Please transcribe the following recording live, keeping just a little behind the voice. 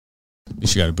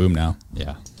least you got a boom now.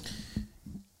 Yeah.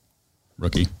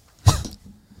 Rookie.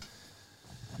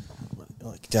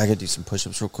 I gotta do some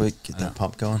push-ups real quick. Get that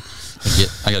pump going.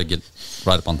 I gotta get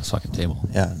right up on the fucking table.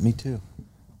 Yeah, me too.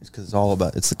 It's because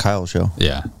it's the Kyle show.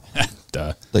 Yeah.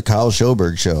 Duh. The Kyle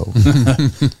Schoberg show.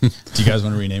 Do you guys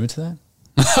want to rename it to that?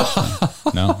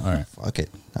 No? All right. Fuck it.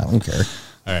 I don't care.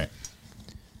 All right.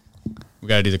 We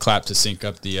got to do the clap to sync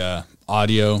up the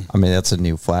audio. I mean, that's a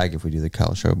new flag if we do the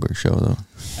Kyle Schoberg show, though.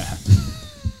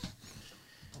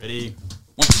 Ready?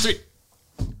 1, 2,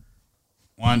 3.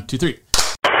 1, 2, 3.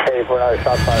 Hey, 4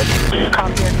 shot fired.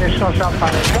 Copy, additional shot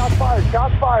fired. Shot fired,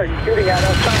 shot fired. He's shooting at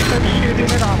us. Suspect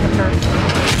shooting an officer.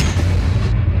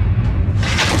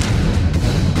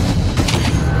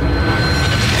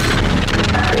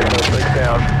 Suspect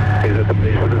down. He's at the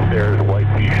base of the stairs.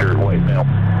 White t-shirt, white male.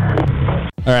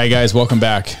 All right, guys, welcome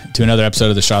back to another episode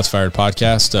of the Shots Fired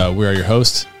podcast. We are your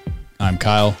hosts. I'm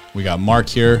Kyle. We got Mark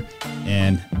here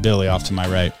and Billy off to my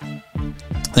right.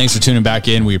 Thanks for tuning back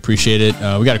in. We appreciate it.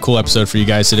 We got a cool episode for you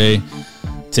guys today.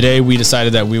 Today, we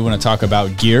decided that we want to talk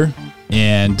about gear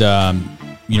and,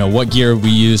 what gear we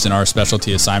use in our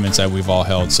specialty assignments that we've all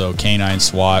held. So canine,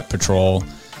 SWAT, patrol,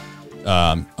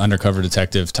 undercover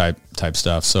detective type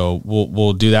stuff. So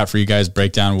we'll do that for you guys,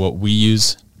 break down what we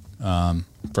use for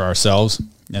ourselves,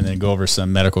 and then go over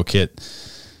some medical kit.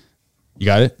 You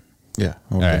got it? Yeah.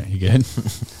 Okay. All right. You good?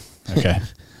 Okay.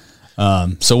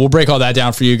 So we'll break all that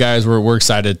down for you guys. We're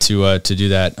excited to do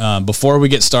that. Before we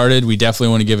get started, we definitely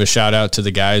want to give a shout out to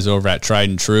the guys over at Tried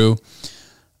and True.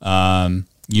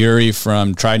 Yuri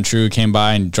from Tried and True came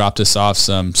by and dropped us off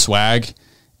some swag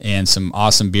and some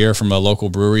awesome beer from a local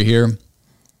brewery here.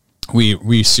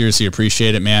 We seriously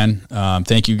appreciate it, man.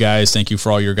 Thank you guys. Thank you for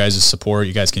all your guys' support.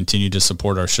 You guys continue to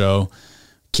support our show.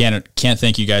 Can't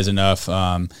thank you guys enough.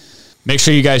 Make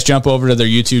sure you guys jump over to their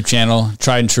YouTube channel,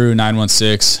 Tried and True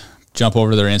 916. Jump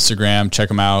over to their Instagram, check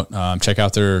them out. Check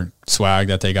out their swag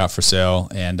that they got for sale,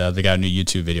 and they got a new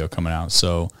YouTube video coming out.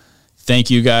 So thank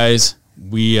you guys.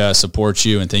 We support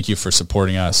you, and thank you for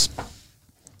supporting us.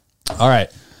 All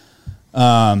right.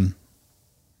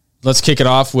 Let's kick it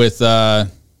off with,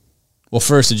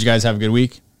 first, did you guys have a good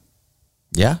week?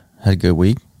 Yeah, had a good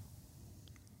week.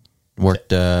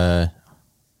 Worked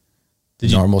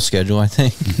normal schedule, I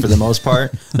think, for the most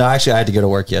part. No, actually, I had to go to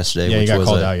work yesterday. Yeah, you got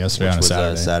called out yesterday on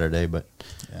a Saturday, but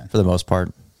for the most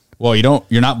part. Well,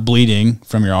 you're not bleeding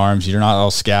from your arms. You're not all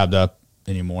scabbed up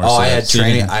anymore. Oh, so I had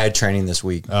training. I had training this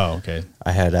week. Oh, okay.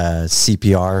 I had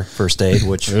CPR, first aid,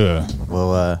 which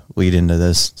will lead into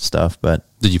this stuff. But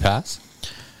Did you pass?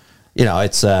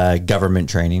 It's government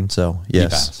training, so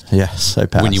yes, I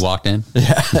passed. When you walked in?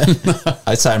 Yeah,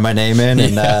 I signed my name in,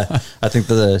 and I think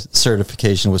the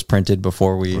certification was printed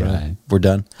before we were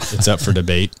done. It's up for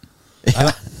debate.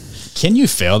 Can you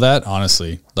fail that,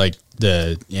 honestly? Like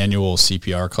the annual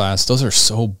CPR class, those are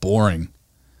so boring.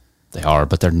 They are,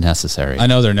 but they're necessary. I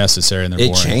know they're necessary and they're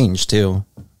boring. It changed too.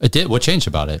 It did. What changed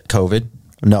about it? COVID.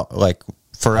 No, like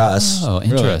for us. Oh,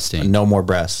 interesting. No more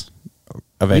breasts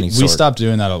of any sort. We stopped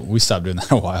doing that. We stopped doing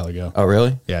that a while ago. Oh,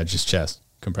 really? Yeah, just chest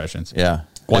compressions. Yeah.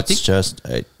 Well,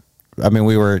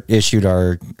 we were issued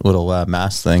our little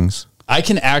mask things. I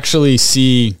can actually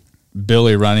see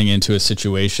Billy running into a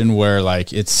situation where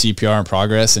like it's CPR in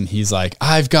progress and he's like,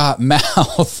 I've got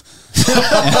mouth.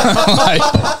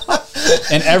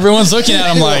 and everyone's looking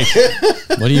at him like,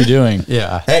 what are you doing?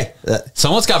 Yeah. Hey,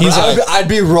 Someone's got I'd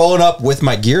be rolling up with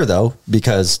my gear though,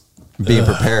 because being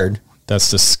prepared. That's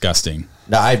disgusting.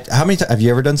 Now, how many times have you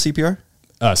ever done CPR?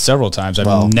 Several times.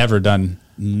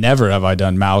 Never have I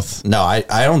done mouth. No, I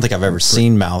don't think I've ever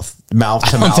seen mouth to mouth.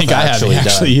 I don't think I have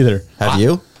actually either. Have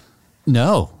you?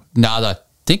 No. Now that I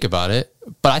think about it,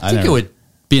 but I think it would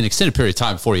be an extended period of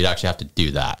time before you'd actually have to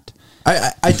do that.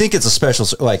 I think it's a special,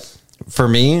 like for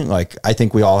me, like I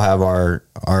think we all have our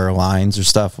lines or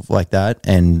stuff like that.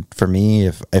 And for me,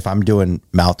 if I'm doing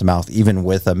mouth to mouth, even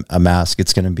with a mask,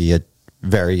 it's going to be a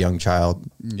very young child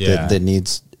that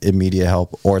needs immediate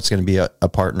help, or it's going to be a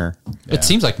partner. Yeah. It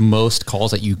seems like most calls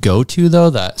that you go to,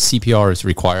 though, that CPR is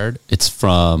required, it's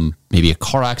from maybe a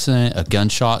car accident, a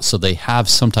gunshot, so they have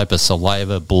some type of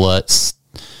saliva, blood,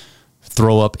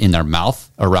 throw up in their mouth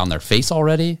around their face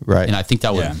already. Right. And I think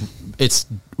that would, it's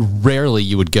rarely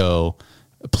you would go,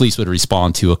 police would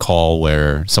respond to a call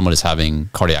where someone is having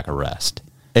cardiac arrest.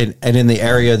 And in the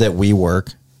area that we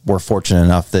work, we're fortunate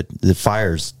enough that the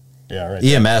fires,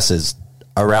 EMS is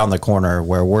around the corner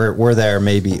where we're there.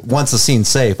 Maybe once the scene's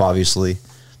safe, obviously,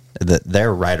 that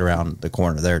they're right around the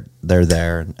corner. They're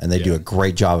there and they do a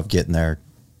great job of getting there.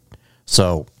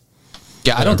 So,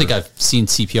 yeah, I don't think I've seen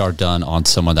CPR done on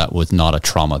someone that was not a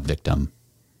trauma victim.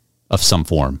 of some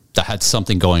form that had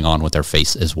something going on with their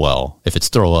face as well. If it's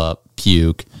throw up,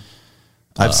 puke.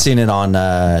 I've seen it on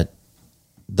the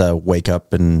wake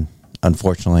up, and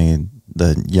unfortunately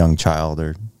the young child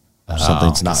or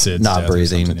something's SIDS not death or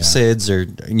breathing, something, yeah. SIDS,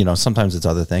 or sometimes it's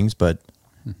other things, but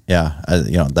yeah,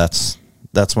 that's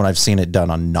when I've seen it done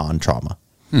on non-trauma.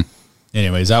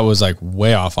 Anyways, that was like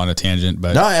way off on a tangent,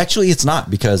 but No, actually it's not,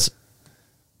 because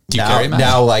Do you carry a mask?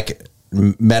 now like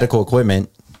medical equipment.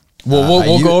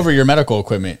 we'll go over your medical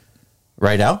equipment.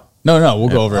 Right now? No, we'll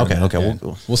go over it. Okay, in a minute, okay,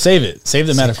 yeah. We'll save it. Save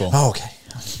the medical. Oh, okay.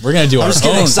 We're gonna do I'm our just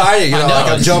getting own. excited, I know.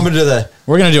 like I'm jumping to the.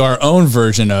 We're gonna do our own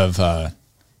version of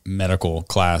medical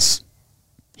class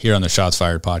here on the Shots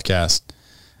Fired podcast.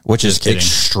 Which Just is kidding.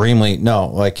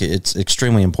 it's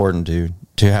extremely important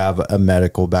to have a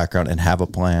medical background and have a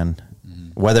plan.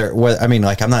 Whether I mean,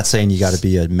 like, I'm not saying you got to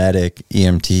be a medic,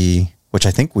 EMT, which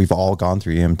I think we've all gone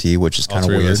through EMT, which is All kind of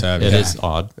three of weird. us have. It yeah. is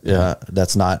odd. Yeah,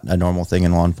 that's not a normal thing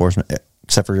in law enforcement,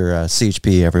 except for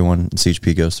CHP. Everyone in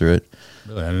CHP goes through it.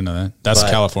 Really, I didn't know that. That's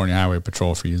But- California Highway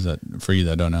Patrol for you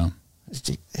that don't know.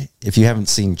 If you haven't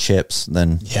seen Chips,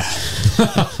 then Yeah,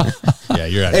 yeah,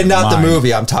 you're at and not the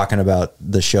movie. I'm talking about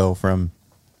the show from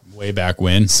way back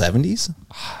when. 70s,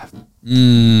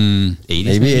 80s,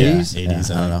 maybe Yeah, 80s.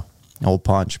 80s, I don't know, old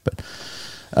punch, but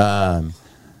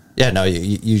yeah, no,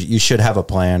 you should have a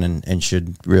plan and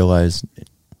should realize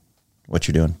what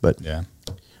you're doing. But Yeah,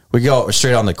 we go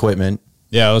straight on the equipment.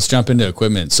 yeah. Let's jump into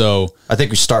equipment. So I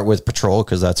think we start with patrol,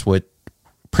 because that's what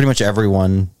pretty much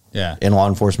everyone Yeah. in law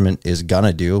enforcement is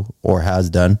gonna do or has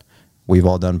done. We've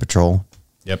all done patrol.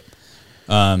 Yep.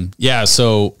 Yeah.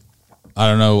 So I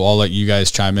don't know. I'll let you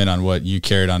guys chime in on what you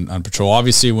carried on patrol.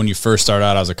 Obviously, when you first start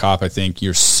out as a cop, I think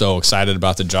you're so excited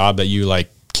about the job that you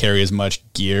like carry as much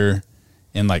gear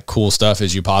and like cool stuff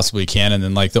as you possibly can. And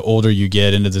then like the older you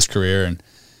get into this career and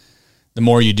the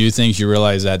more you do things, you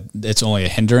realize that it's only a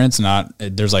hindrance,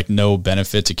 there's like no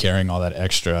benefit to carrying all that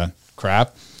extra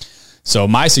crap. So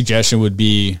my suggestion would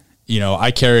be,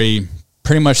 I carry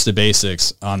pretty much the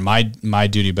basics on my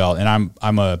duty belt, and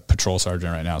I'm a patrol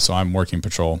sergeant right now, so I'm working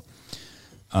patrol.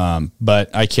 But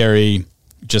I carry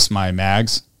just my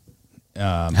mags.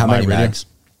 How my many radio. mags?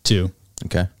 2.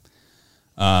 Okay.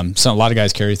 So a lot of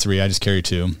guys carry 3. I just carry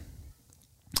 2.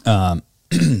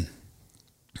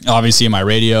 Obviously, my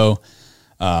radio,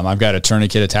 I've got a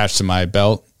tourniquet attached to my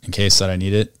belt in case that I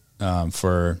need it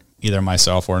for either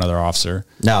myself or another officer.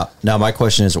 Now my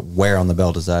question is, where on the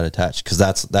belt is that attached? Because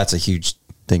that's a huge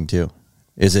thing too.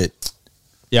 Is it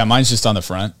Yeah, mine's just on the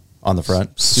front. on the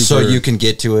front, Super- so you can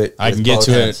get to it? I with can get both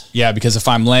to hands? it. Yeah, because if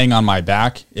I'm laying on my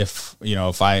back, if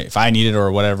I need it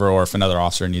or whatever, or if another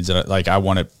officer needs it, like I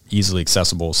want it easily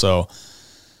accessible. So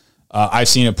I've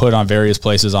seen it put on various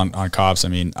places on cops. I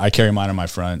mean, I carry mine on my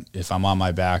front. If I'm on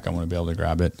my back, I want to be able to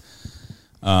grab it.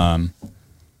 And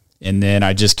then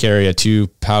I just carry a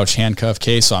 2-pouch handcuff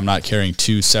case, so I'm not carrying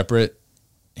 2 separate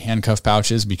handcuff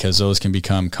pouches because those can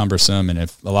become cumbersome. And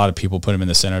if a lot of people put them in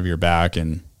the center of your back,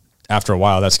 and after a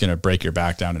while, that's going to break your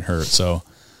back down and hurt. So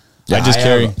Yeah, I just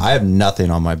carry. I have nothing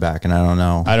on my back, and I don't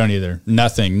know. I don't either.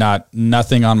 Nothing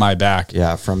on my back.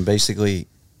 Yeah, from basically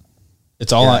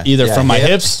It's all Yeah, on, either yeah, from my hip-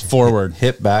 hips forward.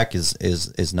 hip back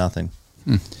is nothing.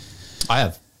 I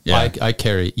have. Yeah.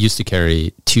 I used to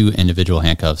carry 2 individual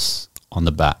handcuffs on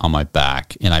my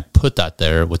back, and I put that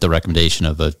there with the recommendation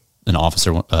of an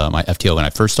officer. My FTO when I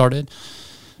first started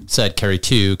said carry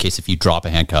 2 in case if you drop a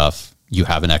handcuff, you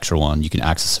have an extra one. You can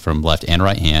access it from left and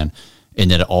right hand, and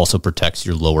then it also protects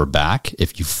your lower back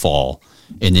if you fall.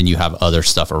 And then you have other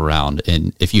stuff around.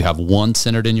 And if you have one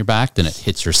centered in your back, then it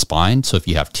hits your spine. So if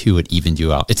you have 2, it evens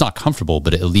you out. It's not comfortable,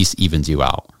 but it at least evens you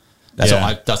out. Yeah. So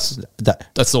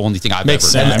that's the only thing I've Makes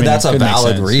ever sense. done. I mean, that's it a could make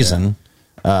valid sense, reason.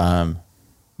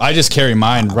 I just carry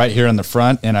mine right here in the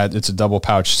front, and it's a double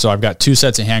pouch. So I've got 2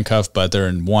 sets of handcuffs, but they're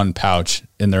in 1 pouch,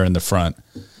 and they're in the front.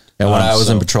 And when I was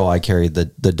in so- patrol, I carried the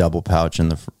double pouch in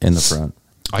the front.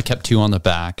 I kept 2 on the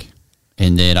back,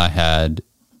 and then I had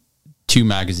 2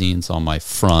 magazines on my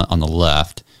front on the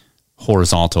left,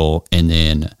 horizontal, and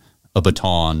then a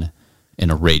baton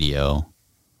and a radio,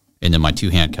 and then my 2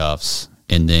 handcuffs,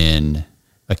 and then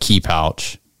a key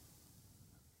pouch,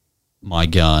 my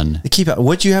gun. The key pouch.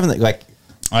 What you have in the, like?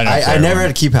 I don't I carry never one.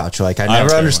 had a key pouch. Like I don't never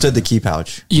carry understood one. the key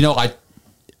pouch. You know,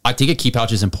 I think a key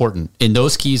pouch is important, and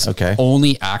those keys Okay.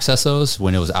 only access those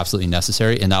when it was absolutely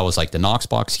necessary, and that was like the Knox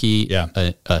box key, Yeah.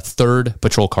 a 3rd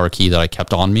patrol car key that I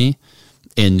kept on me,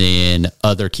 and then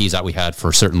other keys that we had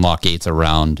for certain lock gates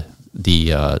around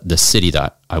the city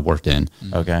that I worked in.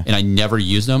 Okay. And I never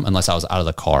used them unless I was out of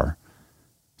the car.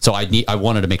 So I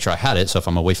wanted to make sure I had it. So if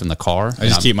I'm away from the car, I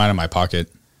just keep mine in my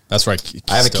pocket. That's where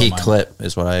I have a still key mine. clip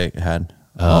is what I had.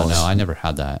 Oh, no, I never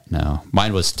had that. No.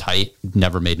 Mine was tight,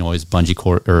 never made noise, bungee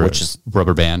cord, or Which is-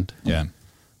 rubber band. Yeah.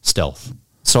 Stealth.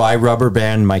 So I rubber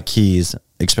band my keys,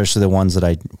 especially the ones that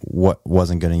I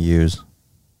wasn't going to use.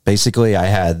 Basically, I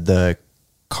had the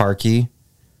car key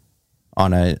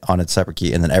on its separate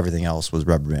key, and then everything else was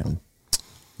rubber band.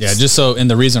 Yeah, just so, and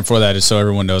the reason for that is so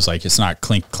everyone knows, like, it's not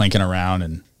clinking around,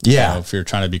 and Yeah. you know, if you're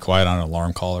trying to be quiet on an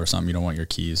alarm call or something, you don't want your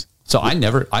keys. So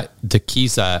the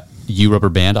keys that you rubber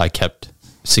band, I kept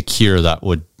secure that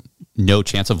would no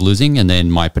chance of losing. And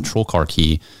then my patrol car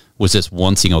key was just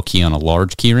one single key on a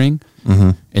large key ring. Mm-hmm.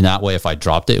 And that way, if I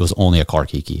dropped it, it was only a car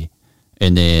key.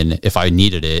 And then if I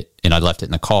needed it and I left it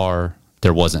in the car,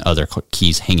 there wasn't other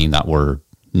keys hanging that were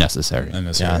necessary. In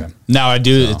this area. Now I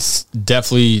do, it's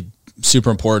definitely super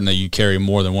important that you carry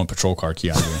more than one patrol car key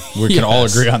on you. We can all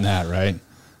Yes. agree on that, right?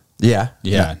 Yeah.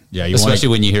 Yeah. You Especially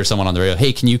when you hear someone on the radio,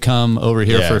 hey, can you come over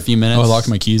here for a few minutes? Oh, I locked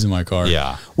my keys in my car.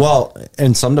 Yeah. Well,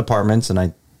 in some departments, and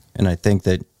I think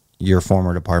that your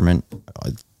former department,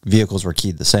 vehicles were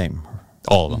keyed the same.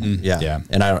 All of them. Yeah. Yeah.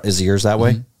 And is yours that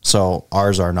way? So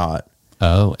ours are not,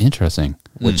 Oh, interesting.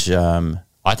 which I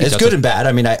think it's that's good a- and bad.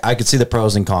 I mean, I could see the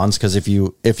pros and cons, because if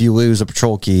you lose a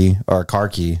patrol key or a car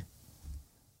key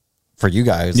for you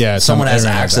guys, Yeah, someone has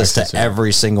everyone has access access to to it.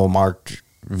 every single marked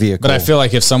vehicle. But I feel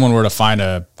like if someone were to find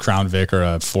a Crown Vic or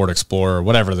a Ford Explorer or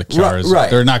whatever the car is, right.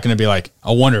 they're not going to be like,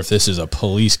 I wonder if this is a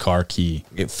police car key.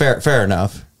 fair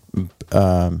enough.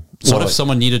 What if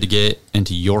someone needed to get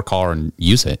into your car and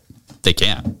use it? They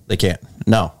can. They can't.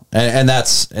 No, and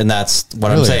that's what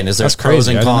I'm Really? saying is there's That's pros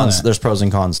crazy. and I didn't know cons. that. There's pros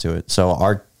and cons to it. So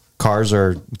our cars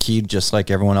are keyed just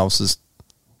like everyone else's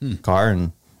car,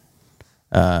 and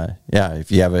yeah,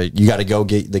 if you have you got to go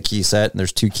get the key set, and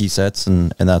there's 2 key sets,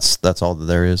 and that's all that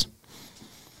there is.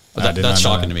 But I did that's not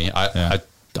know shocking that. to me. Yeah.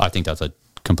 I think that's a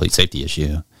complete safety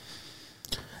issue.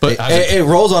 But It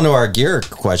rolls onto our gear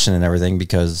question and everything,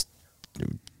 because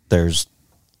there's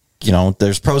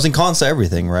pros and cons to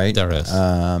everything, right? There is.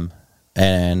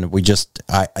 And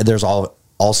there's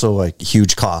also a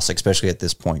huge cost, especially at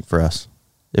this point for us,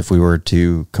 if we were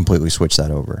to completely switch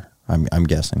that over. I'm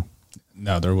guessing.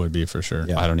 No, there would be for sure.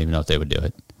 Yeah. I don't even know if they would do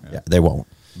it. Yeah, they won't.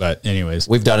 But anyways,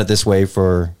 We've done it this way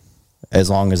for as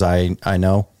long as I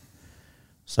know.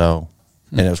 So,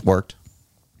 and it's worked.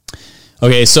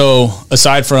 okay. So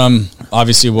aside from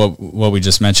obviously what we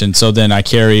just mentioned, so then I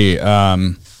carry,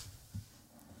 I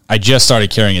just started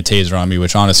carrying a taser on me,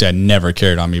 which honestly I never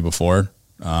carried on me before.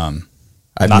 I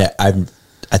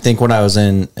think when I was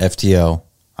in FTO,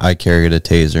 I carried a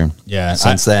taser. Yeah,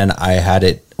 Since then, I had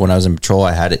it when I was in patrol.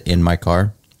 I had it in my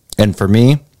car, and for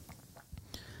me,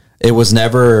 it was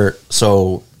never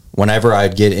so. Whenever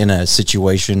I'd get in a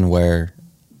situation where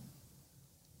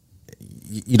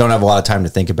you don't have a lot of time to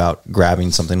think about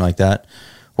grabbing something like that,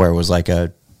 where it was like hey,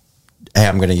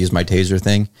 I'm going to use my taser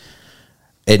thing.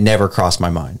 It never crossed my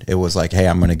mind. It was like, hey,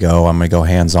 I'm going to go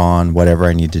hands on, whatever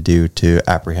I need to do to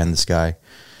apprehend this guy.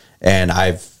 And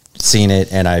I've seen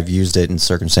it and I've used it in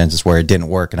circumstances where it didn't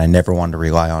work, and I never wanted to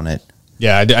rely on it.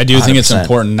 Yeah, I do think it's 100%.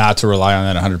 important not to rely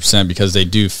on that 100% because they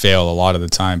do fail a lot of the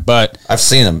time. But I've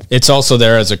seen them. it's also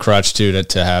there as a crutch too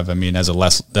to have. I mean, as a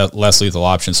less lethal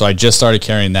option. So I just started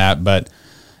carrying that,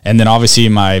 and then obviously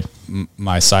my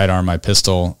sidearm, my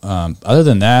pistol. Other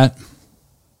than that,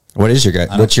 What is your guy?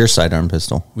 What's your sidearm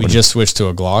pistol? we just switched to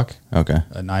a Glock, Okay.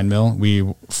 a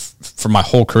 9mm. For my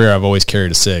whole career, I've always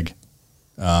carried a SIG,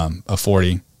 a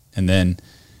 40, and then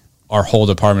our whole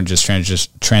department just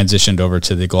transitioned over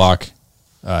to the Glock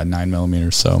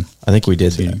 9mm. So I think we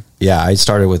did. Yeah, I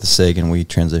started with a SIG and we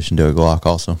transitioned to a Glock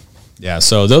also. yeah,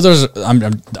 so those are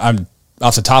I'm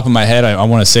off the top of my head. I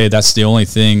want to say that's the only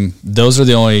thing. Those are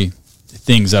the only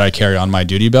things that I carry on my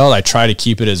duty belt. I try to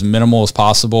keep it as minimal as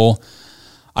possible.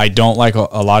 I don't like a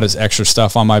lot of extra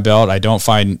stuff on my belt. I don't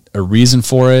find a reason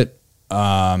for it.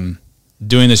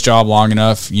 Doing this job long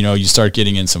enough, you start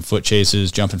getting in some foot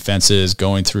chases, jumping fences,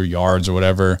 going through yards or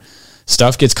whatever.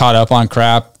 Stuff gets caught up on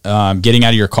crap. Getting out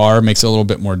of your car makes it a little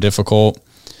bit more difficult.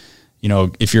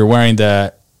 If you're wearing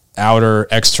the outer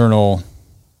external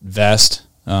vest,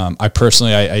 I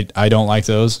personally, I don't like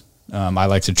those. I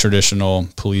like the traditional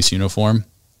police uniform.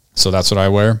 So that's what I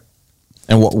wear.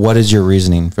 And what is your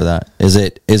reasoning for that? Is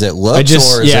it looks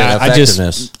or is it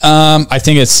effectiveness? I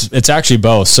think it's actually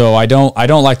both. So I don't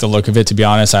like the look of it, to be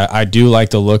honest. I do like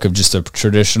the look of just a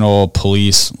traditional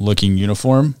police looking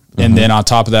uniform. And then on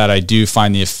top of that, I do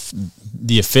find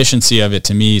the efficiency of it.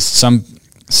 To me, some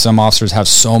officers have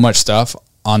so much stuff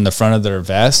on the front of their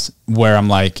vest where I'm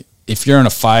like, if you're in a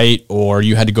fight or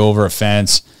you had to go over a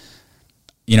fence,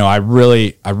 I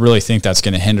really think that's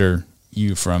going to hinder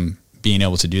you from being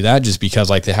able to do that, just because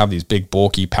like they have these big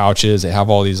bulky pouches, they have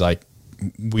all these like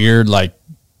weird like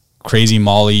crazy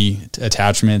molly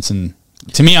attachments, and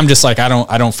to me I'm just like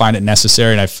I don't find it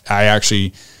necessary, and I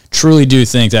actually truly do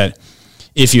think that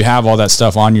if you have all that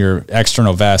stuff on your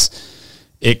external vest,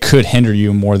 it could hinder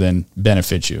you more than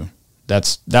benefit you.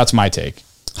 That's my take.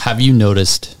 Have you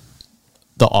noticed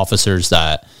the officers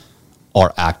that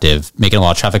are active, making a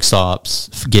lot of traffic stops,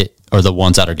 or the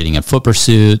ones that are getting in foot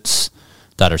pursuits,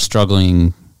 that are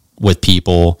struggling with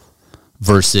people,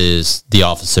 versus the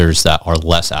officers that are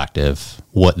less active,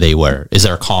 what they wear? Is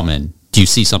there do you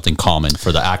see something common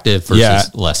for the active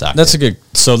versus less active?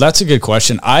 That's a good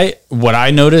question. What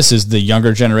I notice is the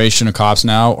younger generation of cops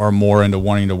now are more into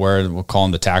wanting to wear, we'll call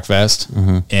them the tack vest.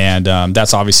 And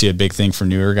that's obviously a big thing for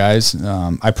newer guys.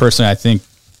 I think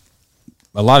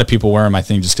a lot of people wear them, I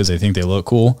think, just because they think they look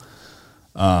cool.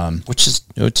 It's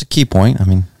a key point. I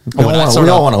mean, we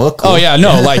all want to look cool. Oh yeah,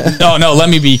 no, no. Let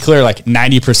me be clear. Like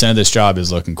 90% of this job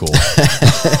is looking cool.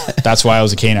 That's why I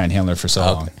was a canine handler for so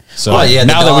long. So now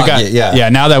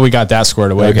that we got that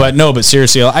squared away, but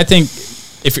seriously, I think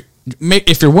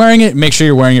if you're wearing it, make sure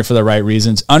you're wearing it for the right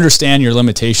reasons. Understand your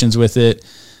limitations with it.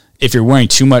 If you're wearing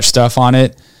too much stuff on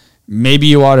it, maybe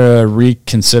you ought to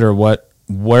reconsider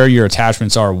where your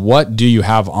attachments are. What do you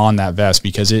have on that vest?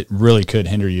 Because it really could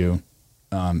hinder you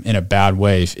in a bad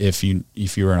way if you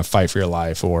were in a fight for your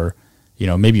life, or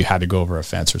maybe you had to go over a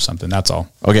fence or something. That's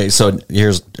all. Okay, so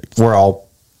we're all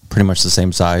pretty much the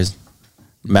same size.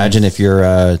 Imagine if you're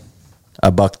a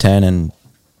 $110 and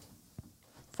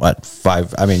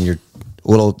 5. I mean, you're a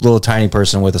little tiny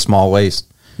person with a small waist.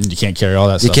 You can't carry all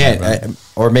that stuff. You can't,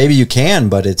 or maybe you can,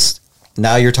 but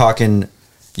now you're talking.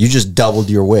 You just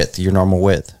doubled your width, your normal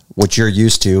width, what you're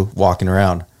used to walking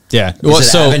around. Yeah.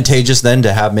 Is it advantageous then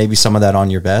to have maybe some of that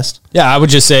on your vest? Yeah, I would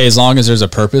just say as long as there's a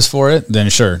purpose for it, then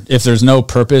sure. If there's no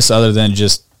purpose other than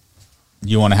just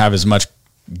you want to have as much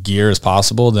gear as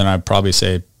possible, then I'd probably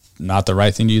say not the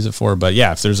right thing to use it for. But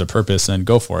yeah, if there's a purpose, then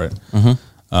go for it.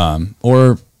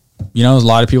 Or, a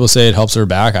lot of people say it helps their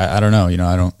back. I don't know.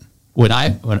 I don't.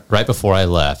 When right before I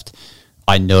left,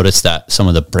 I noticed that some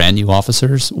of the brand new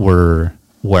officers were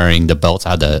wearing the belts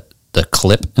had the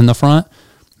clip in the front.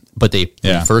 But they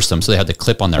reversed them, so they had the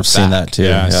clip on their back. I've seen that too.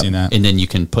 Yeah, I've seen that. And then you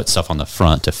can put stuff on the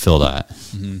front to fill that.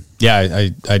 Mm-hmm. Yeah,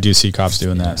 I do see cops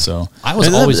doing that. So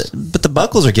but the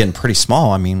buckles are getting pretty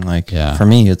small. I mean, for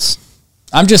me,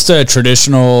 I'm just a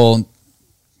traditional,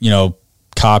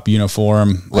 cop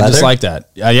uniform. Leather? I just like that.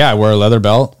 I wear a leather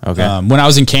belt. Okay. When I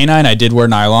was in canine, I did wear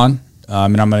nylon.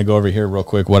 And I'm going to go over here real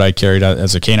quick what I carried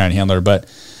as a canine handler, but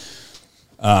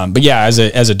yeah, as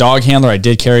a dog handler, I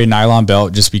did carry a nylon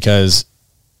belt just because.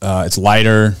 It's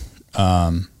lighter.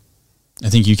 I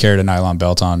think you carried a nylon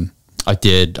belt on. I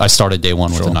did. I started day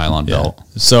one with a nylon belt.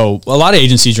 So a lot of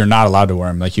agencies, you're not allowed to wear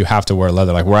them. Like you have to wear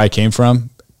leather. Like where I came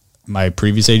from, my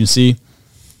previous agency,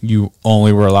 you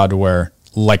only were allowed to wear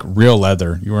like real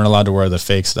leather. You weren't allowed to wear the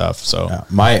fake stuff. So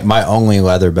my only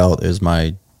leather belt is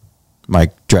my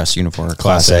dress uniform,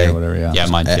 Class A or whatever. Yeah,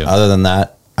 mine too. Other than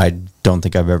that, I don't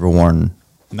think I've ever worn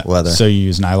leather. So you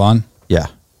use nylon? Yeah.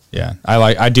 Yeah,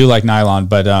 I do like nylon,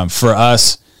 but for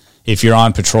us, if you're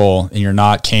on patrol and you're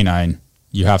not canine,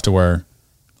 you have to wear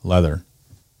leather.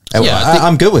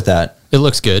 I'm good with that. It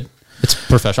looks good. It's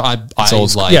professional. It's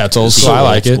old school. I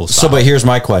like it. So, but here's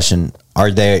my question: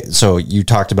 So you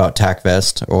talked about tack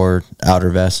vest or outer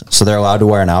vest. So they're allowed to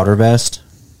wear an outer vest?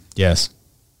 Yes,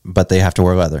 but they have to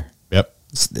wear leather. Yep.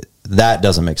 That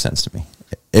doesn't make sense to me.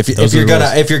 If you're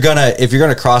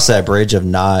gonna cross that bridge of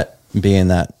not being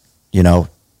that,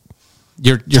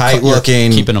 You're tight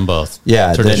looking, keeping them both.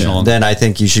 Yeah, traditional. Then I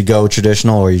think you should go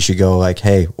traditional, or you should go like,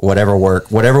 hey, whatever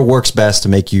works best to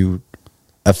make you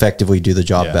effectively do the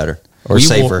job better or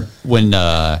safer. When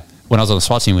I was on the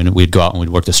SWAT team, when we'd go out and we'd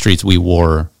work the streets, we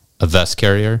wore a vest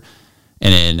carrier,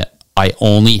 and then I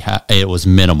only had it was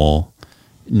minimal,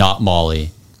 not Molly,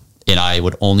 and I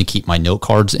would only keep my note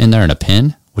cards in there and a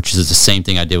pin, which is the same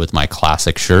thing I did with my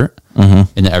classic shirt, and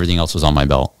then everything else was on my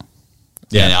belt.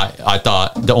 Yeah, and I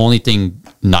thought the only thing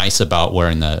nice about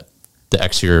wearing the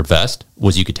exterior vest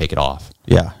was you could take it off.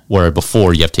 Yeah. Where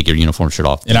before you have to take your uniform shirt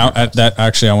off. And I want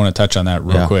to touch on that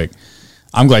real quick.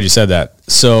 I'm glad you said that.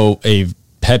 So a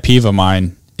pet peeve of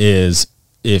mine is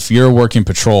if you're working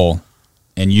patrol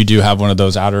and you do have one of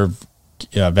those outer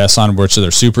vests on, which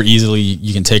they're super easily,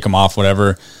 you can take them off,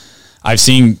 whatever. I've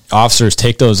seen officers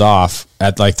take those off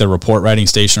at like the report writing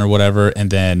station or whatever, and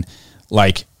then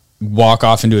like walk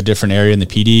off into a different area in the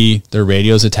PD, their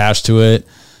radio's attached to it,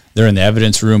 they're in the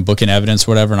evidence room booking evidence,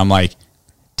 whatever, and I'm like,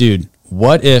 dude,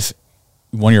 what if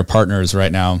one of your partners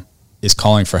right now is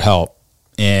calling for help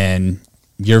and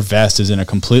your vest is in a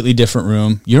completely different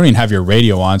room. You don't even have your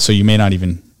radio on, so you may not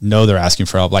even know they're asking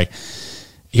for help. Like,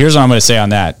 here's what I'm going to say on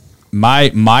that.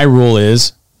 My rule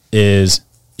is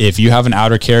if you have an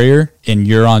outer carrier and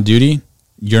you're on duty,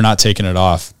 you're not taking it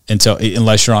off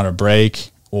unless you're on a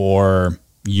break or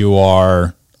you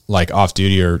are like off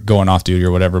duty or going off duty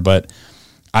or whatever. But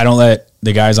I don't let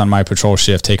the guys on my patrol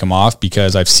shift take them off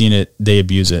because I've seen it. They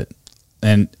abuse it.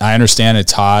 And I understand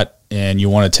it's hot and you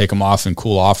want to take them off and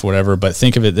cool off or whatever. But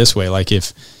think of it this way. Like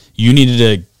if you needed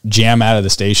to jam out of the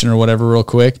station or whatever real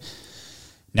quick,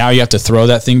 now you have to throw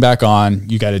that thing back on.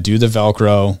 You got to do the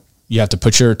Velcro. You have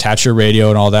to attach your radio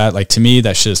and all that. Like, to me,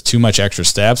 that's just too much extra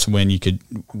steps when it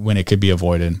could be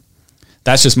avoided.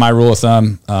 That's just my rule of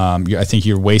thumb. I think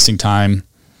you're wasting time.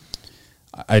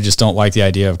 I just don't like the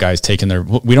idea of guys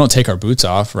we don't take our boots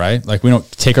off, right? Like, we don't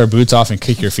take our boots off and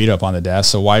kick your feet up on the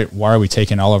desk. So why are we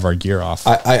taking all of our gear off?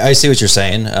 I see what you're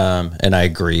saying. And I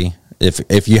agree.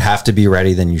 If you have to be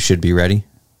ready, then you should be ready.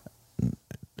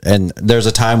 And there's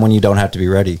a time when you don't have to be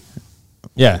ready.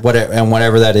 Yeah.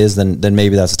 Whatever that is, then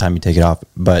maybe that's the time you take it off.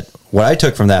 But what I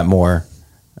took from that more,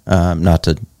 not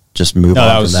to just move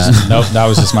on from that. Nope, that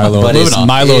was just my little,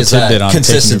 tidbit on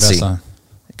consistency. Taking your vest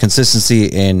on. Consistency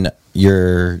in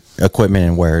your equipment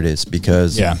and where it is,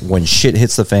 because when shit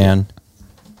hits the fan,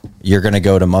 you're going to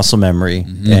go to muscle memory.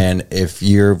 Mm-hmm. And if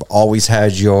you've always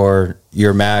had your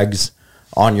mags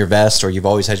on your vest, or you've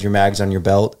always had your mags on your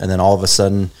belt, and then all of a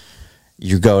sudden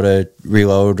you go to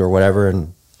reload or whatever,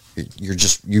 and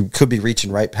you could be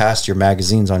reaching right past your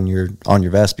magazines on your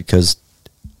vest, because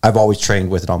I've always trained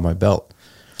with it on my belt.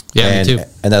 Yeah, me too.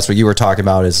 And that's what you were talking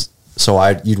about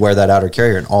you'd wear that outer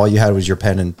carrier and all you had was your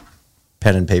pen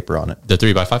and paper on it. The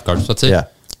 3x5 cards. That's it. Yeah.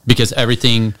 Because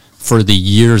everything for the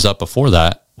years up before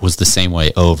that was the same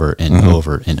way over and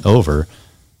over and over.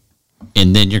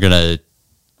 And then you're going to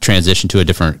transition to a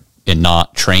different and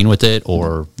not train with it,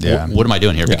 or what am I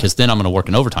doing here? Yeah. Because then I'm going to work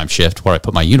an overtime shift where I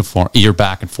put my uniform, you're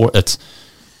back and forth.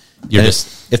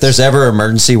 If there's ever an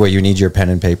emergency where you need your pen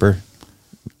and paper,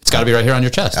 it's got to be right here on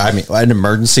your chest. I mean, an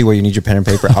emergency where you need your pen and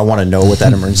paper, I want to know what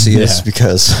that emergency is,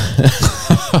 because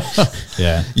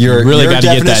your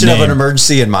definition of an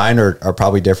emergency and mine are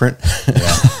probably different.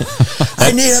 Yeah.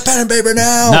 I need a pen and paper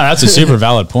now. No, that's a super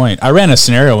valid point. I ran a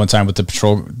scenario one time with the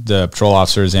patrol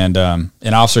officers, and an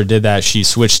officer did that. She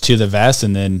switched to the vest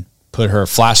and then put her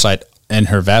flashlight in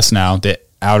her vest now, the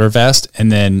outer vest.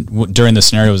 And then during the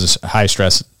scenario, it was a high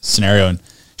stress scenario, and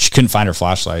she couldn't find her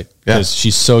flashlight because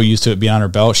she's so used to it being on her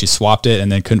belt. She swapped it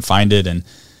and then couldn't find it. And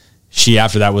she,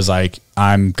 after that, was like,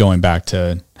 I'm going back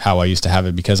to how I used to have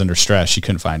it, because under stress, she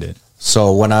couldn't find it.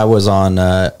 So when I was on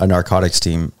a narcotics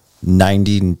team,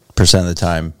 90% of the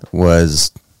time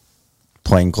was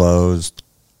plain clothes,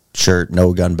 shirt,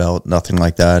 no gun belt, nothing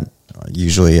like that.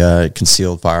 Usually a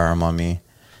concealed firearm on me.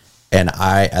 And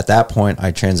at that point,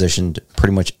 I transitioned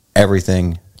pretty much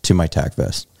everything to my tac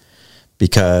vest,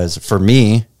 because for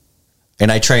me,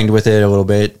 and I trained with it a little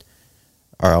bit,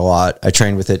 or a lot. I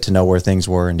trained with it to know where things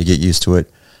were and to get used to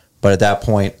it. But at that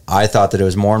point, I thought that it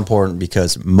was more important,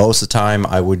 because most of the time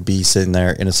I would be sitting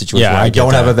there in a situation where I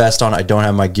don't have a vest on, I don't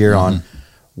have my gear on.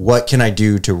 What can I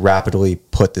do to rapidly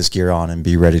put this gear on and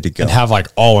be ready to go? And have like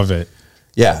all of it.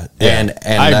 Yeah. And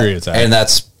I agree with that. And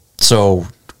that's, so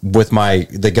with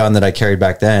the gun that I carried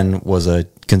back then was a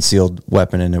concealed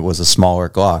weapon, and it was a smaller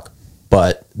Glock,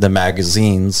 but the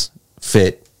magazines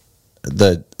fit,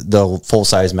 the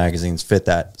full-size magazines fit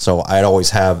that. So I'd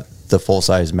always have the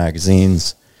full-size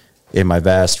magazines in my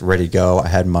vest, ready to go. I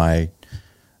had my,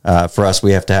 for us,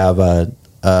 we have to have a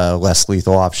less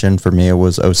lethal option. For me, it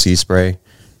was OC spray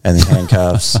and the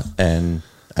handcuffs and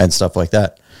stuff like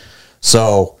that.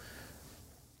 So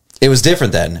it was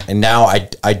different then. And now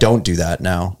I don't do that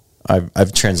now.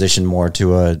 I've transitioned more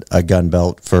to a gun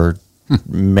belt for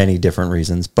many different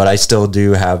reasons, but I still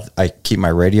do I keep my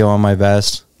radio on my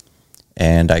vest,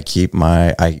 and I keep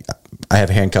I have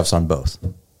handcuffs on both.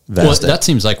 Well, that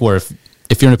seems like where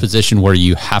if you're in a position where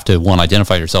you have to, one,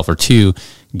 identify yourself, or two,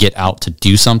 get out to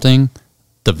do something,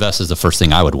 the vest is the first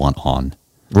thing I would want on.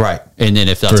 Right. And then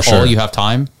if that's all you have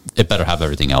time, it better have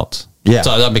everything else. Yeah.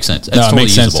 So that makes sense. It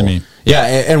makes sense to me. Yeah.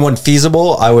 And when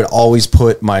feasible, I would always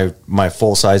put my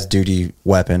full-size duty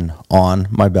weapon on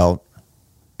my belt,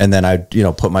 and then I'd,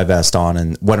 put my vest on.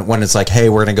 And when it's like, hey,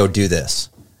 we're going to go do this.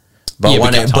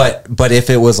 But but if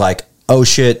it was like, oh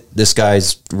shit, this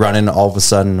guy's running all of a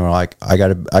sudden, or like, I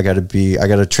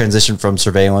gotta transition from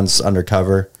surveillance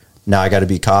undercover. Now I gotta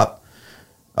be cop.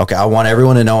 Okay. I want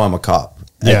everyone to know I'm a cop.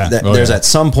 Yeah. There's at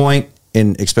some point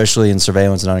especially in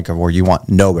surveillance and undercover, where you want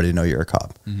nobody to know you're a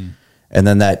cop. Mm-hmm. And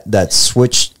then that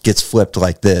switch gets flipped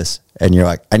like this, and you're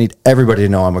like, I need everybody to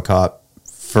know I'm a cop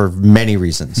for many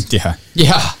reasons. Yeah.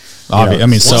 Yeah. I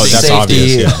mean, so that's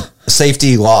obvious. Yeah.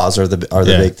 Safety laws are the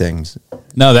Yeah. big things.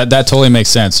 No, that totally makes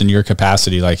sense in your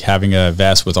capacity, like having a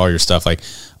vest with all your stuff. Like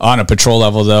on a patrol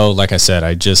level, though, like I said,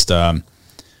 I just the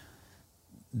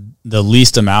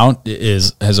least amount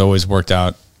has always worked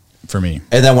out for me.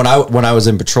 And then when I was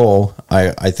in patrol,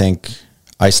 I think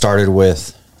I started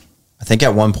with, I think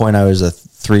at one point I was a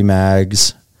 3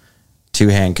 mags, 2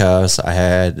 handcuffs. I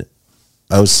had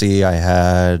OC, I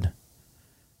had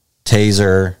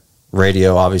taser,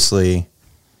 radio, obviously,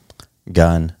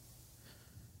 gun.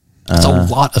 It's a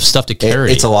lot of stuff to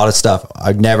carry. It's a lot of stuff.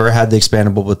 I've never had the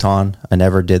expandable baton. I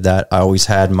never did that. I always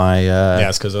had my. Yeah,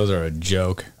 it's because those are a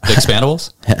joke. The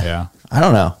expandables? Yeah. I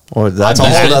don't know. Well, that's a The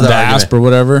whole other ASP argument. or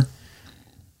whatever.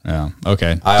 Yeah.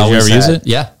 Okay. Did you always ever use had- it?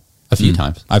 Yeah. A few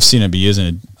times. I've seen it be used,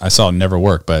 and I saw it never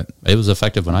work, but It was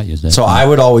effective when I used it. So I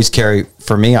would always carry.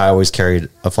 For me, I always carried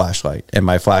a flashlight, and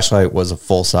my flashlight was a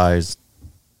full size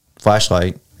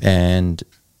flashlight, and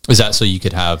Is that so you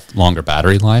could have longer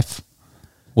battery life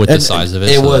with the size of it?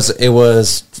 It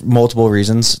was multiple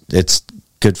reasons. It's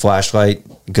good flashlight,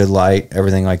 good light,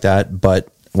 everything like that. But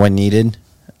when needed,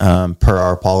 per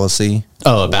our policy,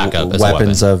 Oh, a backup as a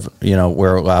weapons weapon. of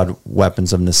we're allowed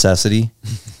weapons of necessity,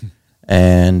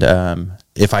 and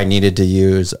if I needed to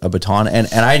use a baton, and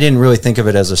I didn't really think of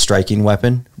it as a striking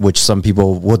weapon, which some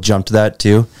people will jump to that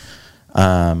too.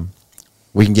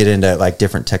 We can get into like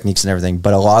different techniques and everything,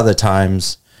 but a lot of the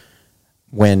times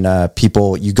when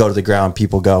you go to the ground,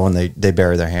 people go and they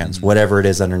bury their hands, whatever it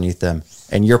is underneath them,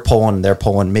 and you're pulling, they're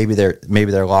pulling. Maybe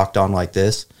they're locked on like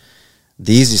this.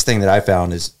 The easiest thing that I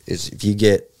found is if you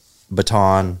get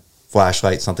baton,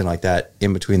 flashlight, something like that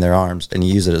in between their arms, and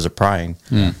you use it as a prying,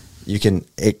 you can.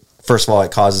 First of all,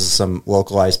 it causes some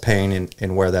localized pain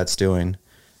in where that's doing,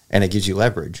 and it gives you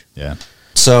leverage. yeah.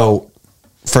 So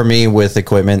for me with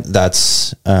equipment,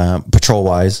 that's patrol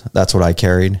wise, that's what I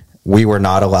carried. We were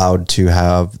not allowed to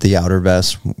have the outer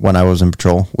vest when I was in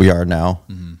patrol. We are now.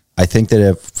 Mm-hmm. I think that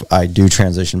if I do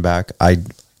transition back, I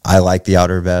like the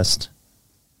outer vest,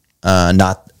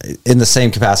 not in the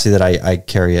same capacity that I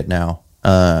carry it now,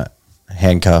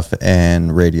 handcuff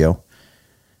and radio.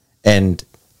 And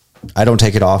I don't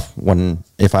take it off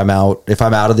if I'm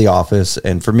out of the office.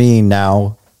 And for me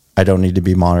now, I don't need to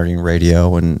be monitoring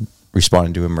radio and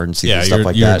responding to emergencies Yeah, and stuff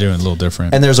like you're that. doing a little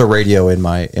different. And there's a radio in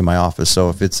my office, so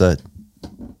if it's an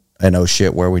oh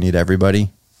shit where we need everybody,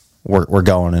 we're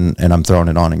going and I'm throwing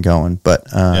it on and going. But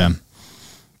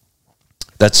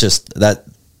that's just that.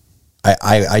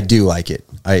 I do like it.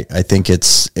 I think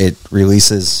it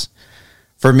releases.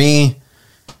 For me,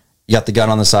 you got the gun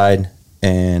on the side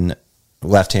and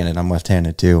left-handed. I'm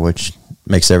left-handed too, which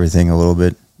makes everything a little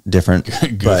bit different.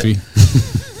 Goofy.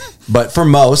 But for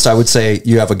most, I would say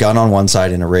you have a gun on one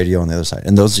side and a radio on the other side.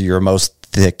 And those are your most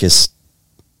thickest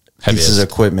pieces of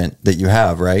equipment that you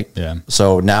have, right? Yeah.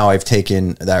 So now I've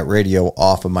taken that radio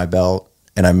off of my belt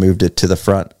and I moved it to the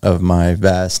front of my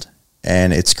vest,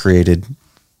 and it's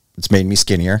made me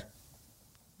skinnier,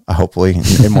 hopefully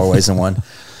in more ways than one.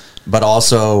 But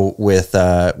also with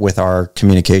our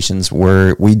communications,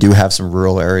 we do have some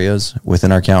rural areas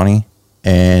within our county.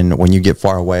 And when you get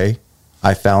far away,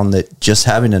 I found that just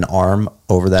having an arm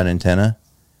over that antenna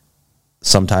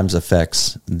sometimes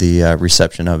affects the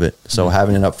reception of it. So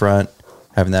having it up front,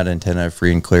 having that antenna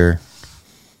free and clear,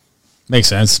 Makes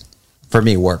sense. for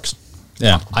me works.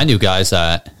 Yeah. I knew guys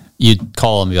that you'd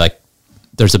call and be like,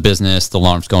 there's a business, the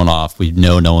alarm's going off. We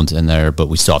know no one's in there, but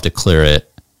we still have to clear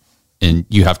it. And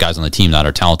you have guys on the team that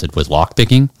are talented with lock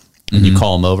picking, and you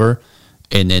call them over,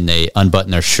 and then they unbutton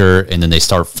their shirt, and then they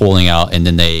start folding out, and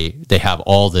then they have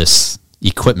all this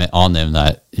equipment on them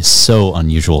that is so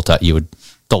unusual that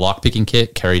the lock picking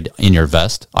kit carried in your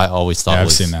vest. I always thought Yeah, I've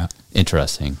was seen that.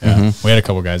 interesting. Yeah. We had a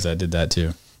couple guys that did that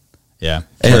too. Yeah.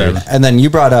 And then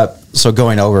you brought up, so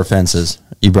going over fences,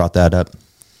 you brought that up.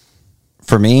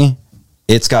 For me,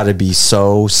 it's got to be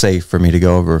so safe for me to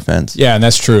go over a fence. Yeah, and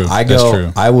that's true. That's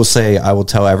true. I will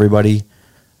tell everybody,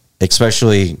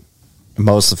 especially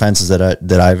most of the fences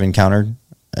that I've encountered,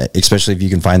 especially if you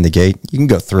can find the gate, you can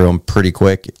go through them pretty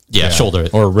quick. Yeah, shoulder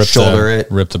it. Or rip it.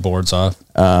 rip the boards off.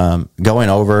 Going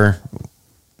over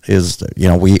is,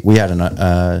 we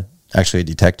had actually a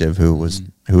detective who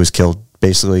was killed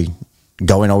basically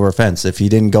going over a fence. If he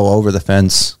didn't go over the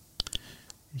fence,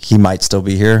 he might still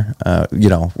be here.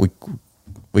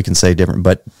 We can say different,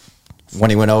 but when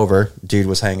he went over, dude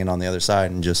was hanging on the other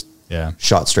side and just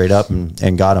shot straight up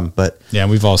and got him. But yeah,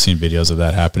 we've all seen videos of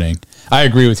that happening. I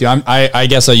agree with you. I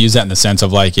guess I use that in the sense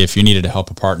of like, if you needed to help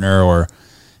a partner or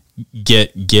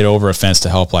get over a fence to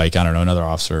help, like, I don't know, another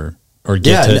officer or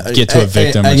get to a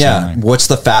victim. Or something. What's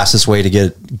the fastest way to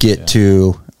get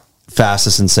to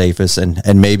fastest and safest?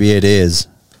 And maybe it is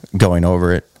going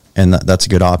over it, and that's a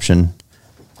good option.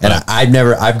 And I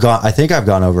think I've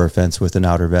gone over a fence with an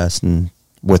outer vest and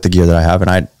with the gear that I have, and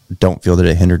I don't feel that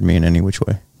it hindered me in any which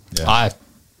way. Yeah. I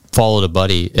followed a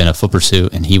buddy in a foot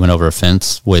pursuit, and he went over a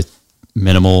fence with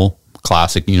minimal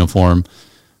classic uniform,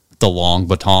 the long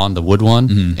baton, the wood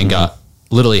one, and got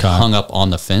literally hung up on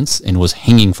the fence and was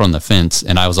hanging from the fence.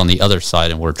 And I was on the other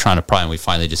side, and we're trying to pry, and we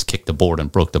finally just kicked the board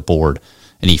and broke the board,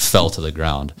 and he fell to the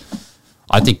ground.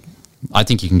 I think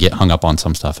you can get hung up on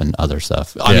some stuff and other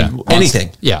stuff. I mean,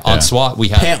 anything. On SWAT, we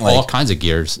had all kinds of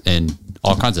gears and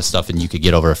all kinds of stuff, and you could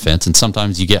get over a fence. And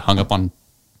sometimes you get hung up on,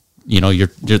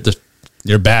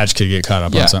 your badge could get caught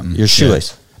up on something. Your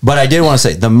shoelace. Yeah. But I did want to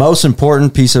say the most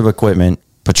important piece of equipment,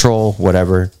 patrol,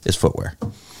 whatever, is footwear.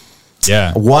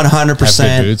 Yeah.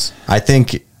 100%. I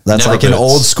think that's like an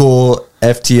old school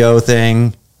FTO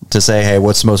thing to say, hey,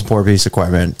 what's the most important piece of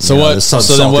equipment? So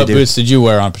then what boots did you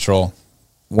wear on patrol?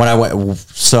 When I went,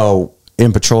 so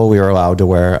in patrol, we were allowed to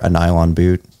wear a nylon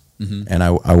boot. And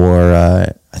I wore,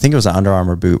 I think it was an Under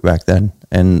Armour boot back then.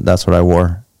 And that's what I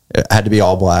wore. It had to be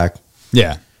all black.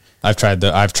 Yeah. I've tried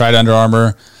Under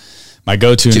Armour. My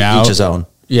go-to now. Each his own.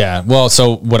 Yeah. Well,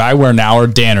 so what I wear now are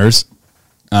Danners.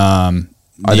 Are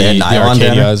they nylon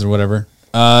Arcadias or whatever?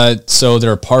 So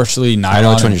they're partially nylon. I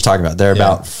know which one you're talking about. They're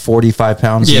about 45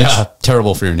 pounds. Yeah.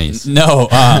 Terrible for your knees. No.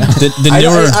 The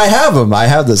newer. I have them. I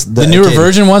have this. The newer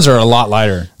version ones are a lot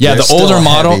lighter. Yeah. They're the older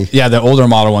model. heavy. Yeah. The older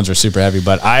model ones are super heavy.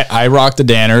 But I rock the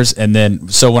Danners. And then,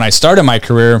 so when I started my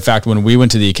career, in fact, when we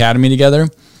went to the academy together,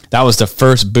 that was the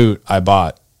first boot I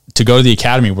bought to go to the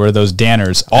academy. Were those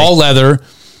Danners, all leather.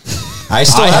 I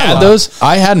had those.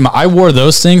 I wore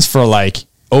those things for like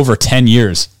over 10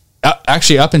 years.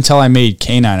 Actually, up until I made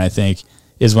Canine, I think,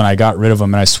 is when I got rid of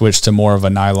them and I switched to more of a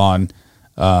nylon,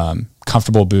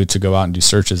 comfortable boot to go out and do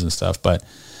searches and stuff.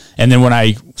 And then when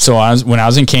I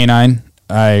was in Canine,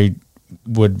 I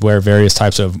would wear various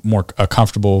types of a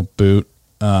comfortable boot.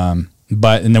 And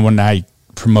then when I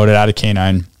promoted out of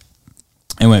Canine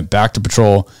and went back to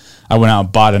patrol, I went out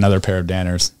and bought another pair of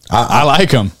Danners. I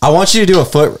like them. I want you to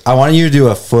do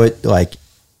a foot like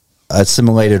a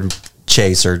simulated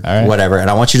chase or whatever, and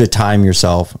I want you to time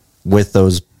yourself with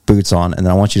those boots on, and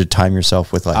then I want you to time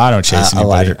yourself with like I don't chase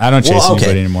anybody. I don't chase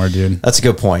anybody anymore, dude. That's a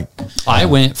good point. I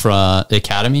went from the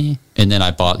academy, and then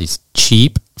I bought these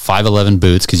cheap 511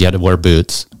 boots because you had to wear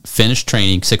boots. Finished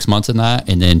training 6 months in that,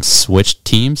 and then switched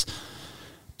teams,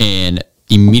 and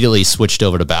immediately switched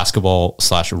over to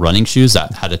basketball/running shoes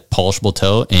that had a polishable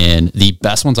toe. And the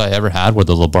best ones I ever had were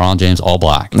the LeBron James all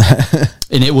black.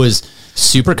 And it was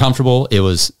super comfortable. It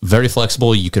was very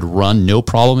flexible. You could run no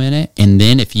problem in it. And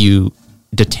then if you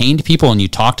detained people and you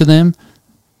talked to them,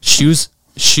 shoes,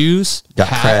 got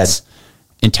hats, cred.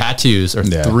 And tattoos are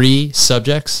 3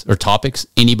 subjects or topics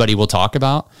anybody will talk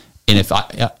about. And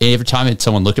every time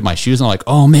someone looked at my shoes and they're like,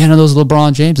 oh man, are those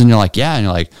LeBron James? And you're like, yeah. And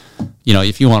you're like,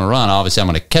 if you want to run, obviously I'm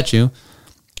going to catch you.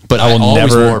 But I will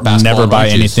never buy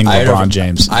anything LeBron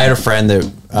James. I had a friend that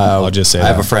I'll just say I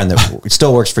have a friend that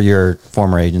still works for your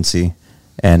former agency,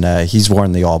 and he's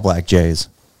worn the all black J's.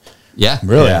 Yeah,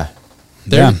 really. Yeah.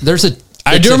 There's a.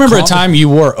 I do remember a time you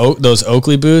wore those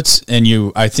Oakley boots, and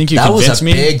I think you convinced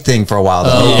me. That was a big thing for a while.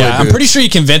 I'm pretty sure you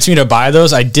convinced me to buy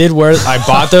those. I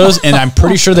bought those, and I'm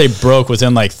pretty sure they broke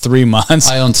within like 3 months.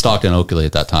 I owned stock in Oakley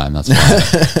at that time. That's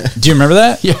fine. Do you remember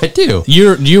that? Yeah, I do.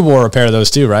 You wore a pair of those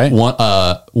too, right?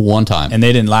 One time, and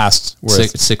they didn't last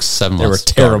 6, 7 months. They were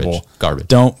terrible. Garbage.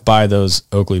 Don't buy those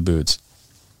Oakley boots.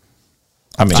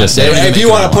 I mean, if you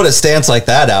want to put a stance like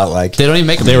that out, like they don't even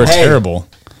make them. They were terrible.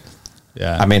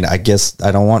 Yeah. I mean, I guess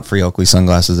I don't want free Oakley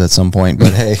sunglasses at some point,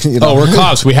 but hey, we're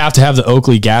cops. We have to have the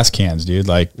Oakley gas cans, dude.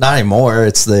 Like, not anymore.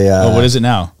 It's the what is it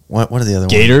now? What are the other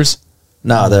Gators? ones?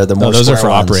 No, they're the more those are for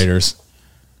ones. operators.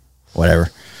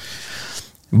 Whatever.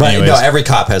 But anyways, every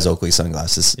cop has Oakley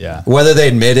sunglasses. Yeah. Whether they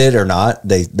admit it or not,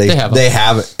 they have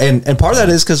it. And part of that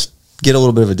is because get a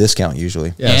little bit of a discount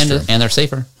usually. Yeah, and they're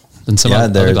safer than some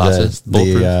other glasses.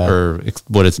 Bulletproof or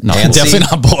what is not definitely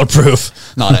not bulletproof.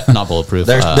 not bulletproof.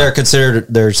 They're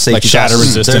considered safety like shatter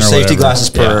resistant. They're safety glasses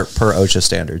per OSHA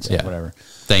standards. Yeah, whatever.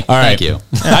 Thank you.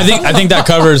 I think that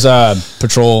covers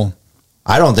patrol.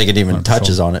 I don't think it even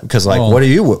touches on it because what are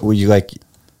you? Were you like?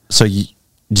 So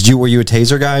were you a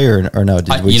taser guy or no?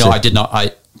 I did not.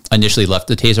 I initially left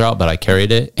the taser out, but I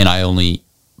carried it, and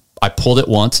I pulled it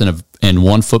once in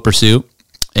one foot pursuit.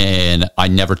 And I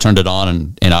never turned it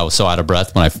on, and I was so out of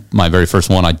breath when my very first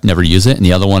one, I'd never use it, and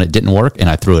the other one, it didn't work, and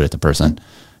I threw it at the person.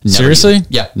 Never Seriously? use it.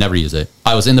 Yeah, never use it.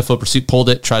 I was in the foot pursuit, pulled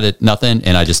it, tried it, nothing,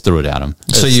 and I just threw it at him.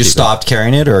 So you stopped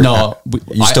carrying it, or No,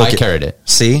 you I carried it.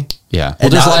 See, Yeah. Well,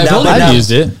 And there's now- liability. now- I've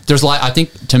used it. There's I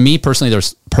think to me personally,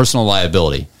 there's personal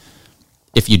liability.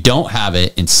 If you don't have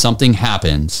it and something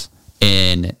happens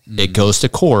and it goes to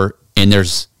court and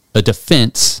there's a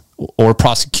defense or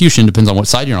prosecution, depends on what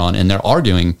side you're on, and they're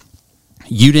arguing,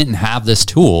 you didn't have this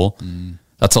tool,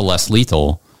 that's a less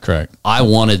lethal. Correct. I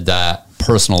wanted that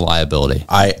personal liability.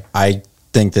 I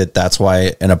think that's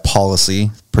why in a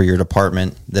policy per your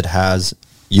department that has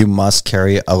you must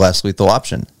carry a less lethal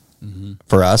option.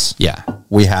 For us, Yeah.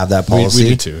 we have that We policy.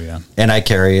 do too, yeah. And I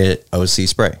carry it OC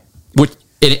spray. Which,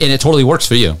 and it totally works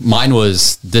for you. Mine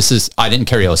was, I didn't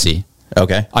carry OC.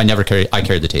 Okay, I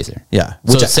carried the taser. yeah,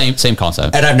 So which same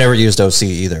concept. and I've never used OC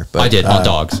either. But I did on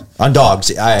dogs. On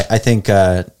dogs, I think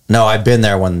no, I've been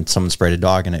there when someone sprayed a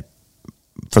dog and it,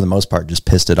 for the most part, just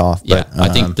pissed it off. Yeah. But,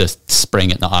 I think the spraying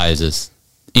it in the eyes is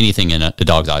anything in a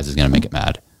dog's eyes is going to make it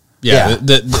mad. Yeah.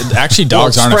 Yeah. Actually,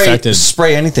 dogs aren't affected.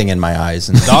 Spray anything in my eyes,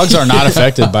 and Dogs are not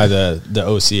affected by the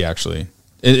OC, actually.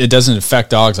 It doesn't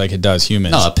affect dogs like it does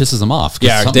humans. No, it pisses them off. 'cause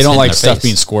Yeah, something's they don't hitting like their stuff face.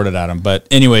 being squirted at them. But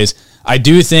anyways, I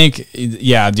do think,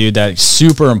 yeah, dude, that's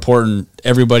super important.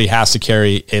 Everybody has to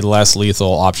carry a less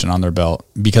lethal option on their belt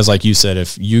because, like you said,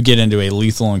 if you get into a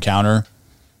lethal encounter,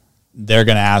 they're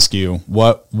going to ask you,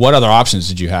 what other options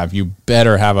did you have? You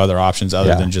better have other options other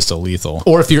Yeah. than just a lethal.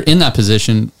 Or if you're in that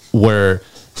position where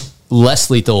less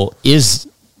lethal is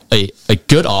a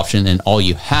good option and all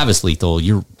you have is lethal,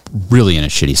 you're really in a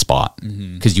shitty spot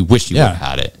because you wish you Yeah. would have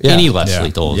had it. Yeah. Any less Yeah.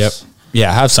 lethal. Yep.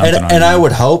 Yeah, have something on and you. I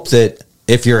would hope that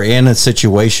if you're in a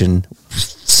situation,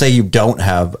 say you don't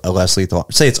have a less lethal,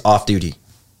 say it's off duty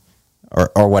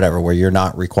or whatever, where you're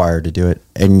not required to do it,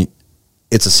 and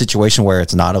it's a situation where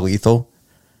it's not a lethal,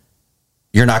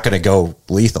 you're not going to go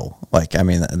lethal. Like, I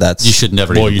mean, that's You should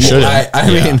never. Well, even- you shouldn't. I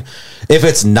mean, if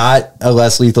it's not a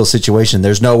less lethal situation,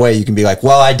 there's no way you can be like,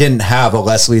 well, I didn't have a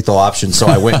less lethal option, so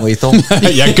I went lethal.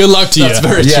 Yeah, good luck to you. That's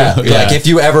very Yeah, true. like if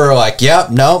you ever are like, yep,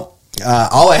 no,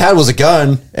 all I had was a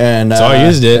gun, and So I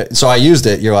used it. So I used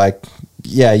it. You're like,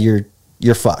 yeah, you're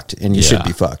fucked, and you should Yeah.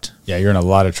 be fucked. Yeah, you're in a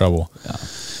lot of trouble.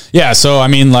 Yeah, so I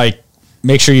mean, like,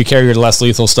 make sure you carry your less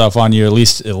lethal stuff on you. At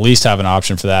least have an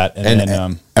option for that. And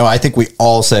then, And I think we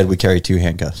all said we carry 2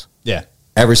 handcuffs. yeah,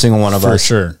 Every single one of For us,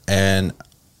 sure. And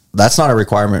that's not a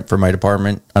requirement for my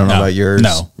department. I don't know No, about yours.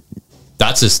 no.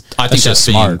 That's just. I think That's that's just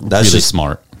being smart. That's really just-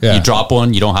 smart. Yeah. You drop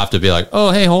one, you don't have to be like, oh,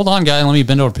 hey, hold on, guy, let me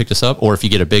bend over, pick this up. Or if you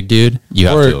get a big dude, you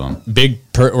have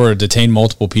to. Or detain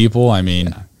multiple people. I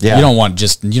mean, Yeah. you don't want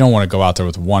to go out there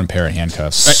with one pair of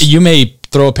handcuffs. You may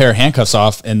throw a pair of handcuffs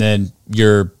off, and then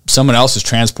someone else is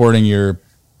transporting your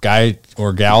guy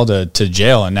or gal to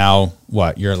jail, and now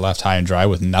what? You're left high and dry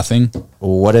with nothing.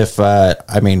 What if? I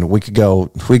mean, we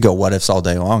go what ifs all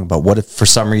day long, but what if for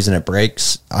some reason it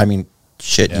breaks? I mean,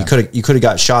 shit, Yeah. you could have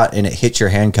got shot and it hit your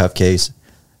handcuff case,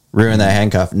 ruined that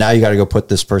handcuff. Now you got to go put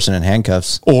this person in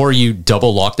handcuffs. Or you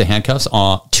double lock the handcuffs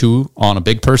on a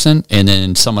big person, and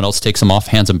then someone else takes them off,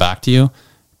 hands them back to you,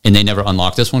 and they never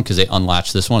unlock this one because they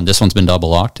unlatched this one. This one's been double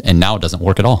locked, and now it doesn't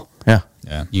work at all. Yeah,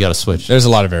 Yeah, You got to switch. there's a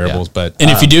lot of variables, Yeah. but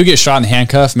if you do get shot in the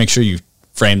handcuff, make sure you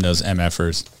frame those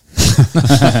MFers.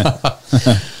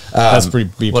 That's pretty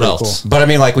what pretty else? cool. but I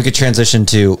mean, like we could transition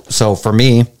to. So for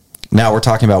me, now we're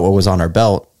talking about what was on our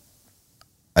belt.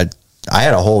 I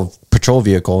had a whole patrol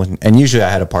vehicle, and usually I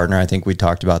had a partner. I think we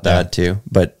talked about that too.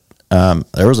 But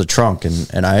there was a trunk,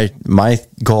 and my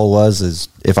goal is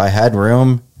if I had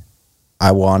room,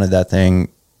 I wanted that thing.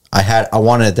 I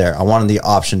wanted it there. I wanted the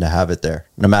option to have it there,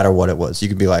 no matter what it was. You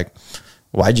could be like,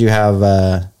 "Why'd you have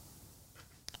I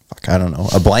don't know,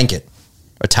 a blanket,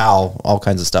 a towel, all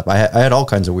kinds of stuff." I had all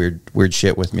kinds of weird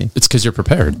shit with me. It's because you're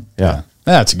prepared. Yeah,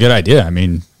 That's a good idea. I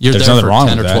mean, You're there's there nothing for wrong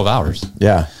 10 with or that. 12 hours.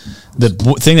 yeah. The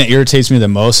thing that irritates me the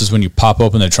most is when you pop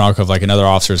open the trunk of like another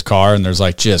officer's car and there's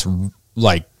like just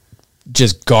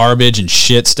garbage and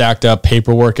shit stacked up,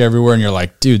 paperwork everywhere, and you're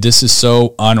like, dude, this is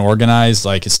so unorganized.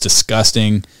 Like, it's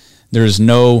disgusting. There's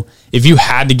no, if you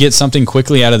had to get something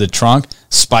quickly out of the trunk,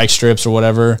 spike strips or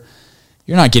whatever,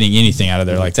 you're not getting anything out of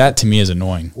there. Like, that to me is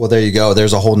annoying. Well, there you go.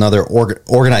 There's a whole nother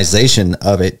organization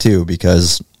of it too,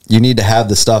 because you need to have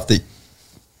the stuff that,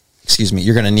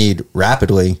 you're going to need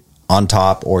rapidly on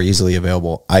top or easily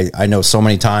available. I know so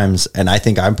many times, and I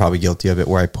think I'm probably guilty of it,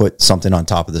 where I put something on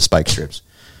top of the spike strips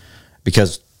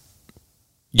because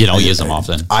You don't use them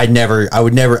often. I'd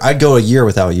go a year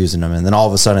without using them. And then all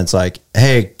of a sudden it's like,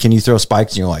 hey, can you throw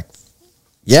spikes? And you're like,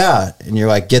 yeah. And you're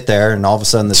like, get there. And all of a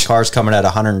sudden this car's coming at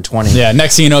 120. Yeah.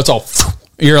 Next thing you know, it's all,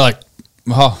 you're like,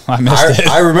 Oh, I missed it.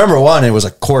 I remember one. It was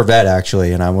a Corvette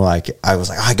actually, and I was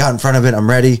like, I got in front of it. I'm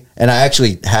ready, and I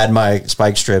actually had my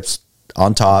spike strips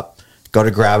on top. Go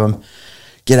to grab them,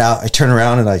 get out. I turn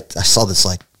around and I saw this,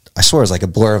 like, I swear it was like a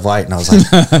blur of light, and I was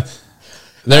like,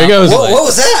 there he goes. what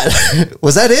was that?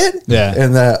 Was that it? Yeah.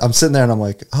 And I'm sitting there and I'm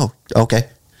like, oh, okay.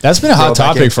 That's been a hot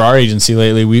topic for our agency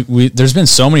lately. We there's been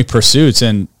so many pursuits,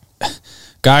 and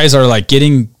guys are like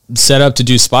getting set up to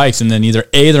do spikes, and then either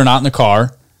A, they're not in the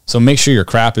car, so make sure your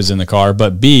crap is in the car,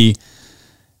 but B,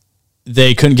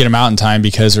 they couldn't get them out in time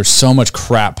because there's so much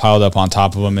crap piled up on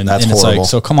top of them, and That's it's horrible. like,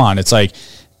 so come on, it's like,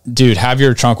 dude, have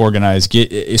your trunk organized.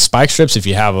 Get spike strips if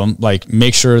you have them. Like,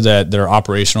 make sure that they're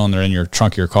operational and they're in your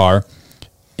trunk of your car.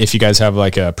 If you guys have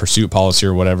like a pursuit policy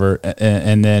or whatever,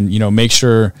 and then, you know, make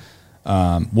sure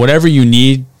whatever you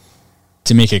need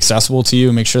to make accessible to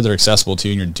you, make sure they're accessible to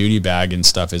you, and your duty bag and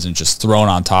stuff isn't just thrown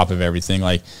on top of everything.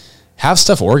 Like, have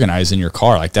stuff organized in your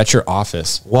car. Like, that's your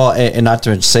office. Well, and not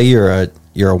to say you're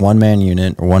a one-man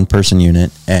unit or one-person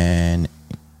unit, and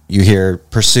you hear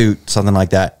pursuit, something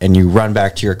like that, and you run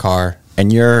back to your car,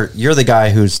 and you're the guy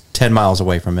who's 10 miles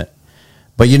away from it,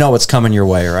 but you know what's coming your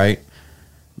way, right?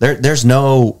 There's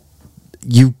no,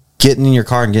 you getting in your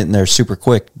car and getting there super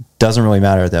quick doesn't really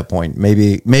matter at that point.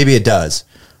 Maybe it does,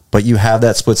 but you have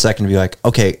that split second to be like,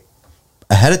 okay,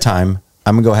 ahead of time,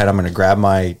 I'm gonna go ahead, I'm gonna grab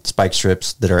my spike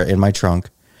strips that are in my trunk,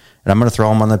 and I'm gonna throw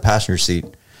them on the passenger seat.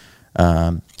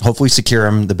 Hopefully secure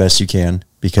them the best you can,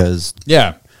 because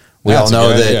Yeah. we That's all know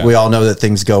a good that idea. we all know that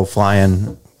things go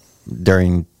flying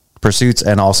during pursuits,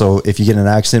 and also if you get in an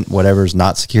accident, whatever's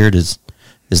not secured is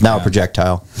now a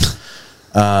projectile.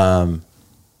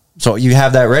 So you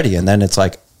have that ready, and then it's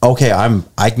like, okay,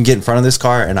 I can get in front of this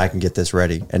car and I can get this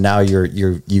ready, and now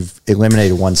you've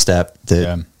eliminated one step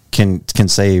that can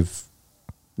save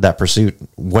that pursuit,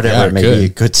 whatever it may be.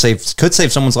 It could save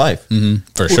someone's life.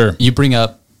 For sure. You bring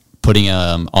up putting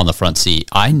on the front seat.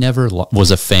 I never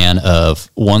was a fan of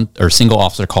one or single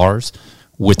officer cars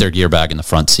with their gear bag in the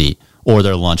front seat or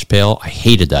their lunch pail. I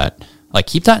hated that. Like,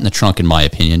 keep that in the trunk, in my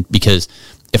opinion, because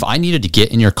if I needed to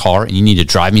get in your car and you need to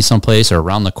drive me someplace or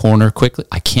around the corner quickly,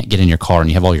 I can't get in your car and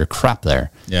you have all your crap there.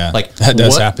 Yeah, like that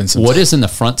does happen sometimes. What is in the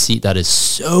front seat that is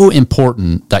so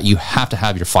important that you have to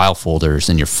have your file folders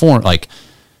and your form, like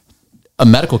a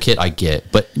medical kit I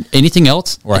get, but anything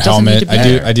else? Or a helmet. I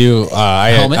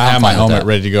have my fine with helmet that.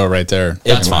 ready to go right there.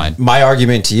 That's fine. My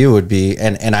argument to you would be,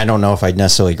 and I don't know if I'd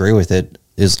necessarily agree with it,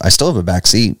 is I still have a back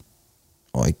seat.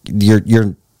 Like,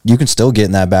 you can still get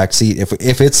in that back seat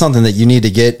if it's something that you need to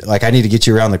get. Like, I need to get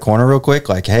you around the corner real quick.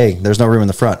 Like, hey, there's no room in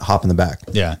the front. Hop in the back.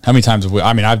 Yeah. How many times have we?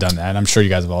 I mean, I've done that. I'm sure you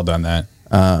guys have all done that.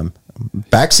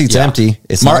 Back seat's empty.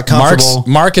 It's not comfortable.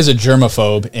 Mark is a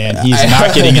germaphobe, and he's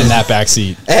not getting in that back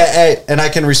seat. And I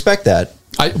can respect that.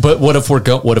 But what if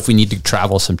what if we need to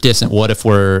travel some distance? What if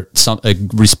we're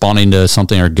responding to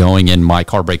something or going in, my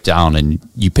car break down and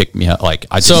you pick me up? Like,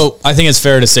 I think it's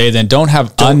fair to say then don't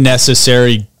have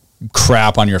unnecessary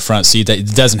crap on your front seat that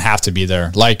it doesn't have to be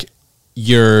there. Like,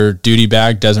 your duty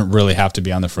bag doesn't really have to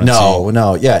be on the front seat.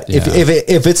 No. Yeah.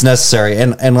 If it's necessary,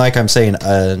 and like I'm saying,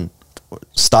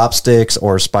 stop sticks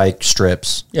or spike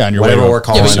strips. Yeah, and your whatever whatever we're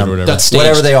calling them,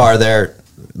 whatever they are,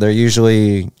 they're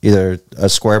usually either a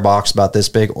square box about this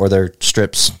big or they're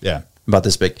strips. Yeah, about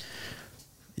this big.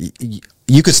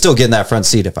 You could still get in that front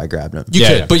seat if I grabbed them. You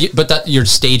could, but that you're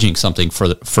staging something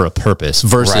for a purpose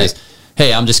versus,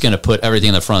 hey, I'm just going to put everything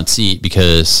in the front seat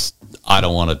because I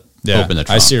don't want to open the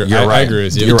trunk. I see. I agree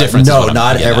with you. You're Difference right. is No,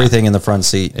 not everything in the front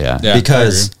seat. Yeah.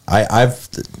 Because I've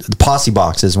the posse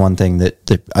box is one thing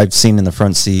that I've seen in the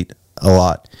front seat a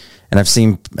lot, and I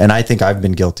think I've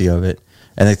been guilty of it.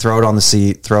 And they throw it on the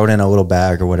seat, throw it in a little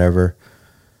bag or whatever.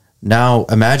 Now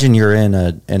imagine you're in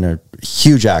a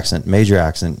huge accident, major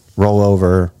accident, roll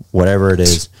over, whatever it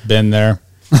is. Been there.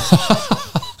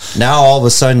 Now all of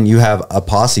a sudden you have a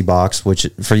posse box, which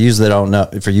for you that don't know,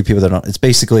 for you people that don't, it's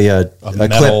basically a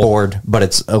clipboard, but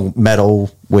it's a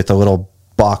metal with a little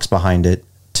box behind it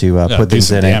to put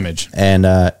things in damage. And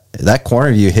that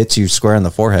corner view hits you square in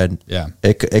the forehead. Yeah,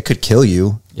 it could kill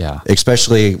you. Yeah,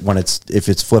 especially when if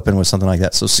it's flipping with something like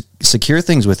that. So secure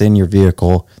things within your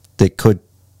vehicle that could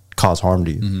cause harm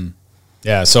to you. Mm-hmm.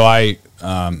 Yeah. So I'm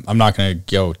not going to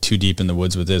go too deep in the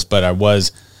woods with this, but I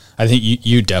think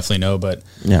you definitely know, but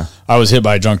yeah, I was hit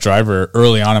by a drunk driver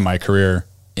early on in my career,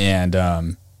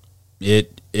 and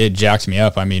it jacked me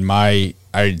up. I mean,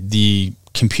 the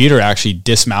computer actually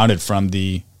dismounted from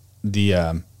the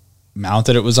mount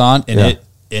that it was on, and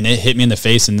it hit me in the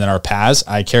face. And then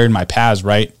I carried my PAS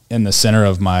right in the center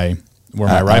of where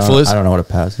my rifle is. I don't know what a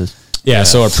PAS is. Yeah,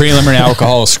 so a preliminary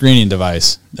alcohol screening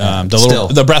device, the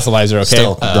breathalyzer. Okay,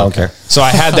 Still, don't care. So I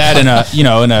had that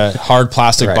in a hard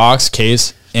plastic box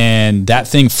case, and that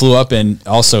thing flew up and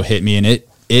also hit me, and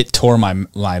it tore my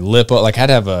lip up. Like I had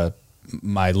to have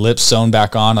my lips sewn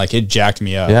back on. Like it jacked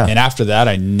me up. Yeah. And after that,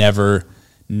 I never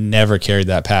carried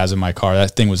that Paz in my car.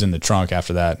 That thing was in the trunk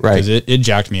after that. Right. Because it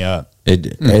jacked me up.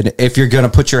 And if you're gonna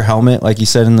put your helmet, like you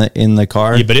said in the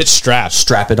car, Yeah, but it's strapped.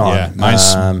 strap it on.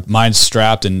 Yeah, mine's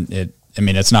strapped, and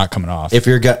it's not coming off. If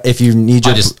you need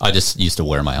your, I just used to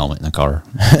wear my helmet in the car.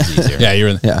 It's easier.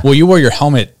 Yeah, Well, you wore your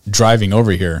helmet driving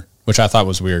over here, which I thought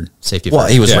was weird. Safety well,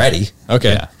 first. he was Yeah. ready.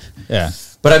 Okay. Yeah. Yeah.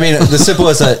 But I mean, the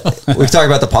simplest that we've talked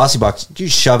about the posse box. You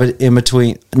shove it in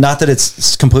between. Not that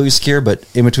it's completely secure, but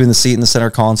in between the seat and the center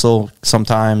console.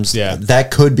 Sometimes, Yeah. that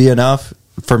could be enough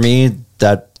for me.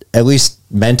 That at least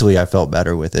mentally, I felt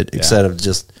better with it instead of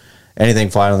just anything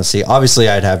flying on the seat. Obviously,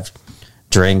 I'd have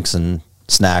drinks and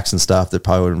snacks and stuff that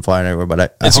probably wouldn't fly anywhere.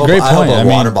 But It's a I great hope point. a I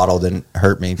mean, water bottle didn't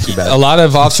hurt me too bad. A lot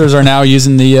of officers are now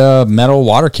using the metal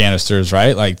water canisters,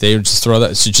 right? Like they just throw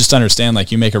that. So just understand,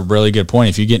 like you make a really good point.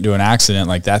 If you get into an accident,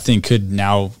 like that thing could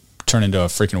now turn into a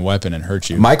freaking weapon and hurt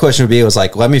you. My question would be,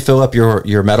 let me fill up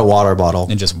your metal water bottle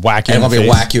And just whack you and in let the me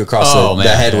face. whack you across the man.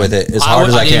 head with it as hard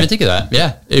as I didn't can. even think of that.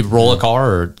 Yeah. It'd roll a car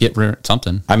or get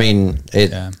something. I mean,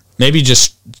 Yeah. Maybe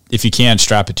just if you can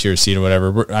strap it to your seat or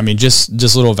whatever. I mean, just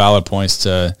little valid points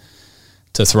to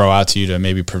throw out to you to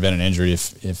maybe prevent an injury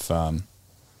if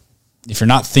you're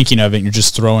not thinking of it and you're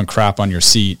just throwing crap on your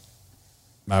seat.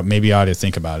 Maybe you ought to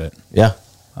think about it. Yeah.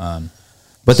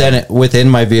 But then within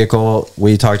my vehicle,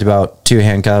 we talked about 2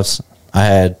 handcuffs.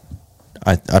 I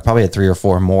probably had 3 or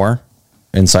 4 more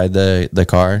inside the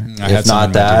car. I had If some not in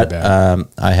my that, duty bag.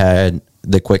 I had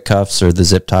the quick cuffs or the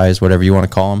zip ties, whatever you want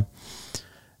to call them.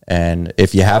 And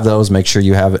if you have those, make sure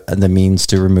you have the means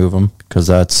to remove them, because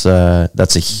that's a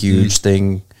huge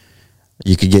thing.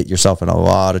 You could get yourself in a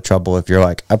lot of trouble if you're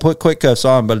like, I put quick cuffs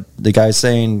on, but the guy's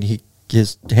saying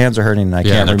his hands are hurting and I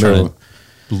can't they're remove them.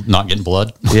 trying to not getting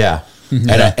blood. Yeah. And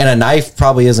a knife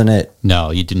probably isn't it.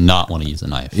 No, you do not want to use a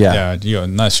knife. Yeah.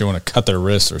 Unless you want to cut their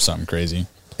wrists or something crazy.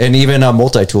 And even a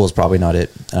multi-tool is probably not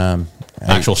it.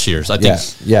 Actual shears. I think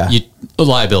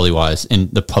liability wise, in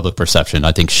the public perception,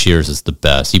 I think shears is the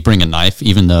best. You bring a knife,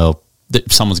 even though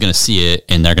someone's going to see it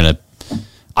and they're going to,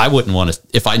 I wouldn't want to,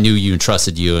 if I knew you and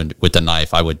trusted you and with the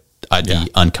knife, I'd be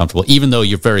uncomfortable. Even though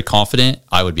you're very confident,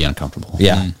 I would be uncomfortable.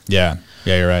 Yeah. Yeah,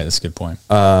 you're right. That's a good point.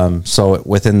 So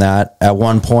within that, at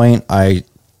one point, I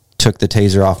took the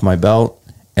taser off my belt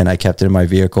and I kept it in my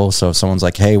vehicle. So if someone's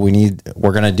like, hey, we're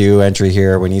going to do entry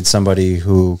here. We need somebody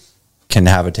who can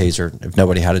have a taser. If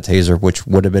nobody had a taser, which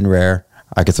would have been rare,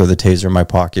 I could throw the taser in my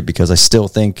pocket, because I still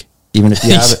think, even if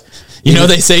you have it,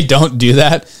 they say don't do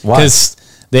that Why? because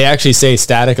they actually say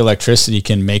static electricity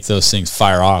can make those things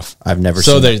fire off. I've never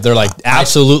So seen they're like,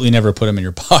 absolutely never put them in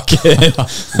your pocket.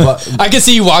 But- I can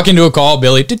see you walk into a call,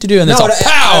 Billy, and it's all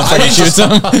pow, I didn't shoots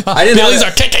them. I didn't Billy's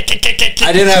have are kick, kick, kick, kick, kick.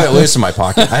 I didn't have it loose in my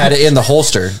pocket. I had it in a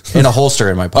holster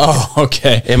in my pocket. Oh,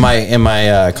 okay. In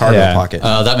my cargo Yeah. pocket.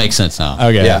 That makes sense now.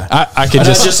 Okay. Yeah. I could And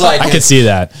just, it's just like- I could see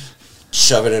that.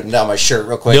 Shove it down my shirt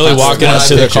real quick. Billy That's walking what up I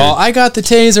to the pictured. call. I got the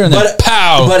taser, and then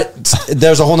pow. But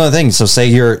there's a whole nother thing. So say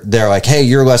they're like, hey,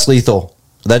 you're less lethal.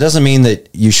 That doesn't mean that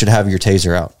you should have your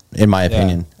taser out, in my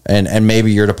opinion. And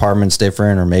maybe your department's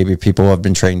different, or maybe people have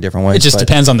been trained different ways. it just but,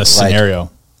 depends on the like, scenario.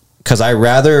 Because I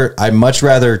much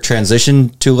rather transition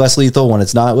to less lethal when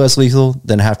it's not less lethal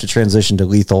than have to transition to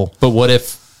lethal. But what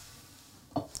if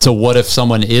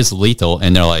someone is lethal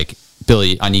and they're like,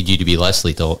 Billy, I need you to be less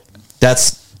lethal?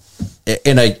 That's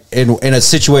in a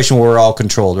situation where we're all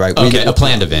controlled, right? Okay, a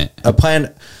planned event. A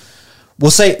plan.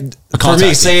 We'll say for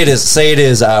me, say it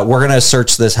is. We're gonna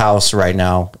search this house right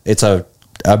now. It's a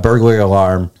burglary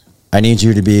alarm. I need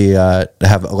you to be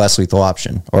have a less lethal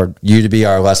option, or you to be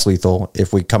our less lethal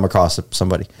if we come across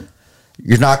somebody.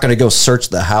 You're not going to go search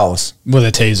the house With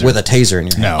a taser. with a taser in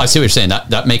your hand. No. I see what you're saying.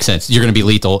 That makes sense. You're going to be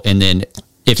lethal, and then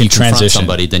if you confront transition.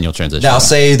 somebody, then you'll transition. Now,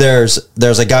 say there's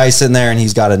a guy sitting there and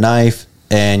he's got a knife,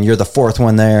 and you're the fourth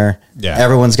one there. Yeah.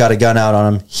 Everyone's got a gun out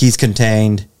on him. He's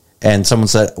contained, and someone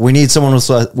said, "We need someone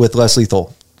with less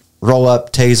lethal. Roll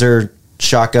up, taser,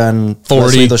 shotgun, 40.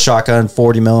 less lethal shotgun,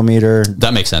 40 millimeter,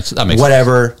 That makes sense. That makes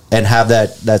whatever," and have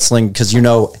that sling, because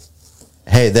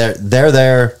hey, they're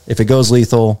there. If it goes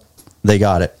lethal, they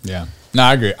got it. Yeah. No,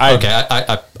 I agree. sense.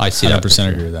 Okay, I see that. 100%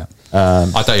 agree with that.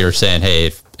 I thought you were saying, hey,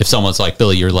 if someone's like,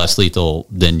 Billy, you're less lethal,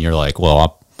 then you're like,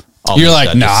 well, I'll You're make like,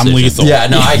 that nah, I'm decision. lethal. Yeah,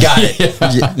 no, I got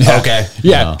it. Yeah, okay.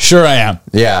 Yeah, No. sure I am.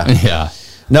 Yeah. Yeah.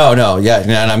 No, yeah,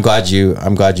 and I'm glad you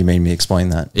made me explain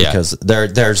that, Yeah. because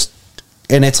there's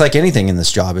and it's like anything in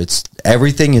this job. It's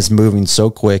everything is moving so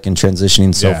quick and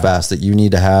transitioning so fast that you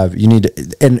need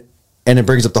to, and it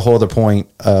brings up the whole other point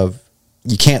of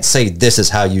you can't say this is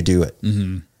how you do it.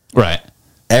 Mm-hmm. Right.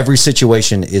 Every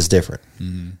situation is different.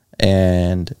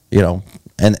 And,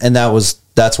 and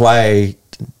that's why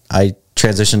I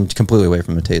transitioned completely away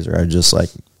from the taser. I just like,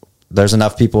 there's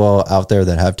enough people out there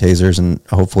that have tasers and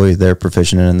hopefully they're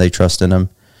proficient in it and they trust in them.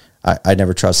 I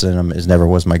never trusted in them. It never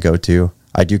was my go-to.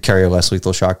 I do carry a less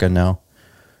lethal shotgun now,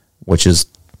 which is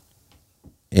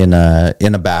in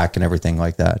a back and everything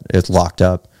like that. It's locked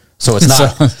up. So it's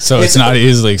not, so it's not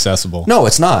easily accessible. No,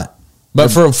 it's not. But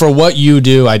for what you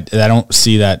do, I don't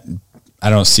see that. I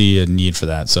don't see a need for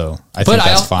that. So I think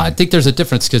that's fine. I think there's a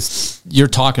difference because you're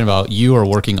talking about you are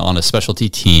working on a specialty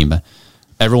team.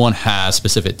 Everyone has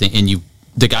specific thing, and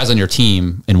the guys on your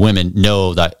team and women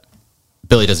know that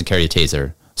Billy doesn't carry a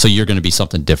taser, so you're going to be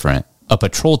something different. A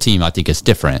patrol team, I think, is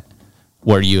different,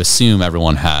 where you assume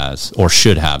everyone has or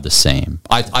should have the same.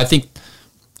 I think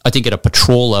at a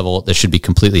patrol level, this should be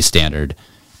completely standard.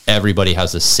 Everybody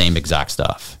has the same exact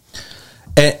stuff.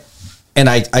 And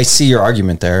I see your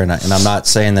argument there, and I'm not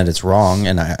saying that it's wrong,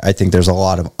 and I think there's a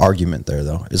lot of argument there,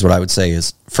 though, is what I would say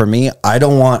is, for me, I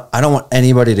don't want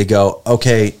anybody to go,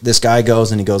 okay, this guy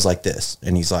goes and he goes like this,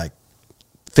 and he's like,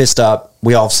 fist up,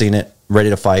 we all have seen it, ready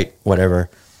to fight, whatever,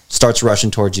 starts rushing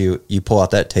towards you, you pull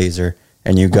out that taser,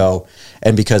 and you go,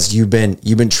 and because you've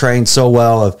been trained so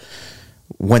well of,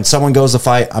 when someone goes to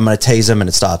fight, I'm going to tase him, and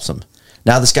it stops him.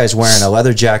 Now this guy's wearing a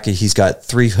leather jacket. He's got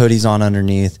 3 hoodies on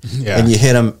underneath, and you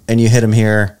hit him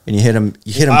here, and you hit him.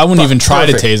 I wouldn't even try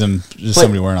to tase him. Just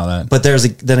somebody wearing all that. But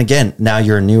then again, now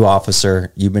you're a new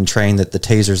officer. You've been trained that the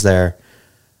taser's there.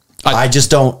 I just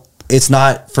don't. It's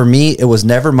not for me. It was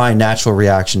never my natural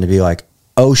reaction to be like,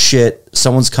 "Oh shit,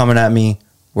 someone's coming at me.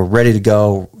 We're ready to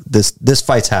go. This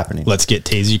fight's happening. Let's get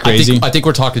tasey crazy." I think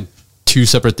we're talking 2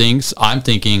 separate things. I'm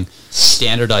thinking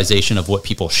standardization of what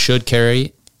people should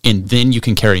carry, and then you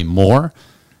can carry more.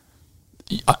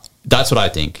 That's what I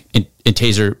think. In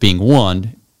taser being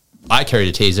one, I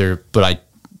carried a taser, but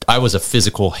I was a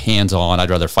physical hands-on. I'd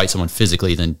rather fight someone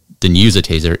physically than use a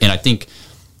taser. And I think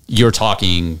you're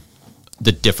talking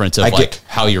the difference of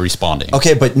how you're responding.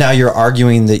 Okay, but now you're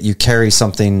arguing that you carry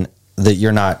something that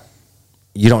you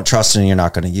don't trust and you're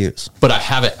not going to use. But I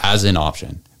have it as an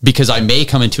option because I may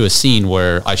come into a scene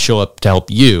where I show up to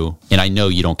help you and I know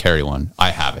you don't carry one.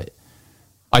 I have it.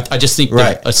 I just think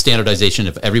that a standardization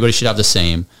of everybody should have the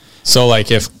same. So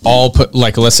like if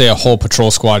let's say a whole patrol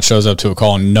squad shows up to a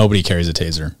call and nobody carries a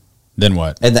taser, then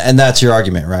what? And that's your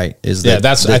argument, right? Is that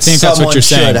I think that's what you're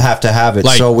saying. Should have to have it,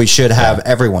 so we should have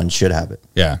everyone should have it.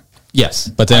 Yeah. Yes.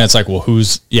 But then it's like, well,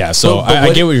 who's So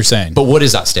I get what you're saying. But what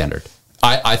is that standard?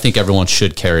 I think everyone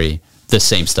should carry the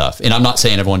same stuff. And I'm not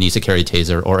saying everyone needs to carry a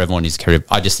taser or everyone needs to carry.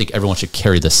 I just think everyone should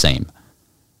carry the same.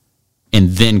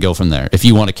 And then go from there. If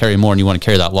you want to carry more and you want to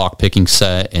carry that lock picking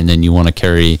set, and then you want to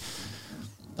carry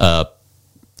a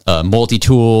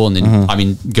multi-tool, and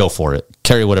then go for it.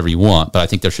 Carry whatever you want, but I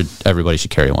think everybody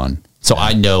should carry one. So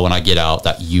I know when I get out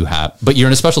that you have, but you're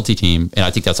in a specialty team, and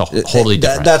I think that's a totally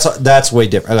different. That's way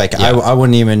different. Like I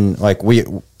wouldn't even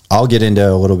I'll get into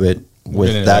a little bit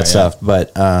with that stuff,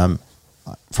 but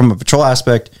from a patrol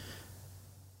aspect,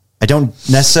 I don't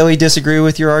necessarily disagree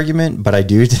with your argument, but I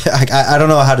do. I don't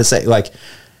know how to say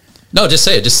No, just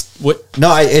say it. Just what?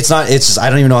 No, it's not. It's just,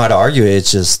 I don't even know how to argue it.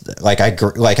 It's just I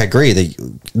agree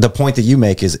that the point that you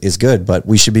make is good, but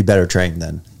we should be better trained.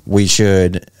 Then we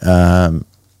should know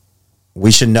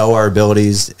our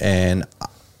abilities. And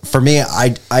for me,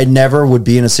 I never would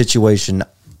be in a situation,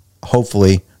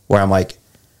 hopefully, where I'm like,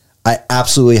 I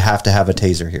absolutely have to have a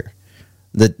taser here.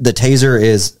 The taser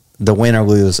is the win or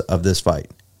lose of this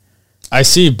fight. I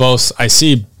see both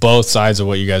sides of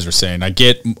what you guys are saying. I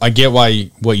get why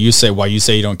you say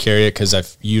you don't carry it,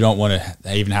 because you don't want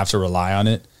to even have to rely on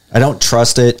it. I don't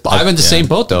trust it. I'm in the same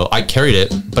boat though. I carried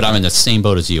it, but I'm in the same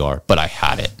boat as you are. But I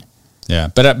had it. Yeah,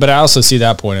 but I also see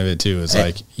that point of it too. It's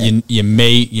like you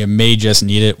may just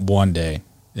need it one day,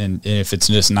 and if it's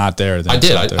just not there, then I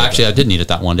did. I did need it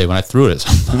that one day when I threw it at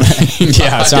somebody.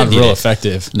 Yeah, it sounded real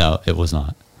effective. No, it was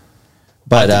not.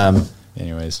 But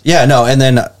anyways, yeah, no, and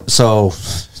then so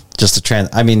just to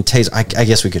taser. I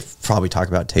guess we could probably talk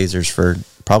about tasers for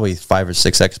probably 5 or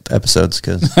 6 episodes,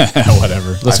 because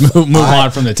whatever. Let's move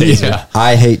on from the taser. Yeah.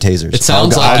 I hate tasers. It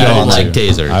sounds like I don't like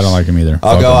tasers. I don't like them either.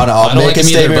 I'll make a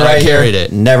statement right here.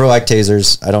 It. Never liked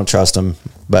tasers. I don't trust them.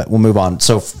 But we'll move on.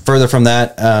 So further from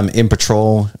that, in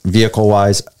patrol, vehicle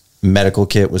wise, medical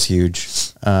kit was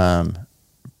huge.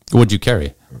 What'd you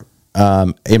carry?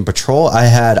 In patrol, I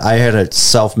had a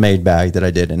self-made bag that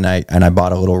I did, and I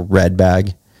bought a little red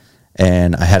bag,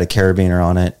 and I had a carabiner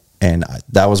on it. And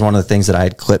that was one of the things that I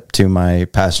had clipped to my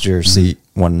passenger seat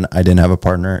when I didn't have a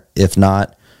partner. If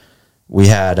not, we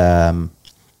had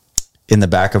in the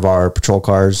back of our patrol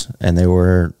cars, and they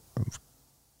were,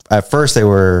 at first they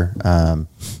were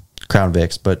Crown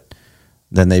Vics, but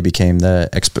then they became the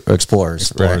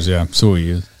Explorers. Explorers, right? yeah. So we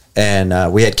use.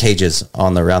 And we had cages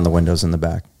around the windows in the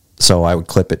back. So I would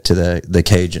clip it to the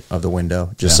cage of the window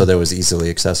just so that it was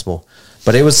easily accessible.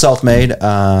 But it was self-made.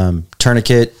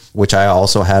 Tourniquet, which I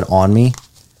also had on me,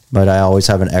 but I always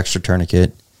have an extra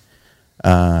tourniquet.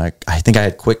 I think I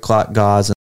had quick clot gauze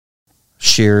and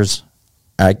shears.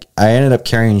 I ended up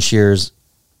carrying shears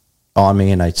on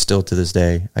me, and I still to this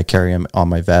day I carry them on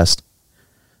my vest.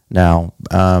 Now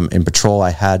in patrol,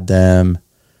 I had them.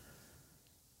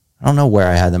 I don't know where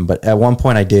I had them, but at one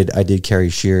point I did carry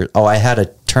shears. Oh, I had a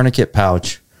tourniquet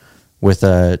pouch with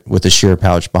a shear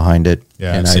pouch behind it.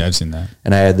 Yeah, and I've seen that.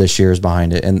 And I had the shears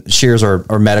behind it. And shears are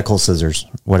medical scissors,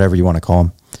 whatever you want to call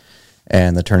them,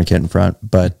 and the tourniquet in front.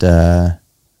 But yeah,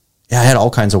 I had all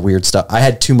kinds of weird stuff. I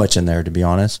had too much in there, to be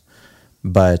honest.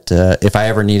 But if I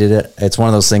ever needed it, it's one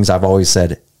of those things I've always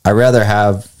said, I'd rather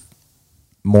have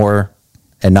more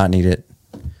and not need it.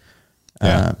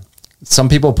 Yeah. Some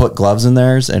people put gloves in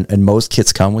theirs, and most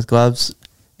kits come with gloves.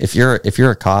 If you're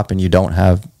a cop and you don't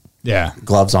have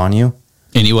gloves on you,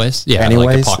 Anyways,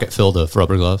 like a pocket filled of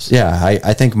rubber gloves. Yeah,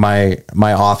 I think my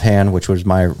offhand, which was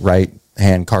my right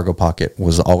hand cargo pocket,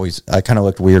 was always, I kind of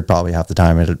looked weird probably half the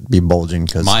time. It'd be bulging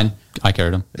because Mine, I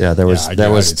carried them. Yeah, there was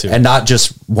and not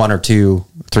just one or two,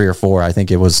 3 or 4. I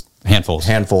think it was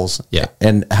handfuls. Yeah,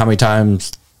 and how many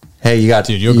times? Hey,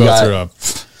 you'll go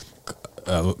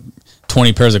through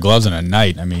 20 pairs of gloves in a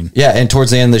night. I mean, yeah, and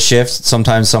towards the end of the shift,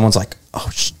 sometimes someone's like, "Oh,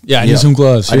 I need some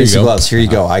gloves. I need some gloves. Here you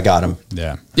go. I got them."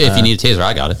 Yeah. If you need a taser,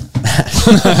 I got it.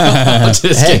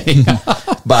 Just kidding.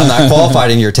 But I'm not qualified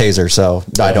in your taser, so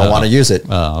I don't want to use it.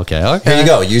 Oh, okay. Here you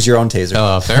go. Use your own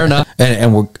taser. Fair enough.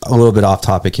 And we're a little bit off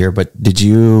topic here, but did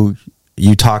you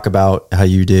talk about how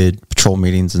you did patrol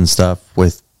meetings and stuff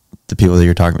with the people that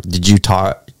you're talking about? Did you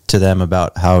talk to them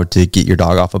about how to get your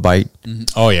dog off a bite?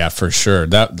 Oh yeah, for sure.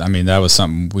 That was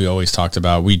something we always talked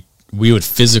about. We would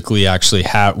physically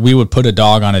we would put a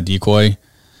dog on a decoy,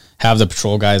 have the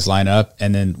patrol guys line up,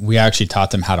 and then we actually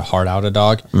taught them how to hard out a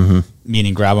dog,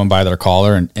 meaning grab them by their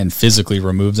collar and physically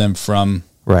remove them from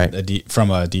a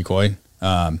decoy.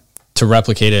 To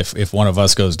replicate it, if one of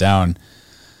us goes down,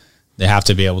 they have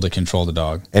to be able to control the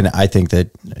dog. And I think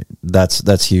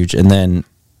that's huge. And then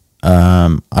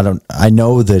I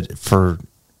know that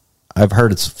I've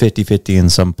heard it's 50-50 in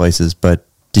some places, but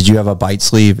did you have a bite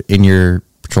sleeve in your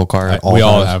patrol car? We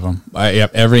all have them.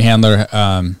 Every handler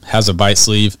has a bite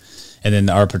sleeve, and then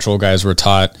our patrol guys were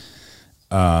taught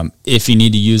if you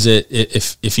need to use it,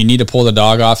 if you need to pull the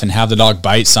dog off and have the dog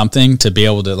bite something to be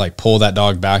able to like pull that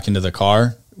dog back into the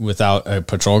car without a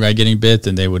patrol guy getting bit,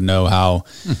 then they would know how.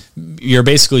 You're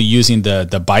basically using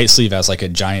the bite sleeve as like a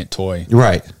giant toy,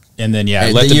 right? And then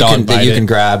let the dog bite it. You can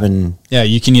grab and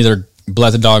you can either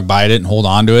let the dog bite it and hold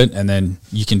on to it, and then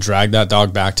you can drag that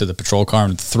dog back to the patrol car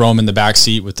and throw him in the back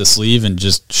seat with the sleeve and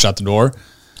just shut the door.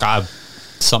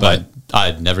 Something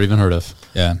I'd never even heard of.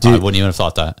 Yeah, I wouldn't even have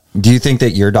thought that. Do you think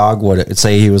that your dog would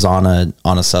say he was on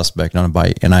a suspect on a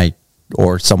bite,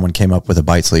 or someone came up with a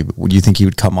bite sleeve? Would you think he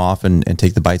would come off and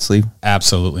take the bite sleeve?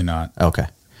 Absolutely not. Okay,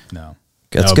 no,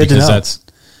 that's good to know.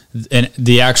 And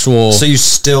the actual. So you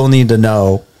still need to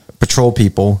know, patrol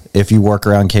people, if you work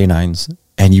around canines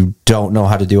and you don't know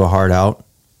how to do a hard out,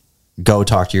 go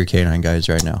talk to your canine guys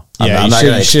right now. Yeah, I'm not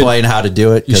going to explain how to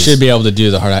do it. You should be able to do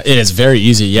the hard out. It is very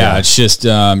easy. Yeah. It's just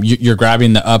you're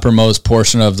grabbing the uppermost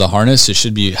portion of the harness. It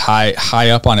should be high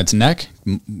up on its neck,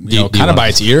 kind of by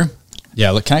its ear.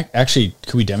 Yeah, look, can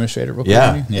we demonstrate it real quick?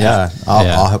 Yeah.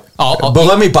 But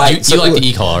let me bite. You like the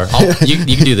e-collar.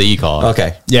 You can do the e-collar.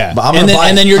 Okay. Yeah. But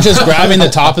and then you're just grabbing the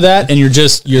top of that, and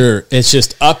it's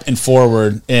just up and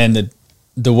forward. And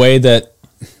the way that,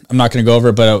 I'm not going to go over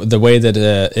it, but the way that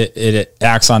it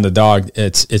acts on the dog,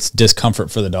 it's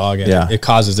discomfort for the dog, and it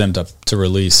causes them to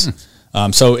release.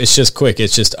 So it's just quick.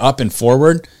 It's just up and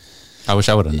forward. I wish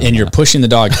I would have known. And you're pushing the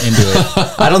dog into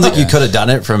it. I don't think you could have done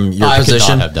it from your position. I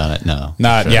could not have done it. No,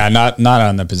 not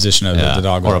on the position of the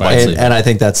dog. Or and I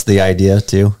think that's the idea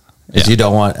too. Is you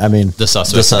don't want, the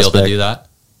suspect to be able to do that.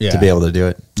 To be able to do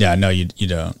it. Yeah, no, you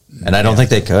don't. And I don't think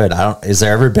they could. Is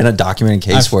there ever been a documented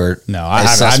case where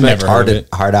I've never heard it.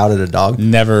 Hard out at a dog?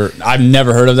 Never. I've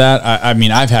never heard of that. I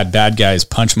mean, I've had bad guys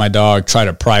punch my dog, try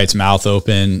to pry its mouth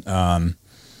open.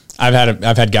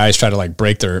 I've had guys try to like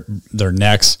break their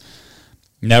necks.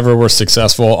 Never were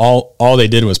successful. All they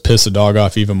did was piss the dog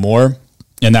off even more.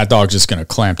 And that dog's just going to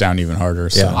clamp down even harder.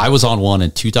 So. I was on one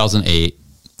in 2008.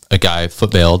 A guy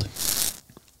foot bailed,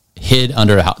 hid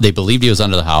under a house. They believed he was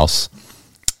under the house,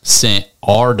 sent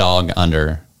our dog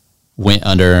under, went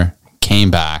under, came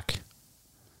back.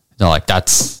 They're like,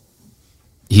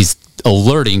 he's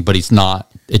alerting, but it's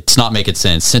not making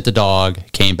sense. Sent the dog,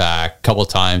 came back a couple of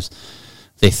times.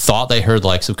 They thought they heard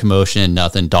like some commotion,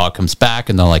 nothing. Dog comes back,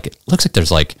 and they're like, it looks like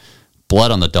there's like blood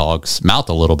on the dog's mouth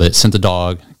a little bit. Sent the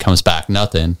dog, comes back,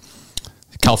 nothing.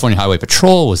 California Highway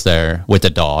Patrol was there with the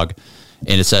dog,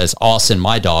 and it says, I'll send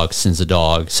my dog, sends the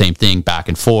dog, same thing, back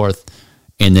and forth,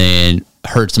 and then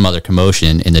heard some other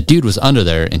commotion, and the dude was under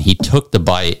there, and he took the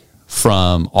bite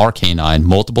from our canine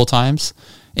multiple times,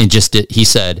 and he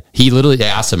said, they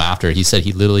asked him after, he said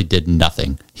he literally did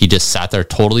nothing. He just sat there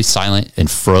totally silent and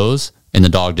froze, and the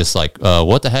dog just like,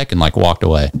 what the heck, and like walked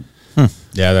away.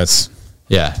 Yeah,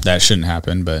 that shouldn't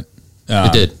happen, but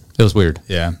it did. It was weird.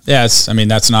 Yeah. Yeah.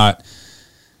 That's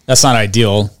not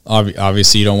ideal.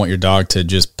 Obviously you don't want your dog to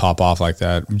just pop off like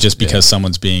that just because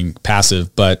someone's being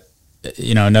passive. But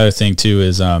another thing too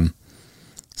is,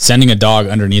 sending a dog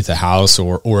underneath a house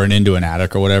or into an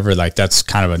attic or whatever, like that's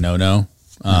kind of a no-no.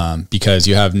 Because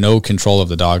you have no control of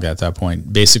the dog at that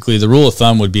point. Basically the rule of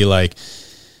thumb would be like,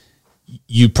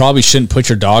 you probably shouldn't put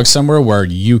your dog somewhere where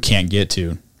you can't get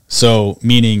to. So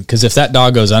meaning, because if that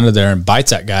dog goes under there and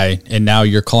bites that guy, and now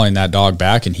you're calling that dog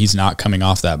back and he's not coming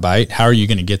off that bite, how are you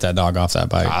going to get that dog off that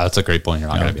bite? That's a great point. You're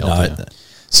not going to be able to.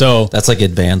 So that's like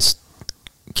advanced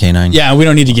canine. Yeah, we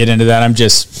don't need to get into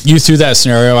that. You threw that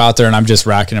scenario out there, and I'm just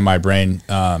racking in my brain.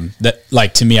 That,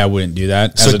 like, to me, I wouldn't do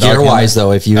that. So gear wise,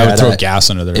 though, if you I would throw gas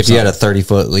under there. If you had a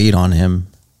 30-foot lead on him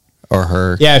or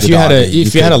her, yeah. If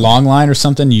you had a long line or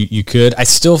something, you could. I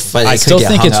still think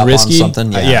it's risky.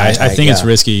 I think it's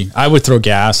risky. I would throw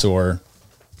gas or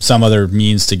some other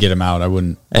means to get him out. I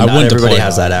wouldn't. And not everybody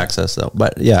has that access though.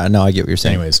 But yeah, no, I get what you're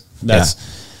saying. Anyways,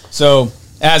 so.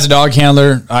 As a dog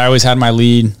handler, I always had my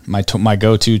lead, my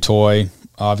go-to toy,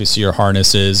 obviously your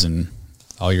harnesses and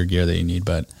all your gear that you need.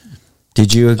 But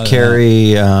did you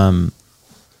carry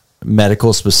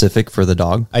medical specific for the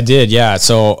dog? I did, yeah.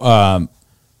 So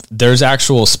there's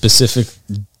actual specific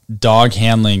dog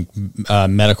handling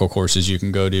medical courses you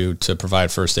can go to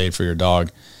provide first aid for your dog.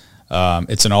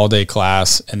 It's an all-day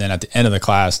class, and then at the end of the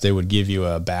class, they would give you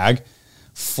a bag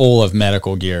full of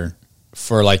medical gear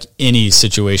for like any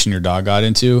situation your dog got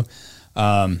into.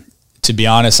 To be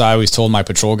honest, I always told my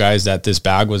patrol guys that this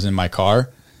bag was in my car.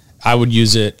 I would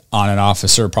use it on an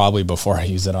officer probably before I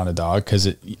use it on a dog,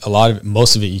 because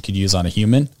most of it you could use on a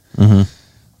human.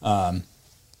 Mm-hmm.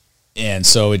 And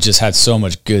so it just had so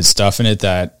much good stuff in it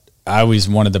that I always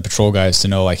wanted the patrol guys to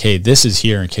know, like, hey, this is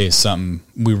here in case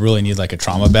we really need like a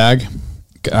trauma bag.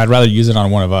 I'd rather use it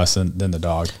on one of us than the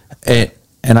dog.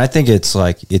 And I think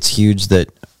it's huge that,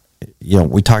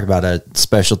 we talk about a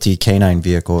specialty canine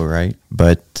vehicle, right?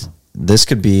 But this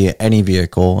could be any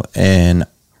vehicle, and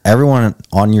everyone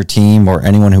on your team or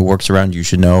anyone who works around you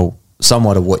should know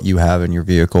somewhat of what you have in your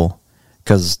vehicle,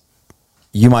 because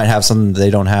you might have something they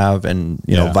don't have, and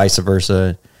vice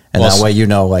versa. And that way,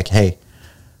 like, hey,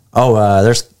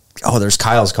 there's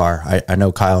Kyle's car. I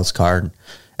know Kyle's car,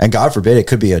 and God forbid it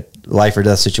could be a life or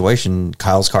death situation.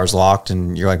 Kyle's car's locked,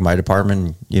 and you're like my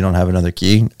department. You don't have another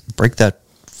key. Break that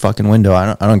fucking window.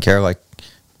 I don't care. Like,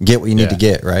 get what you need to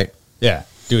get, right? Yeah,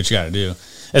 do what you got to do.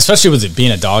 Especially with it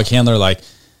being a dog handler, like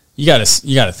you got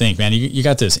to think, man. You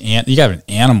got you got an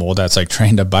animal that's like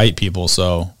trained to bite people.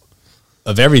 So,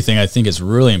 of everything, I think it's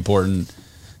really important.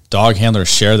 Dog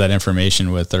handlers share that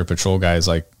information with their patrol guys,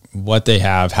 like what they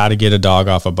have, how to get a dog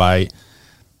off a bite.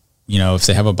 If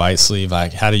they have a bite sleeve,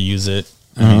 like how to use it.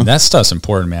 I mean, that stuff's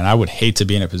important, man. I would hate to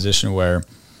be in a position where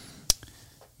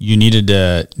you needed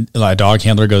a dog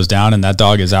handler goes down and that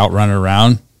dog is out running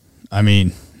around. I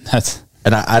mean,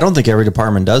 and I don't think every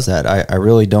department does that. I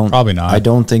really don't. Probably not. I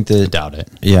don't think that. I doubt it.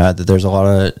 Yeah, that there's a lot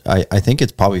of. I think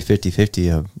it's probably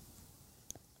 50-50 of.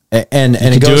 And you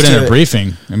it goes do it in a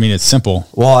briefing. I mean, it's simple.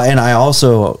 Well, and I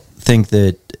also think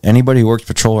that anybody who works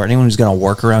patrol or anyone who's going to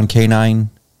work around canine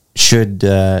should,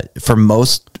 for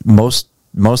most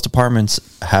departments,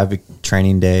 have a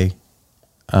training day,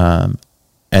 and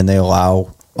they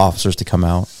allow officers to come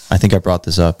out. I think I brought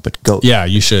this up, but go. Yeah,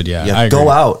 you should. Yeah, I go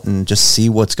out and just see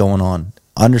what's going on.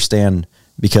 Understand,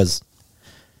 because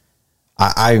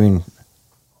I mean,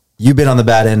 you've been on the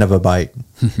bad end of a bite.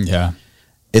 Yeah,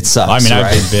 it sucks. I mean,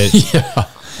 right? I've been bit.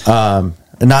 Yeah.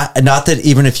 Not that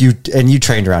even if you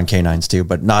trained around canines too,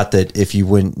 but not that if you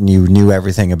knew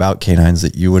everything about canines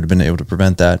that you would have been able to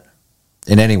prevent that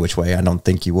in any which way. I don't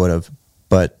think you would have,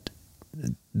 but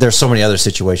there's so many other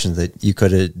situations that you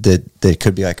could have that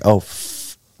could be like,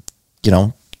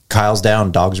 Kyle's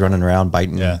down, dog's running around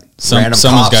biting. Yeah. Random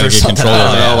Someone's cops got to or get something. control I of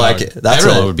don't that. know, like that's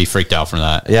Everyone it. would be freaked out from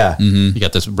that. Yeah. You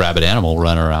got this rabid animal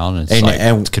running around and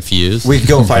it's confused. We could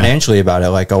go financially about it.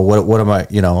 Like, oh, what am I,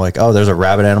 like, oh, there's a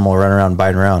rabid animal running around,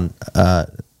 biting around.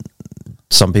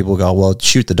 Some people go, well,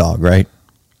 shoot the dog, right?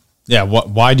 Yeah.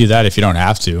 Why do that if you don't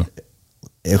have to?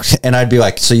 And I'd be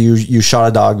like, so you shot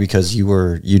a dog because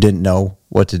you didn't know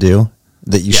what to do,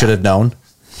 that you should have known.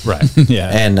 Right. Yeah.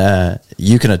 And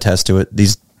you can attest to it.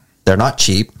 They're not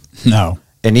cheap. No.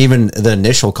 And even the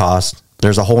initial cost,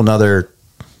 there's a whole nother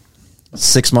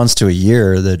 6 months to a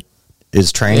year that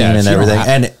is training Yeah, if and you don't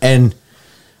everything. And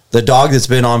the dog that's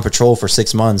been on patrol for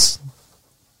 6 months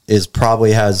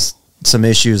probably has some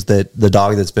issues that the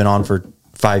dog that's been on for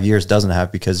 5 years doesn't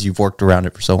have, because you've worked around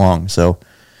it for so long. So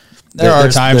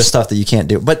there's stuff that you can't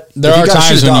do, but there are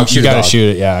times when you got to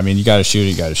shoot it. Yeah. I mean, you got to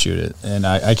shoot it. And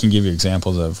I can give you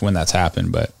examples of when that's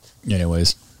happened, but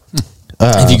anyways,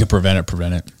 if you could prevent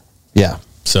it. Yeah.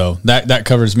 So that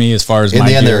covers me as far as in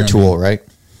the end, they're a tool, right?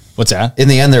 What's that? In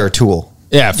the end, they're a tool.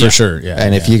 Yeah, for sure. Yeah.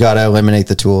 And if you got to eliminate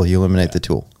the tool, you eliminate the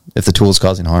tool. If the tool is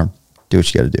causing harm, do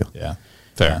what you got to do. Yeah.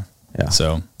 Fair. Yeah.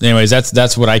 So anyways,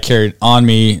 that's what I carried on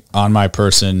me, on my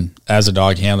person as a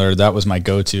dog handler. That was my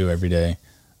go-to every day.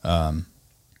 I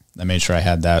made sure I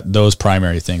had those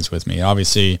primary things with me.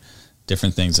 Obviously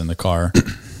different things in the car.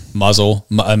 Muzzle.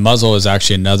 A muzzle is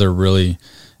actually another really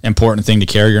important thing to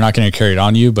carry. You're not going to carry it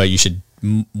on you, but you should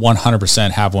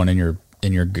 100% have one in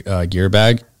your gear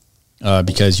bag,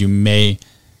 because you may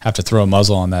have to throw a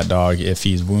muzzle on that dog if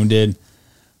he's wounded.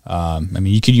 I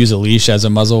mean, you could use a leash as a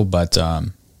muzzle, but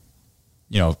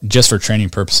just for training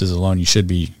purposes alone, you should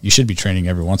be training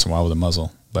every once in a while with a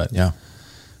muzzle. But yeah.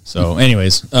 So,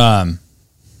 anyways,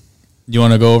 you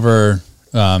want to go over?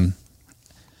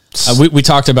 We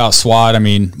talked about SWAT. I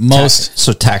mean,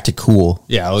 tactical.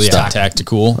 Yeah.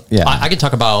 Tactical. Yeah. I can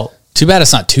talk about. Too bad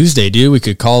it's not Tuesday, dude. We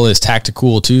could call this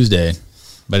Tactical Tuesday,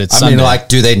 but it's Sunday. I mean, like,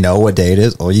 do they know what day it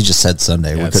is? Oh, you just said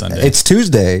Sunday. Yeah, it's Sunday. It's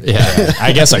Tuesday. Yeah.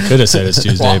 I guess I could have said it's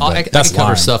Tuesday, but I that's can cover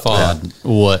lying. stuff on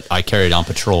what I carried on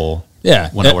patrol.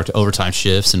 Yeah. When I worked overtime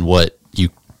shifts and what you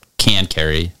can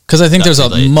carry. Because I think That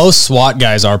relates. most SWAT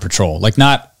guys are patrol. Like,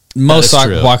 not most That is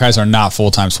true. SWAT guys are not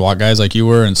full-time SWAT guys like you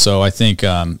were. And so I think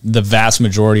the vast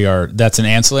majority that's an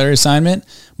ancillary assignment.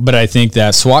 But I think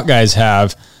that SWAT guys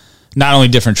have not only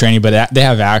different training, but they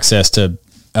have access to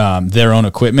their own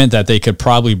equipment that they could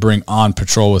probably bring on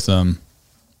patrol with them.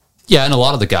 Yeah, and a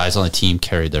lot of the guys on the team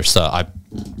carried their stuff. I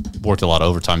worked a lot of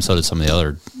overtime, so did some of the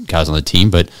other guys on the team,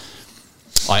 but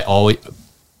I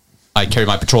carried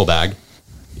my patrol bag,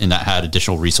 and that had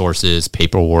additional resources,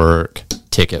 paperwork,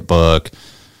 ticket book,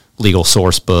 legal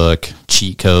source book,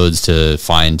 cheat codes to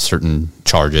find certain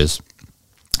charges.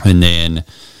 And then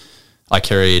I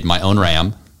carried my own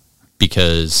RAM,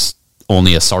 because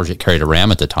only a sergeant carried a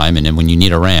RAM at the time. And then when you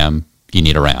need a RAM, you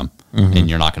need a RAM, and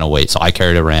you're not going to wait. So I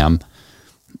carried a RAM,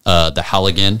 the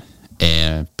Halligan,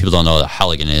 and people don't know what a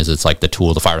Halligan is. It's like the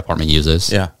tool the fire department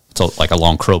uses. Yeah. It's like a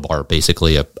long crowbar,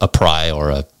 basically a pry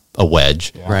or a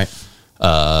wedge. Yeah.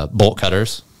 Right. Bolt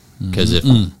cutters. Because if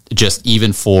just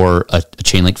even for a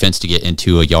chain link fence to get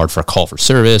into a yard for a call for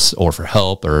service or for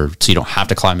help, or so you don't have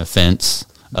to climb a fence.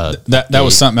 That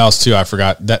was something else too. I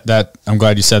forgot that I'm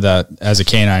glad you said that. As a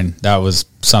canine, that was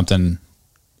something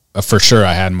for sure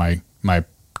I had in my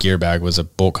gear bag was a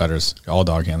bolt cutters. All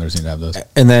dog handlers need to have those.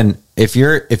 And then if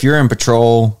you're in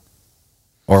patrol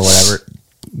or whatever,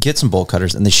 get some bolt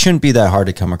cutters, and they shouldn't be that hard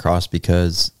to come across,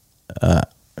 because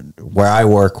where I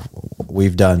work,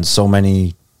 we've done so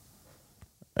many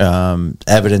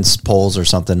evidence polls or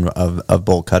something of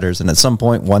bolt cutters, and at some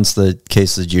point, once the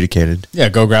case is adjudicated, Yeah,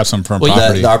 go grab some from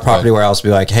property. our property warehouse will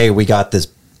be like, hey, we got this.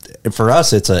 For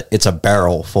us, it's a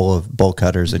barrel full of bolt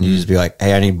cutters, and you just be like,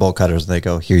 hey, I need bolt cutters, and they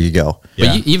go, here you go.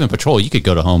 Yeah. But even patrol, you could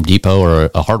go to Home Depot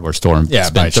or a hardware store and Yeah,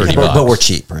 buy spend $30. But we're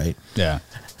cheap, right? Yeah.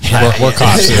 We're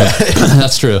cops.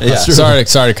 That's true. That's true. Sorry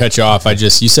to cut you off. You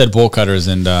said bolt cutters,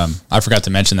 and I forgot to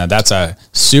mention that that's a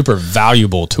super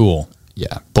valuable tool.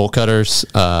 Yeah, bolt cutters.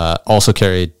 Also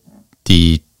carried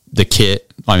the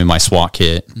kit. I mean, my SWAT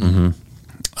kit, and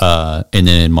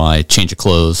then my change of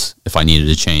clothes if I needed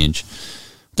to change.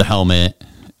 The helmet.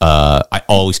 I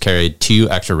always carried 2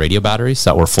 extra radio batteries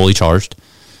that were fully charged,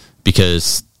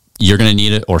 because you're going to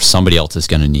need it or somebody else is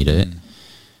going to need it.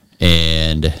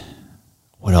 And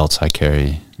what else I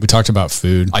carry? We talked about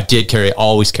food. I did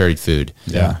always carried food.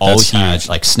 Yeah, always that's had huge.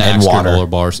 like snacks, And water. granola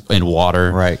bars, and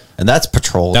water. Right, and that's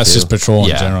patrol. That's too. just patrol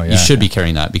in general. Yeah, You should be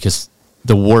carrying that, because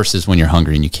the worst is when you're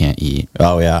hungry and you can't eat.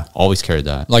 Oh yeah, Always carried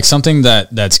that. like something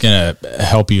that's gonna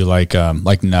help you, like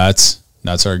nuts.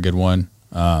 Nuts are a good one.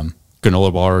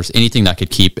 granola bars, anything that could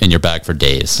keep in your bag for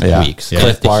days, weeks. Yeah.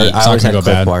 Cliff The bars. heat. I always had go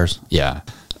Cliff bad. bars. Yeah.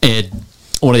 And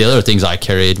one of the other things I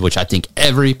carried, which I think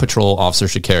every patrol officer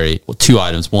should carry, well, 2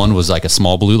 items. One was like a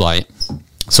small blue light.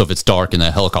 So if it's dark and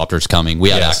the helicopter's coming, we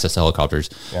had access to helicopters.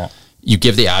 Yeah. You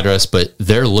give the address, but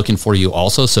they're looking for you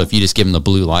also. So if you just give them the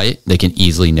blue light, they can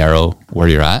easily narrow where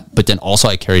you're at. But then also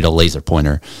I carried a laser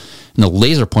pointer. And the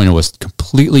laser pointer was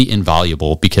completely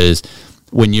invaluable because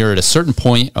when you're at a certain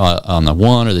point on the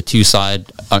 1 or the 2 side,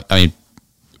 I mean,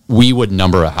 we would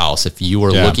number a house. If you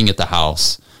were looking at the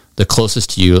house, the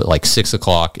closest to you at like 6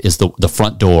 o'clock is the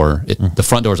front door. The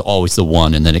front door is always the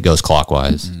 1, and then it goes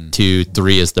clockwise. 2,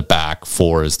 3 is the back,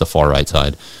 4 is the far right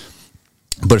side.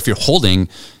 But if you're holding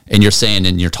and you're saying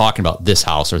and you're talking about this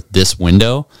house or this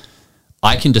window,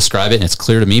 I can describe it and it's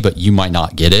clear to me, but you might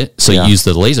not get it. So you use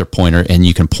the laser pointer and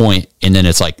you can point, and then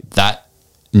it's like that.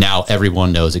 Now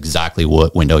everyone knows exactly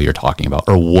what window you're talking about,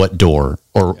 or what door,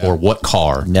 or what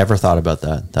car. Never thought about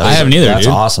that. I haven't either, That's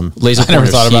dude. awesome. Laser I never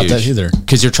thought about that either.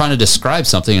 Because you're trying to describe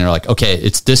something and you're like, okay,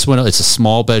 it's this window, it's a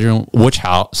small bedroom, which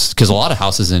house? Because a lot of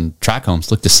houses in track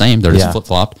homes look the same. They're just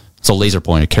flip-flopped. It's a laser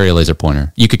pointer. Carry a laser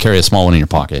pointer. You could carry a small one in your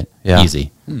pocket. Yeah.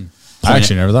 Easy. I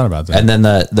actually never thought about that. And then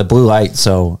the blue light.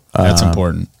 So That's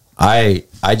important. I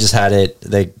just had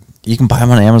it. You can buy them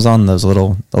on Amazon. The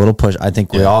little push. I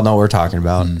think we all know what we're talking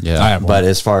about. Yeah. I have one. But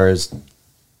as far as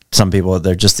some people,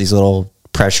 they're just these little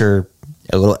pressure,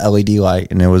 a little LED light,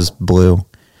 and it was blue.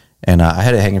 And I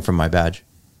had it hanging from my badge.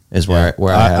 Is where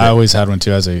I had I it. always had one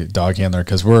too as a dog handler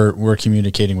because we're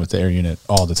communicating with the air unit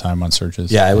all the time on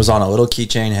searches. Yeah, it was on a little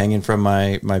keychain hanging from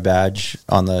my badge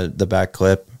on the back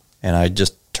clip, and I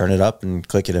just turn it up and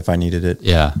click it if I needed it.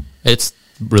 Yeah. It's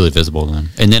really visible to them.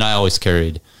 And then I always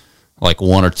carried like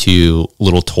 1 or 2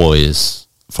 little toys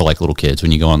for like little kids.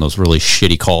 When you go on those really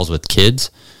shitty calls with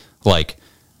kids, like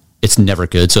it's never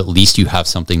good. So at least you have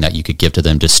something that you could give to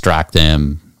them, distract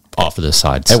them off of the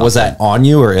side. And was that on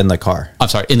you or in the car? I'm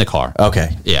sorry, in the car.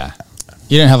 Okay. Yeah.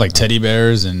 You didn't have like teddy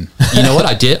bears and You know what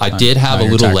I did? I did have a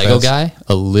your little tack Lego vest. guy,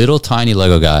 a little tiny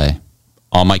Lego guy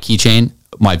on my keychain.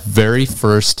 My very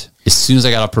first, as soon as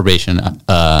I got off probation,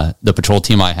 the patrol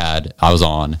team I was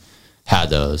on, had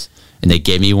those, and they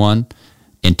gave me one.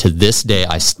 And to this day,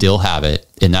 I still have it.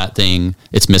 And that thing,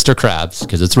 it's Mr. Krabs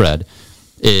because it's red,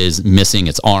 is missing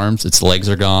its arms, its legs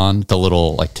are gone, the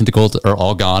little like tentacles are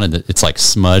all gone, and it's like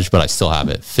smudged, but I still have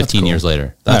it 15 years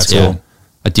later. That's cool.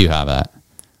 I do have that.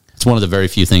 It's one of the very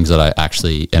few things that I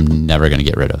actually am never going to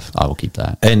get rid of. I will keep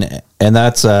that. And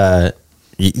that's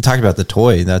you talked about the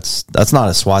toy. That's not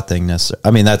a SWAT thing necessarily. I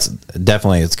mean, that's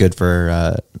definitely it's good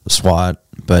for SWAT,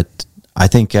 but I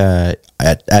think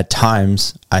at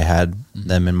times I had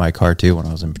them in my car too when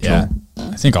I was in patrol. yeah.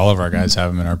 I think all of our guys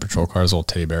have them in our patrol cars, little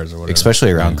teddy bears or whatever.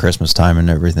 Especially around Christmas time and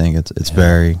everything. It's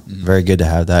very, very good to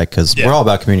have that because we're all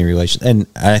about community relations. And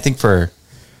I think for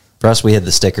us, we had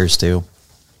the stickers too.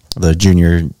 The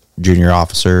junior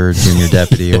officer, junior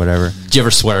deputy or whatever. Do you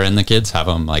ever swear in the kids? Have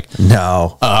them like,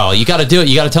 No. oh, you got to do it.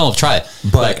 You got to tell them, try it.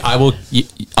 But- like, I'm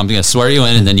going to swear you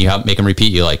in, and then you make them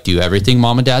repeat. You like, do everything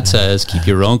mom and dad says. Keep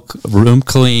your own room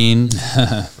clean.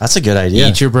 That's a good idea.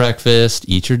 Eat your breakfast.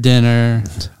 Eat your dinner.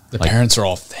 The parents are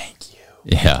all, thank you.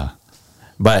 Yeah.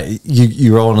 But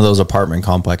you roll into those apartment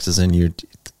complexes and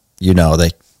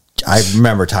I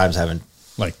remember times having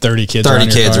Like 30 kids 30 around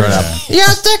your kids car. run up. Yeah,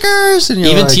 stickers. And you're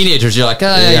Even like, teenagers, you're like,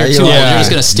 Yeah, you're you're too old. like- You're just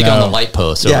going to stick it on the light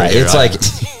post. Yeah, over here. it's like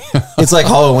it's like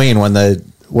Halloween when the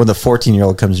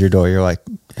 14-year-old comes to your door. You're like,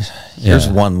 here's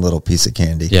one little piece of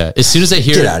candy. Yeah, as soon as they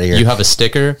hear Get outta here. you have a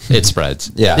sticker, it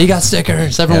spreads. Yeah. You got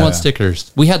stickers. Everyone wants Yeah.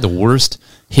 stickers. We had the worst,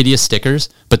 hideous stickers,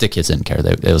 but the kids didn't care.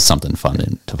 It was something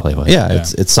fun to play with. Yeah,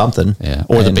 it's something. Yeah.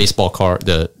 Or the And- baseball card.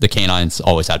 The canines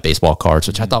always had baseball cards,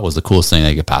 which I thought was the coolest thing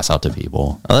they could pass out to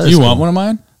people. Oh, that is You cool. want one of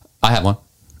mine? I have one.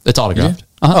 It's autographed.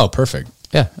 Oh, perfect.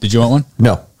 Yeah. Did you want one?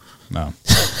 No. No.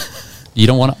 You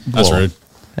don't want to. That's rude.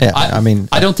 Yeah, I mean,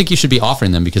 I don't think you should be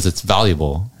offering them because it's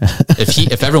valuable.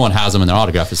 If everyone has them in their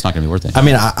autograph, it's not going to be worth it.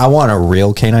 I want a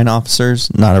real canine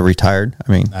officers, not a retired.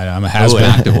 I mean, I'm a has been. an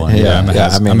active one. Yeah, I'm a Yeah,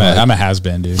 has. I mean, like- I'm a has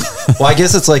been, dude. well, I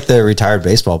guess it's like the retired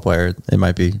baseball player. It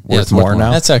might be worth it's worth more more.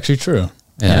 now. That's actually true.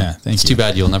 Yeah, thank it's you. too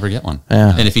bad you'll never get one. Yeah.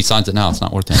 And if he signs it now, it's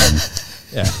not worth anything.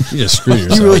 Yeah, you just screwed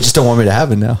yourself. You really just don't want me to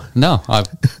have it now. No,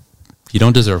 you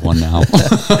don't deserve one now.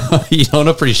 You don't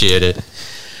appreciate it.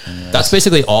 That's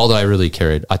basically all that I really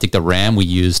carried. I think the RAM we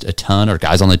used a ton, or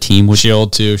guys on the team would.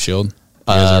 Shield too. Shield. You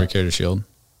guys ever carried a shield?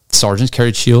 Sergeants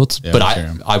carried shields, Yeah, but we carry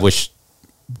 'em. I wish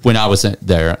when I was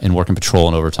there and working patrol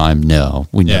and overtime, no,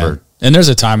 we Yeah. never. And there's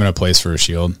a time and a place for a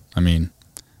shield. I mean,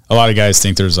 a lot of guys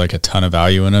think there's like a ton of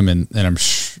value in them, and I'm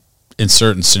in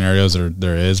certain scenarios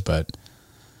there is, but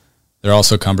they're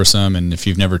also cumbersome. And if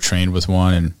you've never trained with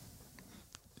one and,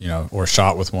 or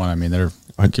shot with one, I mean, it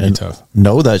can be tough.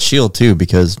 Know that shield too,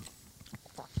 because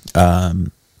a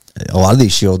lot of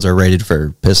these shields are rated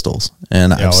for pistols,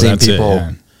 and I've seen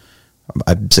people.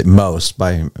 I'd say most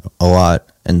by a lot,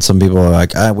 and some people are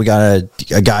like, we got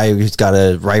a guy who's got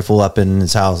a rifle up in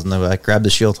his house, and they're like, grab the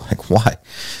shield. Like, why?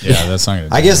 Yeah, that's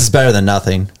not. I guess it's better than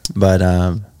nothing, but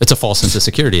it's a false sense of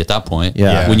security at that point.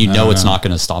 Yeah. When you know it's not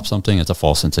going to stop something, it's a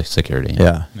false sense of security.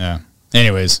 Yeah.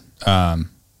 Anyways,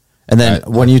 and then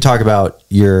when you talk about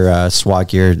your SWAT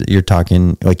gear, you're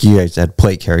talking like you guys had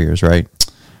plate carriers, right?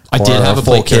 I did have a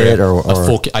plate carrier, or a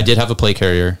full. I did have a plate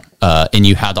carrier, and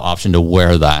you had the option to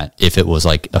wear that if it was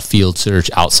like a field search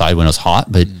outside when it was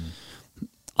hot. But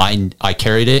I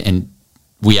carried it, and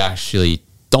we actually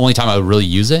the only time I would really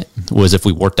use it was if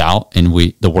we worked out, and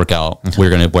we were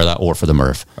going to wear that or for the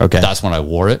MRF. Okay, that's when I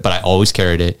wore it. But I always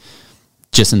carried it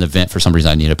just in the event for some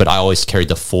reason I needed it. But I always carried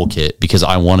the full kit because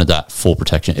I wanted that full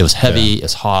protection. It was heavy,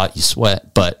 it's hot, you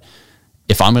sweat, but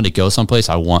if I'm going to go someplace,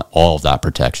 I want all of that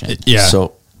protection. Yeah.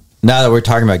 So now that we're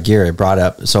talking about gear, it brought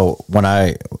up. So when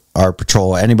our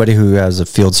patrol, anybody who has a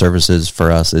field services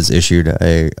for us is issued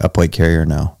a plate carrier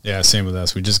now. Yeah, same with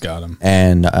us. We just got them.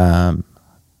 And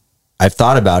I've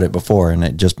thought about it before, and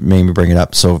it just made me bring it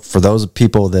up. So for those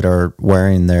people that are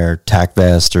wearing their tack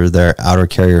vest or their outer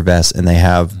carrier vest, and they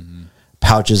have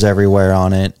pouches everywhere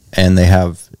on it, and they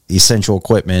have essential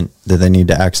equipment that they need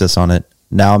to access on it,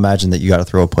 now imagine that you got to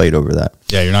throw a plate over that.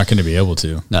 Yeah, you're not going to be able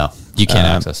to. No, you can't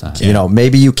access that.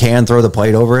 Maybe you can throw the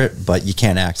plate over it, but you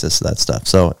can't access that stuff.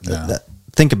 So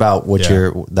think about what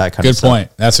that kind of stuff. Good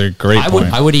point. That's a great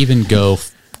point. I would even go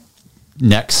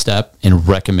next step and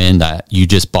recommend that you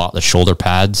just bought the shoulder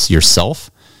pads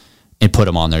yourself and put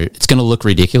them on there. It's going to look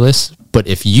ridiculous, but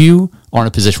if you are in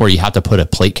a position where you have to put a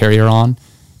plate carrier on,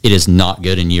 it is not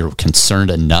good and you're concerned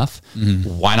enough.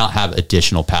 Why not have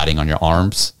additional padding on your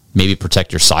arms? Maybe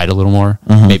protect your side a little more,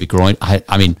 maybe groin.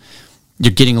 I mean,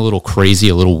 you're getting a little crazy,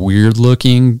 a little weird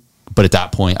looking, but at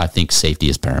that point, I think safety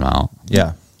is paramount.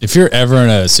 Yeah. If you're ever in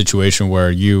a situation where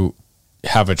you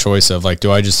have a choice of like,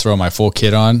 do I just throw my full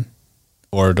kit on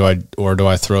or do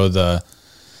I throw the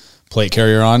plate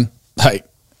carrier on? Like,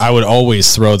 I would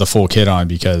always throw the full kit on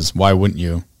because why wouldn't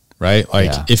you? Right?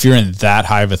 Like if you're in that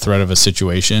high of a threat of a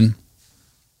situation,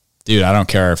 dude, I don't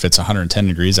care if it's 110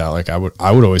 degrees out. Like I would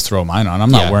always throw mine on.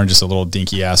 I'm not wearing just a little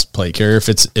dinky ass plate carrier. If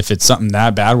it's something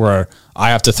that bad where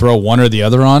I have to throw one or the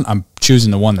other on, I'm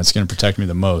choosing the one that's going to protect me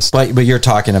the most. But you're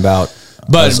talking about,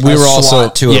 but we were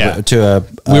also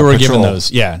we were given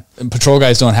those. Yeah, patrol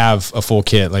guys don't have a full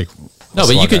kit. Like no,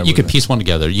 but you could piece one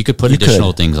together. You could put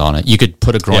additional things on it. You could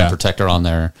put a groin protector on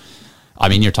there. I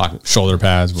mean, you're talking shoulder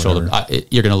pads. You're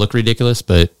going to look ridiculous,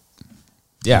 but.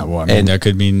 Yeah, well, I mean, that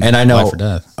could mean and I know life or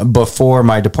death. Before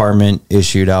my department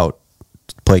issued out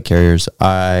plate carriers,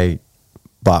 I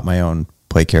bought my own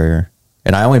plate carrier,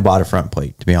 and I only bought a front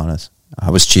plate, to be honest. I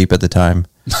was cheap at the time.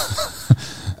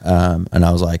 And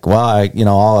I was like, well,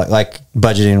 all like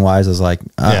budgeting wise, I was like,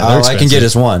 all I can get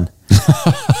is one.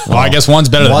 Well, I guess one's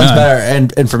better than none.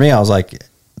 Better. And for me, I was like,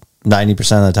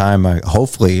 90% of the time,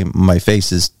 hopefully my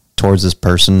face is towards this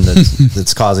person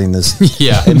that's causing this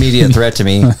immediate threat to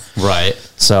me. Right.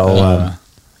 So,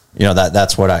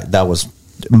 that was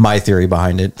my theory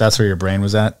behind it. That's where your brain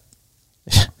was at.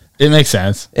 It makes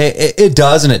sense. It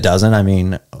does and it doesn't. I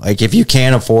mean, like if you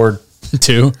can't afford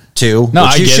two, which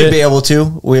you should be able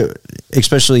to,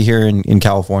 especially here in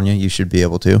California, you should be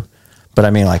able to. But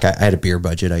I mean, like I had a beer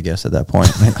budget, I guess, at that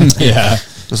point. Yeah.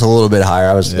 It was a little bit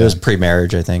higher. It was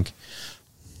pre-marriage, I think.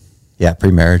 Yeah,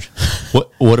 pre-marriage.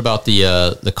 What about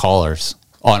the collars?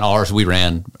 On ours, we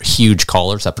ran huge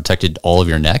collars that protected all of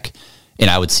your neck, and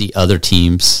I would see other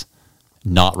teams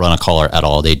not run a collar at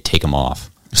all. They'd take them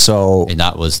off. So, and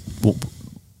that was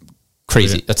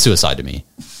crazy. That's suicide to me.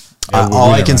 All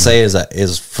I can say is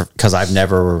because I've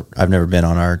never been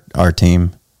on our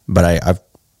team, but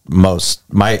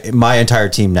my entire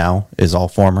team now is all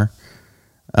former.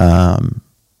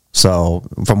 So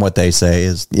from what they say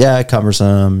is,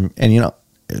 cumbersome. And,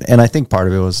 and I think part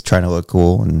of it was trying to look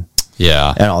cool and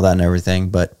all that and everything.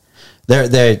 But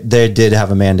they did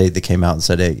have a mandate that came out and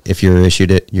said, hey, if you're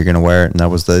issued it, you're going to wear it. And that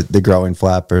was the growing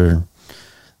flap or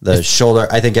the shoulder.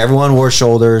 I think everyone wore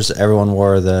shoulders. Everyone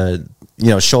wore the,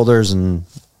 shoulders and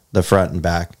the front and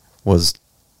back was,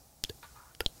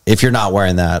 if you're not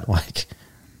wearing that, like,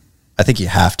 I think you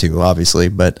have to, obviously.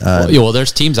 But, well,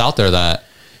 there's teams out there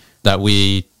that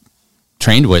we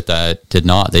trained with that did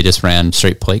not. They just ran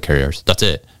straight plate carriers. That's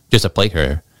it. Just a plate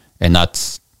carrier. And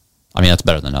that's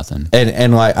better than nothing.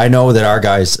 And I know that our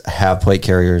guys have plate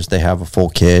carriers. They have a full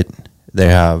kit. They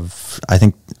have, I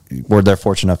think they're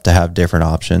fortunate enough to have different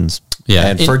options. Yeah.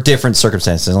 And for different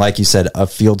circumstances. And like you said, a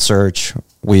field search,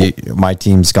 my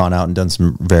team's gone out and done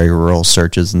some very rural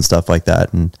searches and stuff like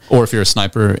that. And Or if you're a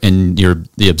sniper and you're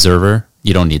the observer,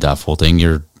 you don't need that full thing.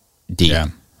 You're deep. Yeah.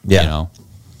 Yeah. You know,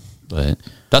 but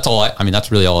that's all I mean,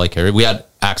 that's really all I carried. We had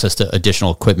access to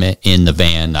additional equipment in the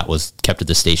van that was kept at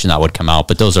the station that would come out,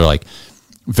 but those are like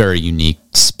very unique,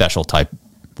 special type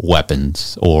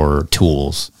weapons or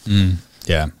tools.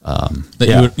 Yeah.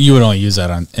 You would only use that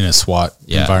in a SWAT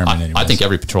environment. I think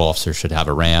every patrol officer should have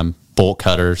a RAM, bolt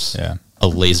cutters, a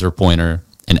laser pointer,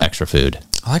 and extra food.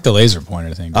 I like the laser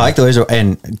pointer thing. I like the laser,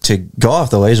 and to go off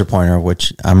the laser pointer,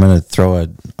 which I'm going to throw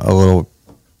a little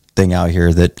thing out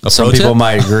here that some pro people tip?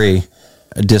 might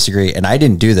disagree. And I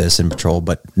didn't do this in patrol,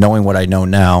 but knowing what I know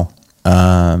now,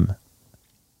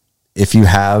 if you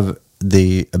have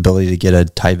the ability to get a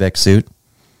Tyvek suit,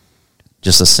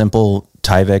 just a simple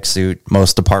Tyvek suit,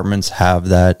 most departments have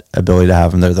that ability to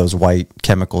have them. They're those white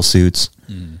chemical suits.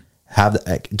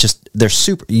 They're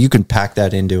super. You can pack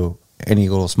that into any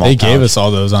little small. They pouch. gave us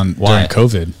all those during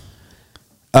COVID.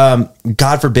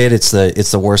 God forbid it's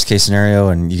the worst case scenario,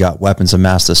 and you got weapons of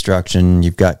mass destruction,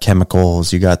 you've got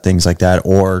chemicals, you got things like that,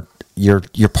 or your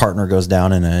partner goes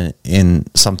down in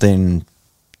something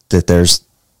that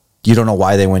you don't know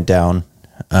why they went down.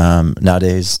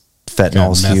 Nowadays,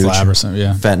 fentanyl is meth huge. lab or something,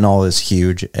 yeah. Fentanyl is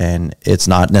huge, and it's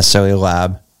not necessarily a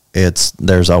lab.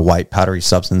 There's a white powdery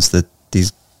substance that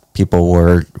these people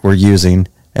were using,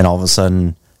 and all of a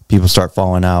sudden people start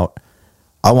falling out.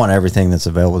 I want everything that's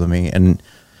available to me, and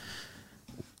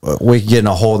we could get in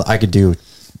I could do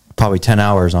probably 10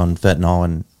 hours on fentanyl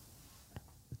and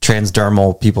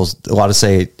transdermal. A lot of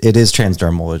say it is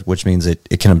transdermal, which means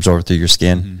it can absorb through your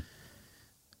skin. Mm-hmm.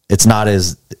 It's not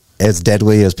as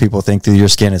deadly as people think through your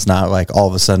skin. It's not like all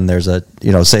of a sudden there's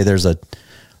say there's a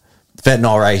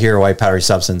fentanyl right here, white powdery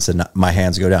substance, and my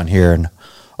hands go down here and,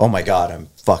 oh my God, I'm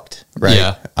fucked. Right.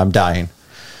 Yeah. I'm dying.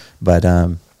 But,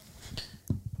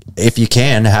 if you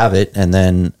can have it, and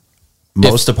then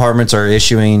most departments are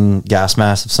issuing gas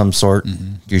masks of some sort,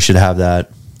 you should have that.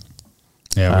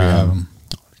 Yeah, we have them.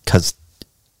 Cause,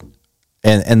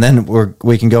 and then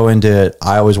we can go into,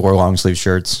 I always wore long sleeve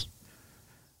shirts.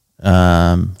 You're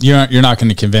not going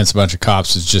to convince a bunch of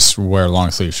cops to just wear long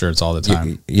sleeve shirts all the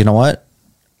time. You know what?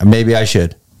 Maybe I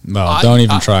should. No, don't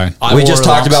even try. We just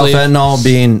talked about fentanyl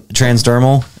being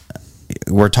transdermal.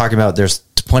 We're talking about there's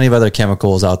plenty of other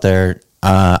chemicals out there.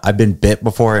 I've been bit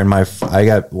before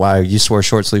I used to wear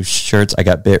short sleeve shirts. I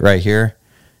got bit right here.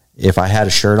 If I had a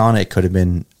shirt on, it could have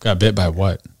been. Got bit by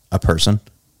what? A person.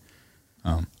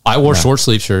 I wore short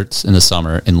sleeve shirts in the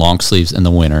summer and long sleeves in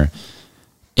the winter.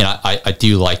 And I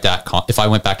do like that. If I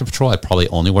went back to patrol, I'd probably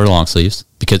only wear long sleeves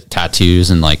because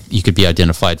tattoos and like you could be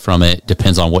identified from it.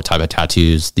 Depends on what type of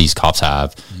tattoos these cops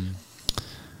have.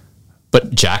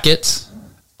 But jackets,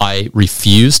 I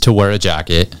refuse to wear a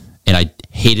jacket, and I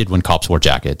hated when cops wore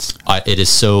jackets.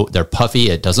 They're puffy.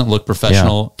 It doesn't look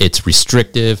professional. Yeah. It's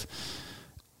restrictive.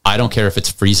 I don't care if it's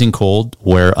freezing cold.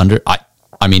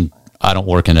 I mean, I don't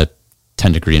work in a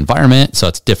 10-degree environment, so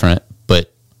it's different.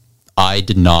 But I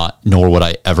did not, nor would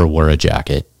I ever wear a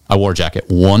jacket. I wore a jacket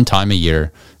one time a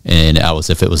year, and that was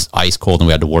if it was ice cold and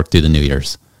we had to work through the New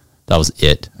Year's. That was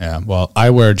it. Yeah, well,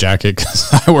 I wear a jacket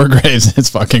because I wear graves. It's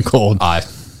fucking cold.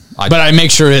 But I make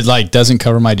sure it like doesn't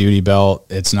cover my duty belt.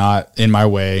 It's not in my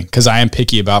way because I am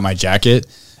picky about my jacket.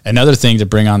 Another thing to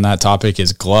bring on that topic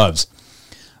is gloves.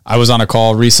 I was on a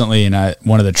call recently, and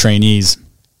one of the trainees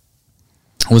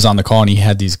was on the call, and he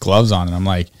had these gloves on, and I'm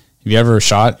like, "Have you ever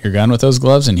shot your gun with those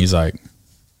gloves?" And he's like,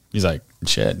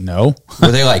 "Shit, no."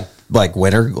 Were they like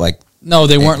winter? No,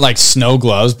 they weren't like snow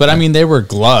gloves, but I mean they were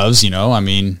gloves, I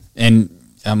mean, and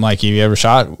I'm like, "Have you ever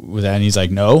shot with that?" And he's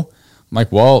like, "No." I'm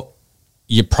like, "Well,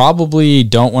 you probably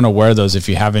don't want to wear those if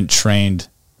you haven't trained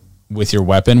with your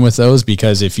weapon with those,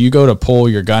 because if you go to pull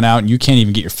your gun out and you can't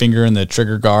even get your finger in the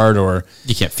trigger guard, or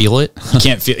you can't feel it. You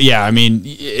can't feel. Yeah. I mean,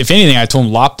 if anything, I told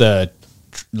him lop the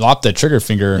trigger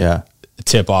finger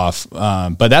tip off.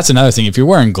 But that's another thing. If you're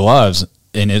wearing gloves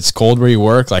and it's cold where you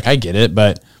work, like I get it,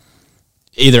 but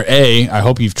either A, I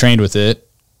hope you've trained with it,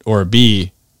 or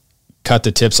B, cut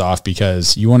the tips off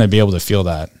because you want to be able to feel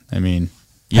that. I mean,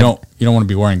 you don't want to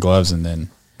be wearing gloves and then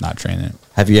not train it.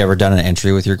 Have you ever done an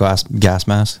entry with your gas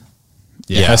mask?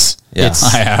 Yes. Yeah.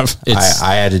 I have.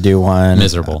 I had to do one.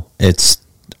 Miserable.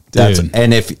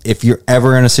 And if you're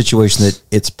ever in a situation that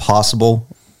it's possible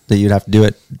that you'd have to do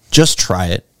it, just try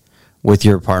it with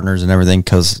your partners and everything,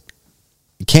 because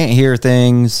you can't hear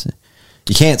things,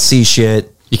 you can't see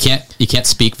shit, you can't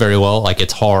speak very well. Like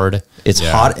it's hard. It's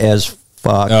hot as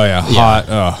fuck. Oh yeah, hot.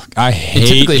 Oh, I hate. And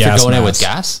typically, if you're going in with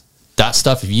masks. gas, that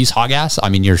stuff, if you use hot gas, I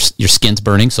mean, your skin's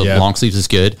burning, so Yeah. long sleeves is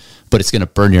good, but it's going to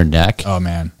burn your neck. Oh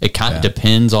man. It kind of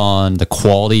depends on the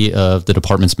quality of the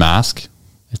department's mask.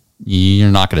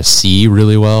 You're not going to see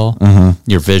really well.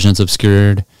 Your vision's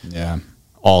obscured. Yeah.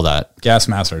 All that. Gas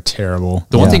masks are terrible.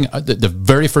 The one thing, the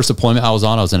very first deployment I was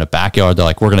on, I was in a backyard. They're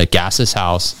like, we're going to gas this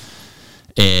house.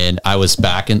 And I was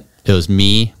back in, it was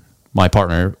me, my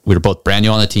partner. We were both brand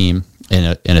new on the team, and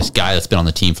a guy that's been on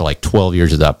the team for like 12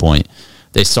 years at that point.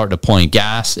 They start deploying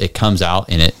gas. It comes out,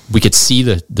 and we could see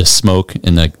the smoke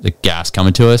and the gas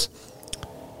coming to us.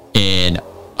 And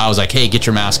I was like, hey, get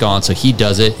your mask on. So he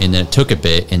does it, and then it took a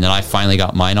bit, and then I finally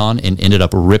got mine on and ended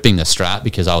up ripping the strap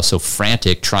because I was so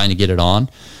frantic trying to get it on.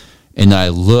 And then I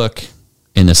look,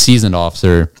 and the seasoned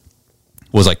officer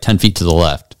was like 10 feet to the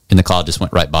left, and the cloud just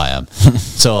went right by him.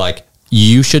 So like,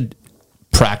 you should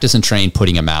practice and train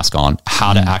putting a mask on,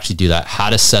 how to actually do that, how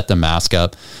to set the mask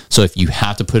up. So if you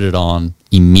have to put it on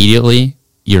immediately,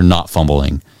 you're not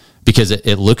fumbling, because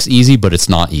it looks easy, but it's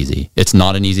not easy. It's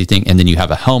not an easy thing. And then you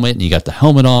have a helmet, and you got the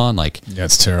helmet on, like, Yeah,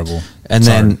 it's terrible. And It's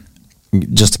then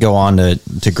hard. just to go on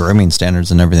to grooming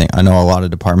standards and everything, I know a lot of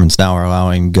departments now are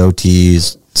allowing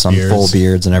goatees, some Beards. full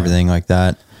beards and everything like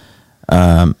that.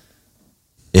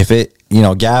 If it,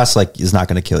 gas is not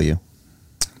going to kill you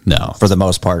no. for the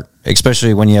most part,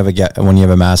 especially when you have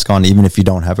a mask on. Even if you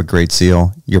don't have a great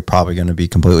seal, you're probably going to be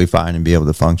completely fine and be able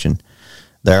to function.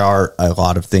 There are a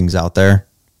lot of things out there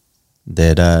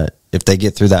that if they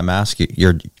get through that mask,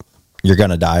 you're going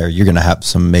to die, or you're going to have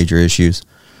some major issues.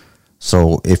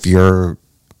 So if you're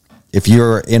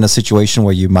in a situation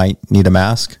where you might need a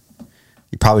mask,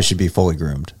 you probably should be fully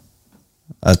groomed.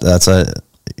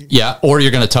 Yeah, or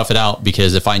you're going to tough it out,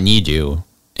 because if I need you,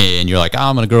 and you're like,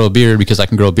 I'm going to grow a beard because I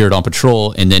can grow a beard on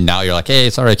patrol, and then now you're like, hey,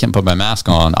 sorry, I can't put my mask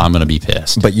on, I'm going to be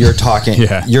pissed. But you're talking,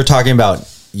 Yeah. you're talking about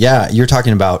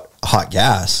hot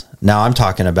gas. Now I'm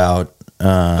talking about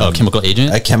Chemical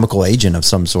agent? a chemical agent of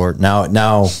some sort. Now,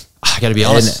 I got to be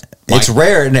honest. it's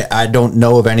rare, and I don't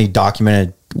know of any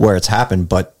documented where it's happened,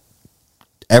 but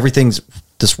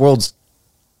this world's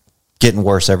getting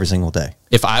worse every single day.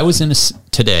 If I was in a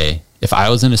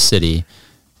city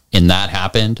and that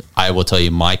happened, I will tell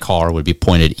you, my car would be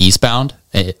pointed eastbound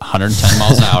at 110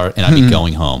 miles an hour, and I'd be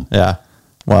going home. Yeah.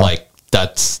 Well, Like,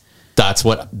 that's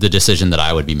what the decision that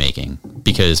I would be making,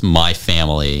 because my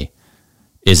family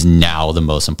is now the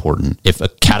most important. If a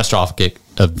catastrophic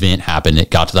event happened,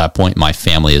 it got to that point, my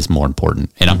family is more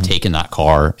important, and I'm taking that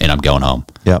car and I'm going home.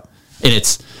 yep.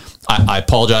 And I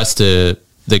apologize to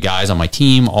the guys on my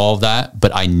team, all of that,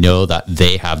 but I know that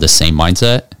they have the same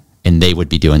mindset, and they would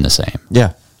be doing the same.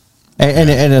 Yeah.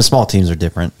 And the small teams are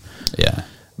different. Yeah.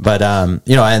 But, and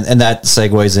that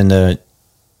segues into,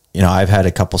 I've had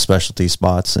a couple specialty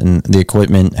spots, and the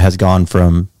equipment has gone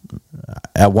from,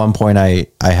 at one point I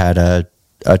had a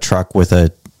truck with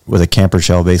a camper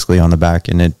shell basically on the back,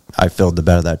 and I filled the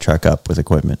bed of that truck up with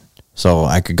equipment. So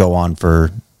I could go on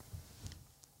for,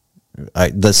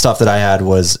 the stuff that I had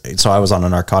was, so I was on a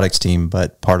narcotics team,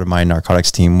 but part of my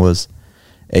narcotics team was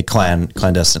a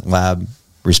clandestine lab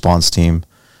response team.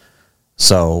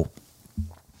 So,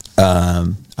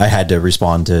 I had to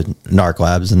respond to narc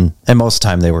labs, and most of the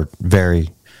time they were very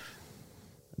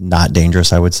not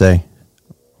dangerous, I would say.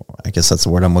 I guess that's the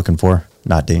word I'm looking for.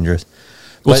 Not dangerous.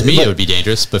 Well, to me, it would be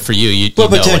dangerous, but for you, But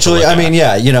potentially, I mean,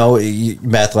 yeah,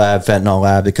 meth lab, fentanyl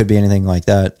lab, it could be anything like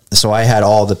that. So I had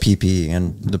all the PPE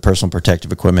and the personal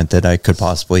protective equipment that I could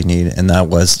possibly need. And that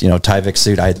was, Tyvek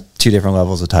suit. I had 2 different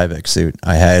levels of Tyvek suit.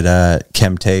 I had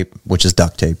chem tape, which is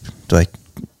duct tape. Like,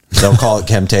 they'll call it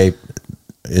chem tape.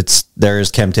 There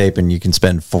is chem tape, and you can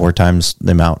spend 4 times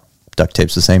the amount. Duct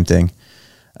tape's the same thing.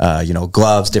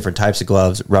 Gloves, different types of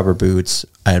gloves, rubber boots.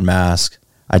 I had mask.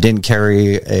 I didn't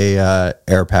carry a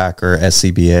air pack or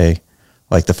SCBA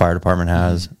like the fire department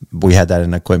has. We had that in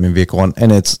an equipment vehicle,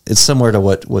 and it's similar to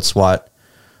what SWAT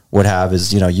would have.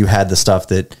 Is you had the stuff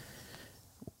that,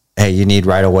 hey, you need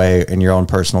right away in your own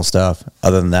personal stuff.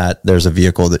 Other than that, there's a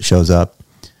vehicle that shows up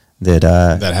that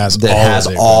has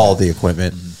all the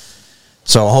equipment.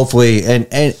 So hopefully,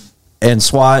 and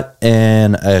SWAT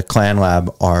and a clan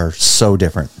lab are so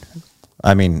different.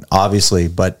 I mean, obviously,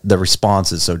 but the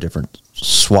response is so different.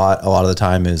 SWAT a lot of the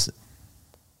time is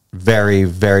very,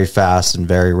 very fast and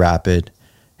very rapid.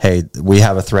 Hey, we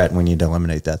have a threat and we need to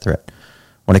eliminate that threat.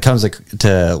 When it comes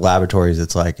to laboratories,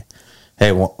 it's like,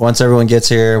 hey, once everyone gets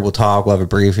here, we'll talk, we'll have a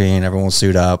briefing, everyone will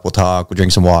suit up, we'll talk, we'll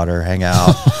drink some water, hang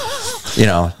out,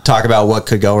 talk about what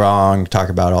could go wrong, talk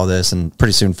about all this, and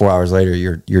pretty soon 4 hours later,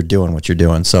 you're doing what you're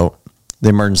doing. So the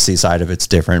emergency side of it's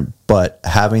different, but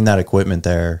having that equipment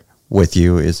there with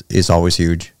you is always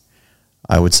huge,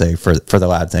 I would say, for the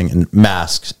lab thing. And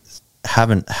masks,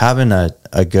 having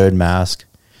a good mask,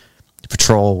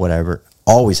 patrol, whatever,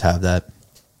 always have that.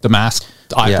 The mask,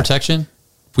 the eye protection,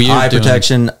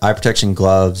 eye protection,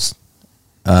 gloves,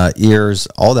 ears,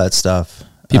 all that stuff.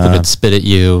 People could spit at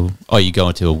you. Oh, you go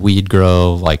into a weed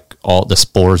grow, like all the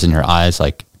spores in your eyes,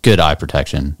 like good eye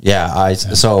protection. Yeah,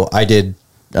 so I did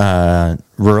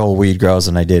rural weed grows,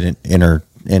 and I did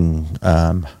in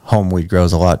home weed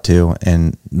grows a lot too,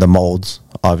 and the molds.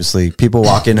 Obviously, people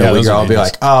walk into a weed grow and be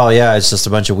like, "Oh yeah, it's just a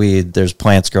bunch of weed. There's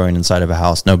plants growing inside of a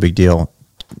house. No big deal."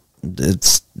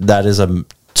 That is a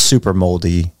super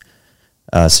moldy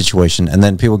situation. And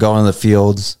then people go in the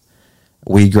fields,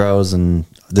 weed grows, and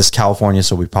this is California,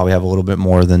 so we probably have a little bit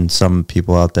more than some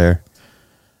people out there.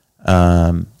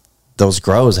 Those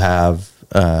grows have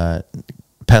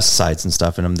pesticides and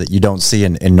stuff in them that you don't see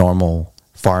in normal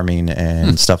farming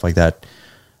and stuff like that.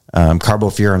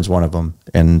 Carbofuran's one of them,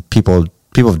 and people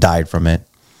have died from it.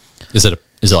 Is it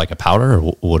like a powder,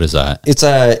 or what is that?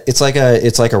 It's like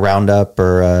a Roundup,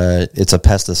 or it's a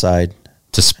pesticide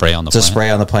to spray on the spray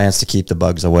on the plants to keep the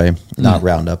bugs away. Not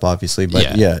Roundup, obviously, but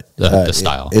the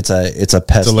style. It's a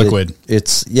pest. It's a liquid.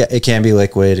 It can be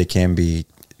liquid. It can be.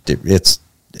 And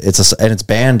it's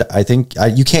banned. I think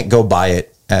you can't go buy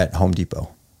it at Home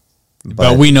Depot.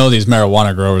 But we know these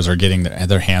marijuana growers are getting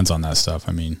their hands on that stuff.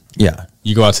 I mean, yeah,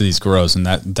 you go out to these grows and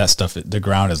that stuff, the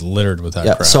ground is littered with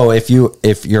that crap. So if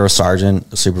you're a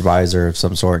sergeant, a supervisor of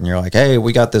some sort, and you're like, hey,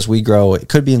 we got this weed grow. It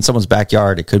could be in someone's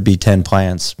backyard. It could be 10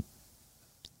 plants.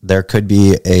 There could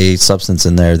be a substance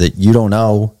in there that you don't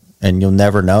know, and you'll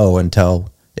never know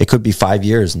until it could be 5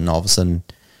 years, and all of a sudden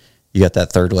you got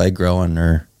that third leg growing,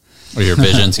 or your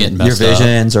vision's getting messed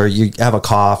up. Or you have a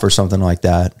cough or something like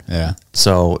that. Yeah.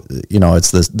 So,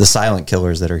 it's the silent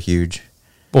killers that are huge.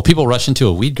 Well, people rush into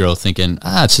a weed grow thinking,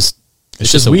 it's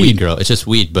just a weed grow. It's just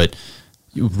weed. But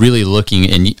you really looking,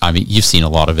 and I mean, you've seen a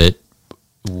lot of it.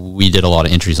 We did a lot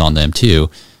of entries on them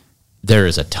too. There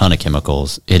is a ton of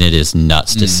chemicals, and it is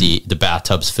nuts to see the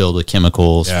bathtubs filled with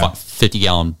chemicals,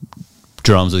 50-gallon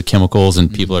drums with chemicals,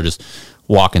 and people are just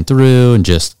walking through and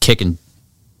just kicking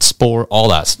spore, all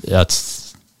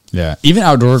that's even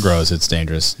outdoor grows, it's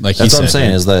dangerous. Like that's what I'm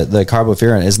saying is the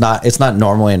carbofuran is not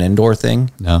normally an indoor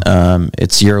thing. No,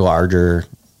 it's your larger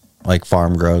like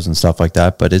farm grows and stuff like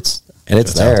that, but it's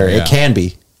there. It can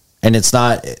be, and it's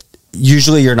not.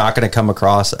 Usually, you're not going to come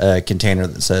across a container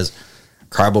that says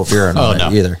carbofuran on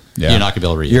it either. Yeah. You're not going to be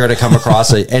able to read. You're going to come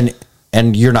across it,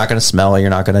 and you're not going to smell it. You're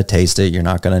not going to taste it. You're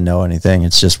not going to know anything.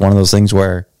 It's just one of those things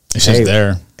where it's just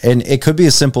there. And it could be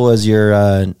as simple as your,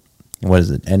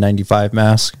 N95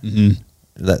 mask. Mm-hmm.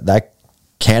 That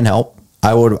can help.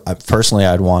 I'd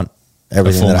want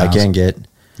everything that I can get.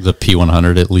 The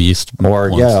P100 at least. Or,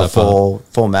 a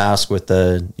full mask with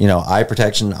the, eye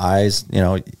protection, eyes,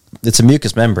 it's a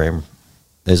mucous membrane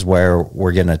is where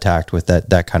we're getting attacked with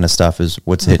that kind of stuff is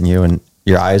what's hitting you. And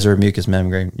your eyes are a mucous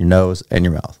membrane, your nose and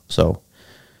your mouth. So.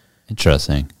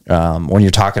 Interesting. When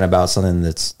you're talking about something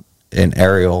that's an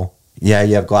aerial, you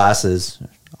have glasses,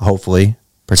 hopefully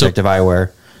protective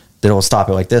eyewear that will stop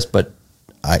it like this. But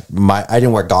I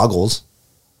didn't wear goggles.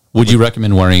 Would you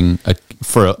recommend wearing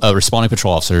for a responding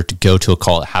patrol officer to go to a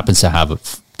call that happens to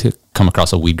come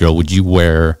across a weed grow? Would you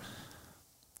wear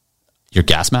your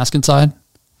gas mask inside?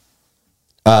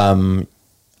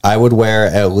 I would wear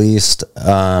at least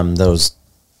those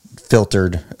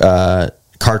filtered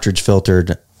cartridge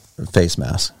filtered face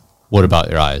masks. What about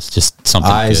your eyes? Just something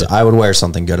eyes. Good. I would wear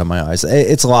something good on my eyes.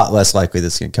 It's a lot less likely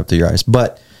that's going to come through your eyes.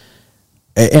 But,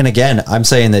 and again, I'm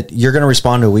saying that you're going to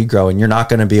respond to a weed grow, and you're not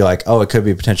going to be like, oh, it could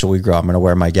be a potential weed grow. I'm going to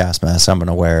wear my gas mask. I'm going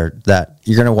to wear that.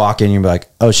 You're going to walk in and you'll be like,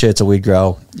 oh shit, it's a weed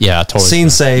grow. Yeah, totally. Scene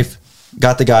safe.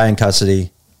 Got the guy in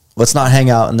custody. Let's not hang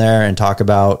out in there and talk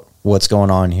about what's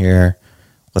going on here.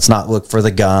 Let's not look for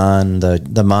the gun,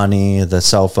 the money, the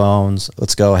cell phones.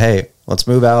 Let's go. Hey, let's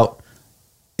move out.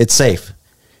 It's safe.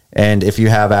 And if you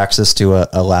have access to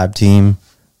a lab team,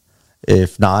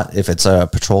 if not, if it's a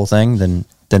patrol thing, then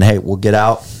hey, we'll get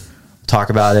out, talk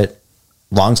about it.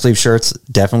 Long sleeve shirts,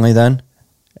 definitely then,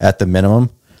 at the minimum.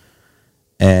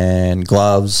 And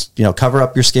gloves, cover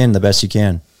up your skin the best you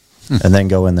can. And then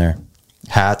go in there.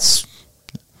 Hats,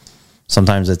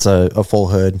 sometimes it's a full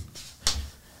hood.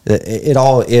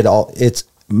 It's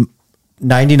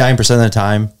 99% of the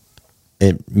time,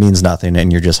 it means nothing,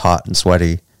 and you're just hot and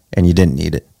sweaty, and you didn't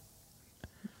need it.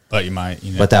 But you might,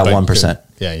 but that 1%.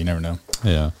 Yeah, you never know.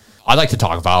 Yeah. I'd like to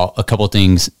talk about a couple of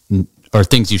things, or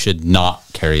things you should not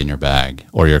carry in your bag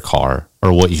or your car,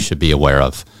 or what you should be aware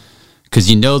of. Because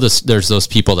there's those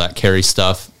people that carry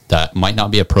stuff that might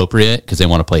not be appropriate because they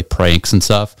want to play pranks and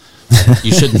stuff.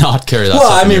 You should not carry that. Well,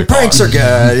 stuff I in mean, your car. pranks are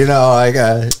good, you know, like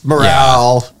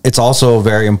morale. It's also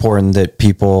very important that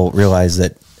people realize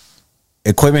that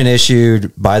equipment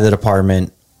issued by the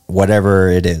department, whatever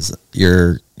it is,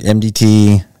 your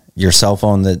MDT, your cell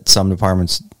phone, that some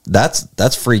departments,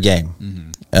 that's free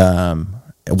game.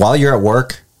 While you're at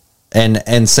work,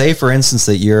 and say for instance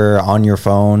that you're on your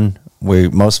phone.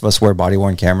 Most of us wear body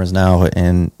worn cameras now,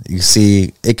 and you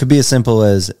see it could be as simple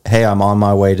as, "Hey, I'm on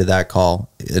my way to that call,"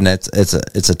 and it's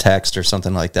a text or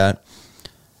something like that.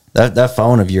 That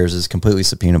phone of yours is completely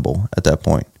subpoenable at that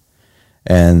point,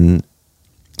 and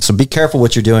so be careful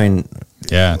what you're doing.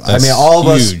 Yeah, I mean, all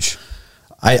of huge.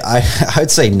 us. I'd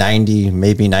say 90,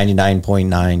 maybe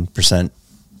 99.9%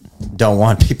 don't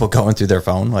want people going through their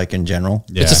phone, like in general.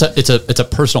 Yeah. It's a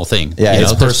personal thing. Yeah, you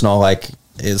it's know? personal. Like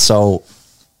so.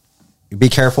 Be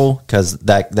careful, because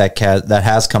that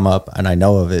has come up, and I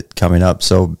know of it coming up.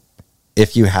 So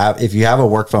if you have a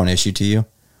work phone issue to you,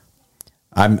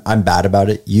 I'm bad about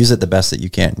it. Use it the best that you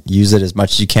can. Use it as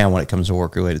much as you can when it comes to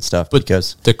work related stuff. But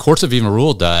because the courts have even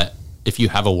ruled that if you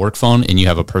have a work phone and you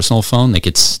have a personal phone, they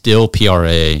could still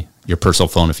PRA your personal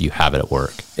phone if you have it at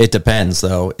work. it depends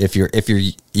though. If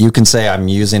you can say I'm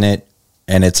using it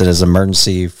and it's as an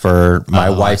emergency for my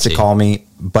wife to call me,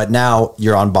 but now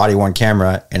you're on body worn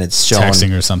camera and it's showing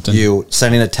Texting or something. You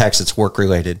sending a text that's work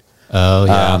related. Oh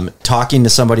yeah. Talking to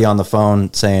somebody on the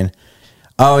phone saying,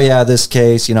 "Oh yeah, this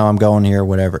case, you know, I'm going here,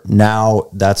 whatever." Now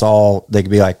that's all. They could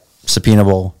be like,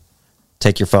 subpoenable.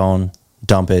 Take your phone,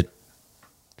 dump it.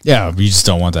 Yeah, you just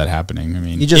don't want that happening. I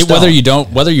mean, You just whether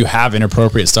you have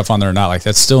inappropriate stuff on there or not, like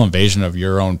that's still invasion of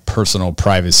your own personal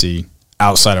privacy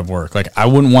outside of work. Like I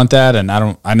wouldn't want that, and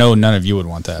I know none of you would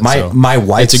want that. My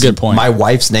wife's, it's a good point. My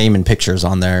wife's name and pictures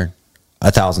on there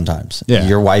 1,000 times. Yeah.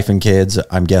 Your wife and kids,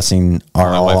 I'm guessing, are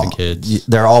My all wife and kids.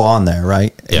 They're all on there,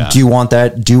 right? Yeah. Do you want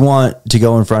that? Do you want to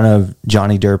go in front of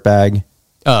Johnny Dirtbag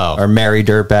or Mary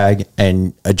Dirtbag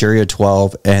and a jury of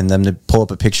 12 and them to pull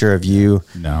up a picture of you,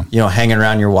 No. you know, hanging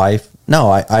around your wife? No,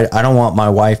 I don't want my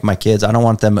wife, my kids. I don't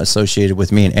want them associated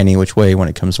with me in any which way when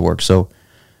it comes to work. So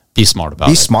Be smart about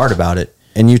be it. smart about it.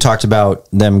 And you talked about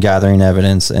them gathering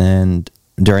evidence, and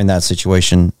during that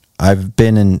situation, I've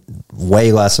been in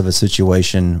way less of a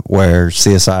situation where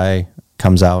CSI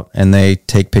comes out and they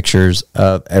take pictures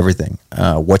of everything,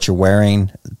 what you're wearing,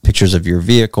 pictures of your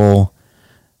vehicle,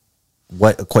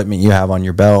 what equipment you have on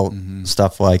your belt,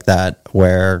 stuff like that,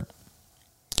 where,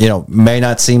 you know, may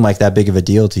not seem like that big of a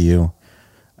deal to you.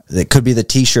 It could be the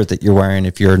T-shirt that you're wearing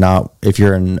if you're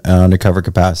in undercover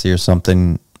capacity or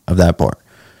something of that part.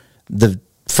 The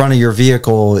front of your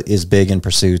vehicle is big in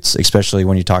pursuits, especially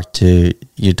when you talk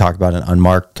about an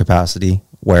unmarked capacity,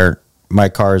 where my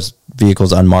car's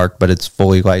vehicle's unmarked, but it's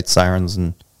fully lights, sirens,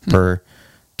 and per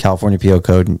California PO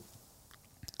code,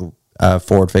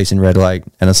 forward facing red light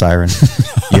and a siren.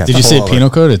 Did you say penal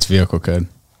code? It's vehicle code.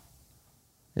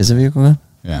 Is it vehicle code?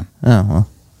 Yeah. Oh, well,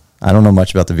 I don't know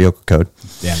much about the vehicle code.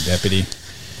 Damn deputy.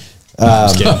 I'm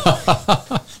just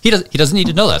kidding. He doesn't need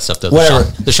to know that stuff though. Whatever.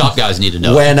 The shop guys need to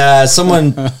know.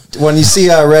 When you see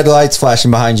red lights flashing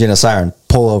behind you in a siren,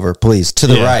 pull over, please, to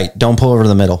the Yeah. right. Don't pull over to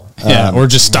the middle. Yeah, or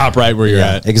just stop right where you're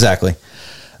at. Exactly.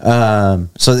 So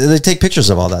they take pictures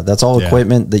of all that. That's all Yeah.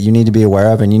 equipment that you need to be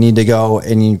aware of, and you need to go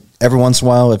and every once in a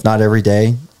while, if not every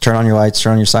day, turn on your lights,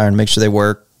 turn on your siren, make sure they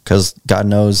work, because God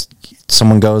knows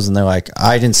someone goes and they're like,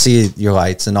 "I didn't see your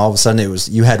lights," and all of a sudden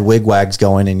you had wigwags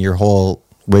going, and your whole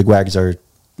wigwags are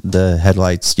the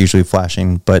headlights usually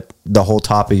flashing, but the whole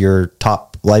top of your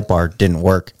top light bar didn't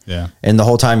work. Yeah. And the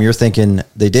whole time you're thinking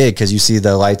they did, because you see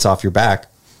the lights off your back,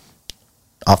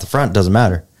 off the front, doesn't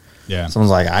matter. Yeah. Someone's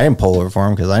like, "I didn't pull over for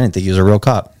him because I didn't think he was a real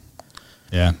cop."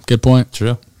 Yeah. Good point.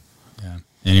 True. Yeah.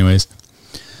 Anyways.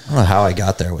 I don't know how I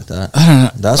got there with that. I don't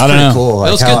know. That's I don't pretty know. cool.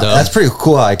 That was how, good, though. That's pretty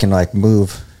cool how I can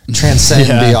transcend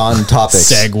Yeah. beyond topics.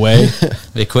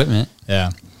 Segue. The equipment.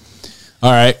 Yeah.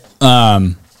 All right.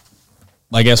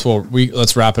 I guess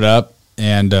let's wrap it up,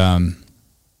 and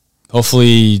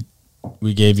hopefully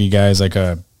we gave you guys like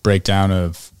a breakdown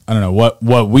of, I don't know,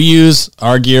 what we use,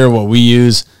 our gear, what we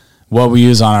use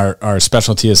on our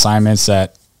specialty assignments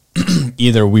that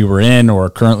either we were in or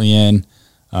currently in.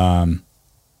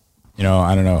 You know,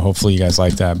 I don't know. Hopefully you guys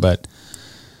like that, but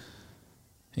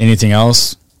anything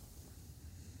else?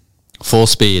 Full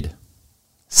speed.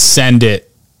 Send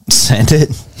it. Send it.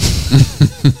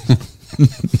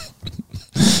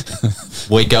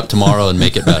 Wake up tomorrow and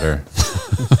make it better.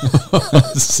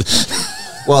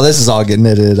 Well, this is all getting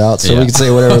edited out, so Yeah. we can say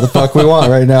whatever the fuck we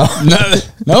want right now.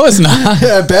 No, it's not.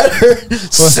 Yeah, better.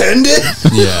 Send it.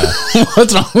 Yeah.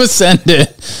 What's wrong with send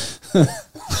it?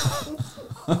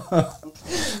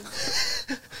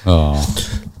 Oh.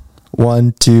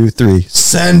 1, 2, 3.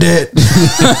 Send it.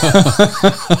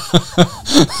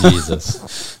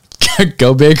 Jesus.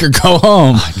 Go big or go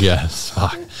home. Yes.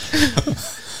 Fuck.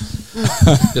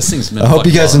 This thing's been I hope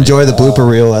you guys enjoy the blooper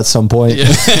reel at some point.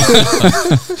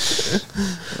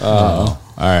 All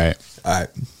right. All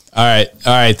right.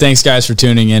 All right. Thanks, guys, for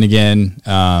tuning in again.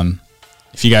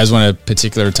 If you guys want a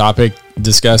particular topic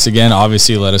discussed again,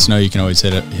 obviously let us know. You can always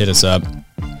hit us up.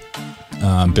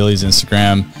 Billy's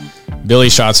Instagram, Billy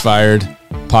Shots Fired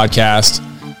podcast.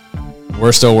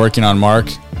 We're still working on Mark.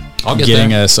 I'll get getting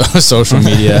there. a social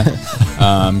media.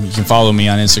 You can follow me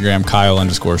on Instagram,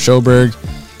 Kyle_Schoberg.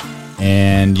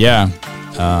 And yeah,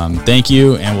 thank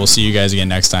you, and we'll see you guys again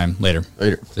next time. Later.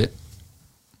 See it.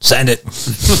 Send it.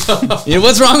 Yeah,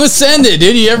 what's wrong with send it,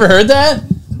 dude? You ever heard that?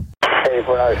 Hey,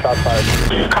 4 shot fired.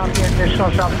 Copy,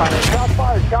 additional shot fired. Shot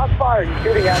fired, shot fired. He's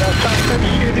shooting at us. Suspect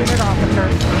shooting an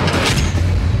officer.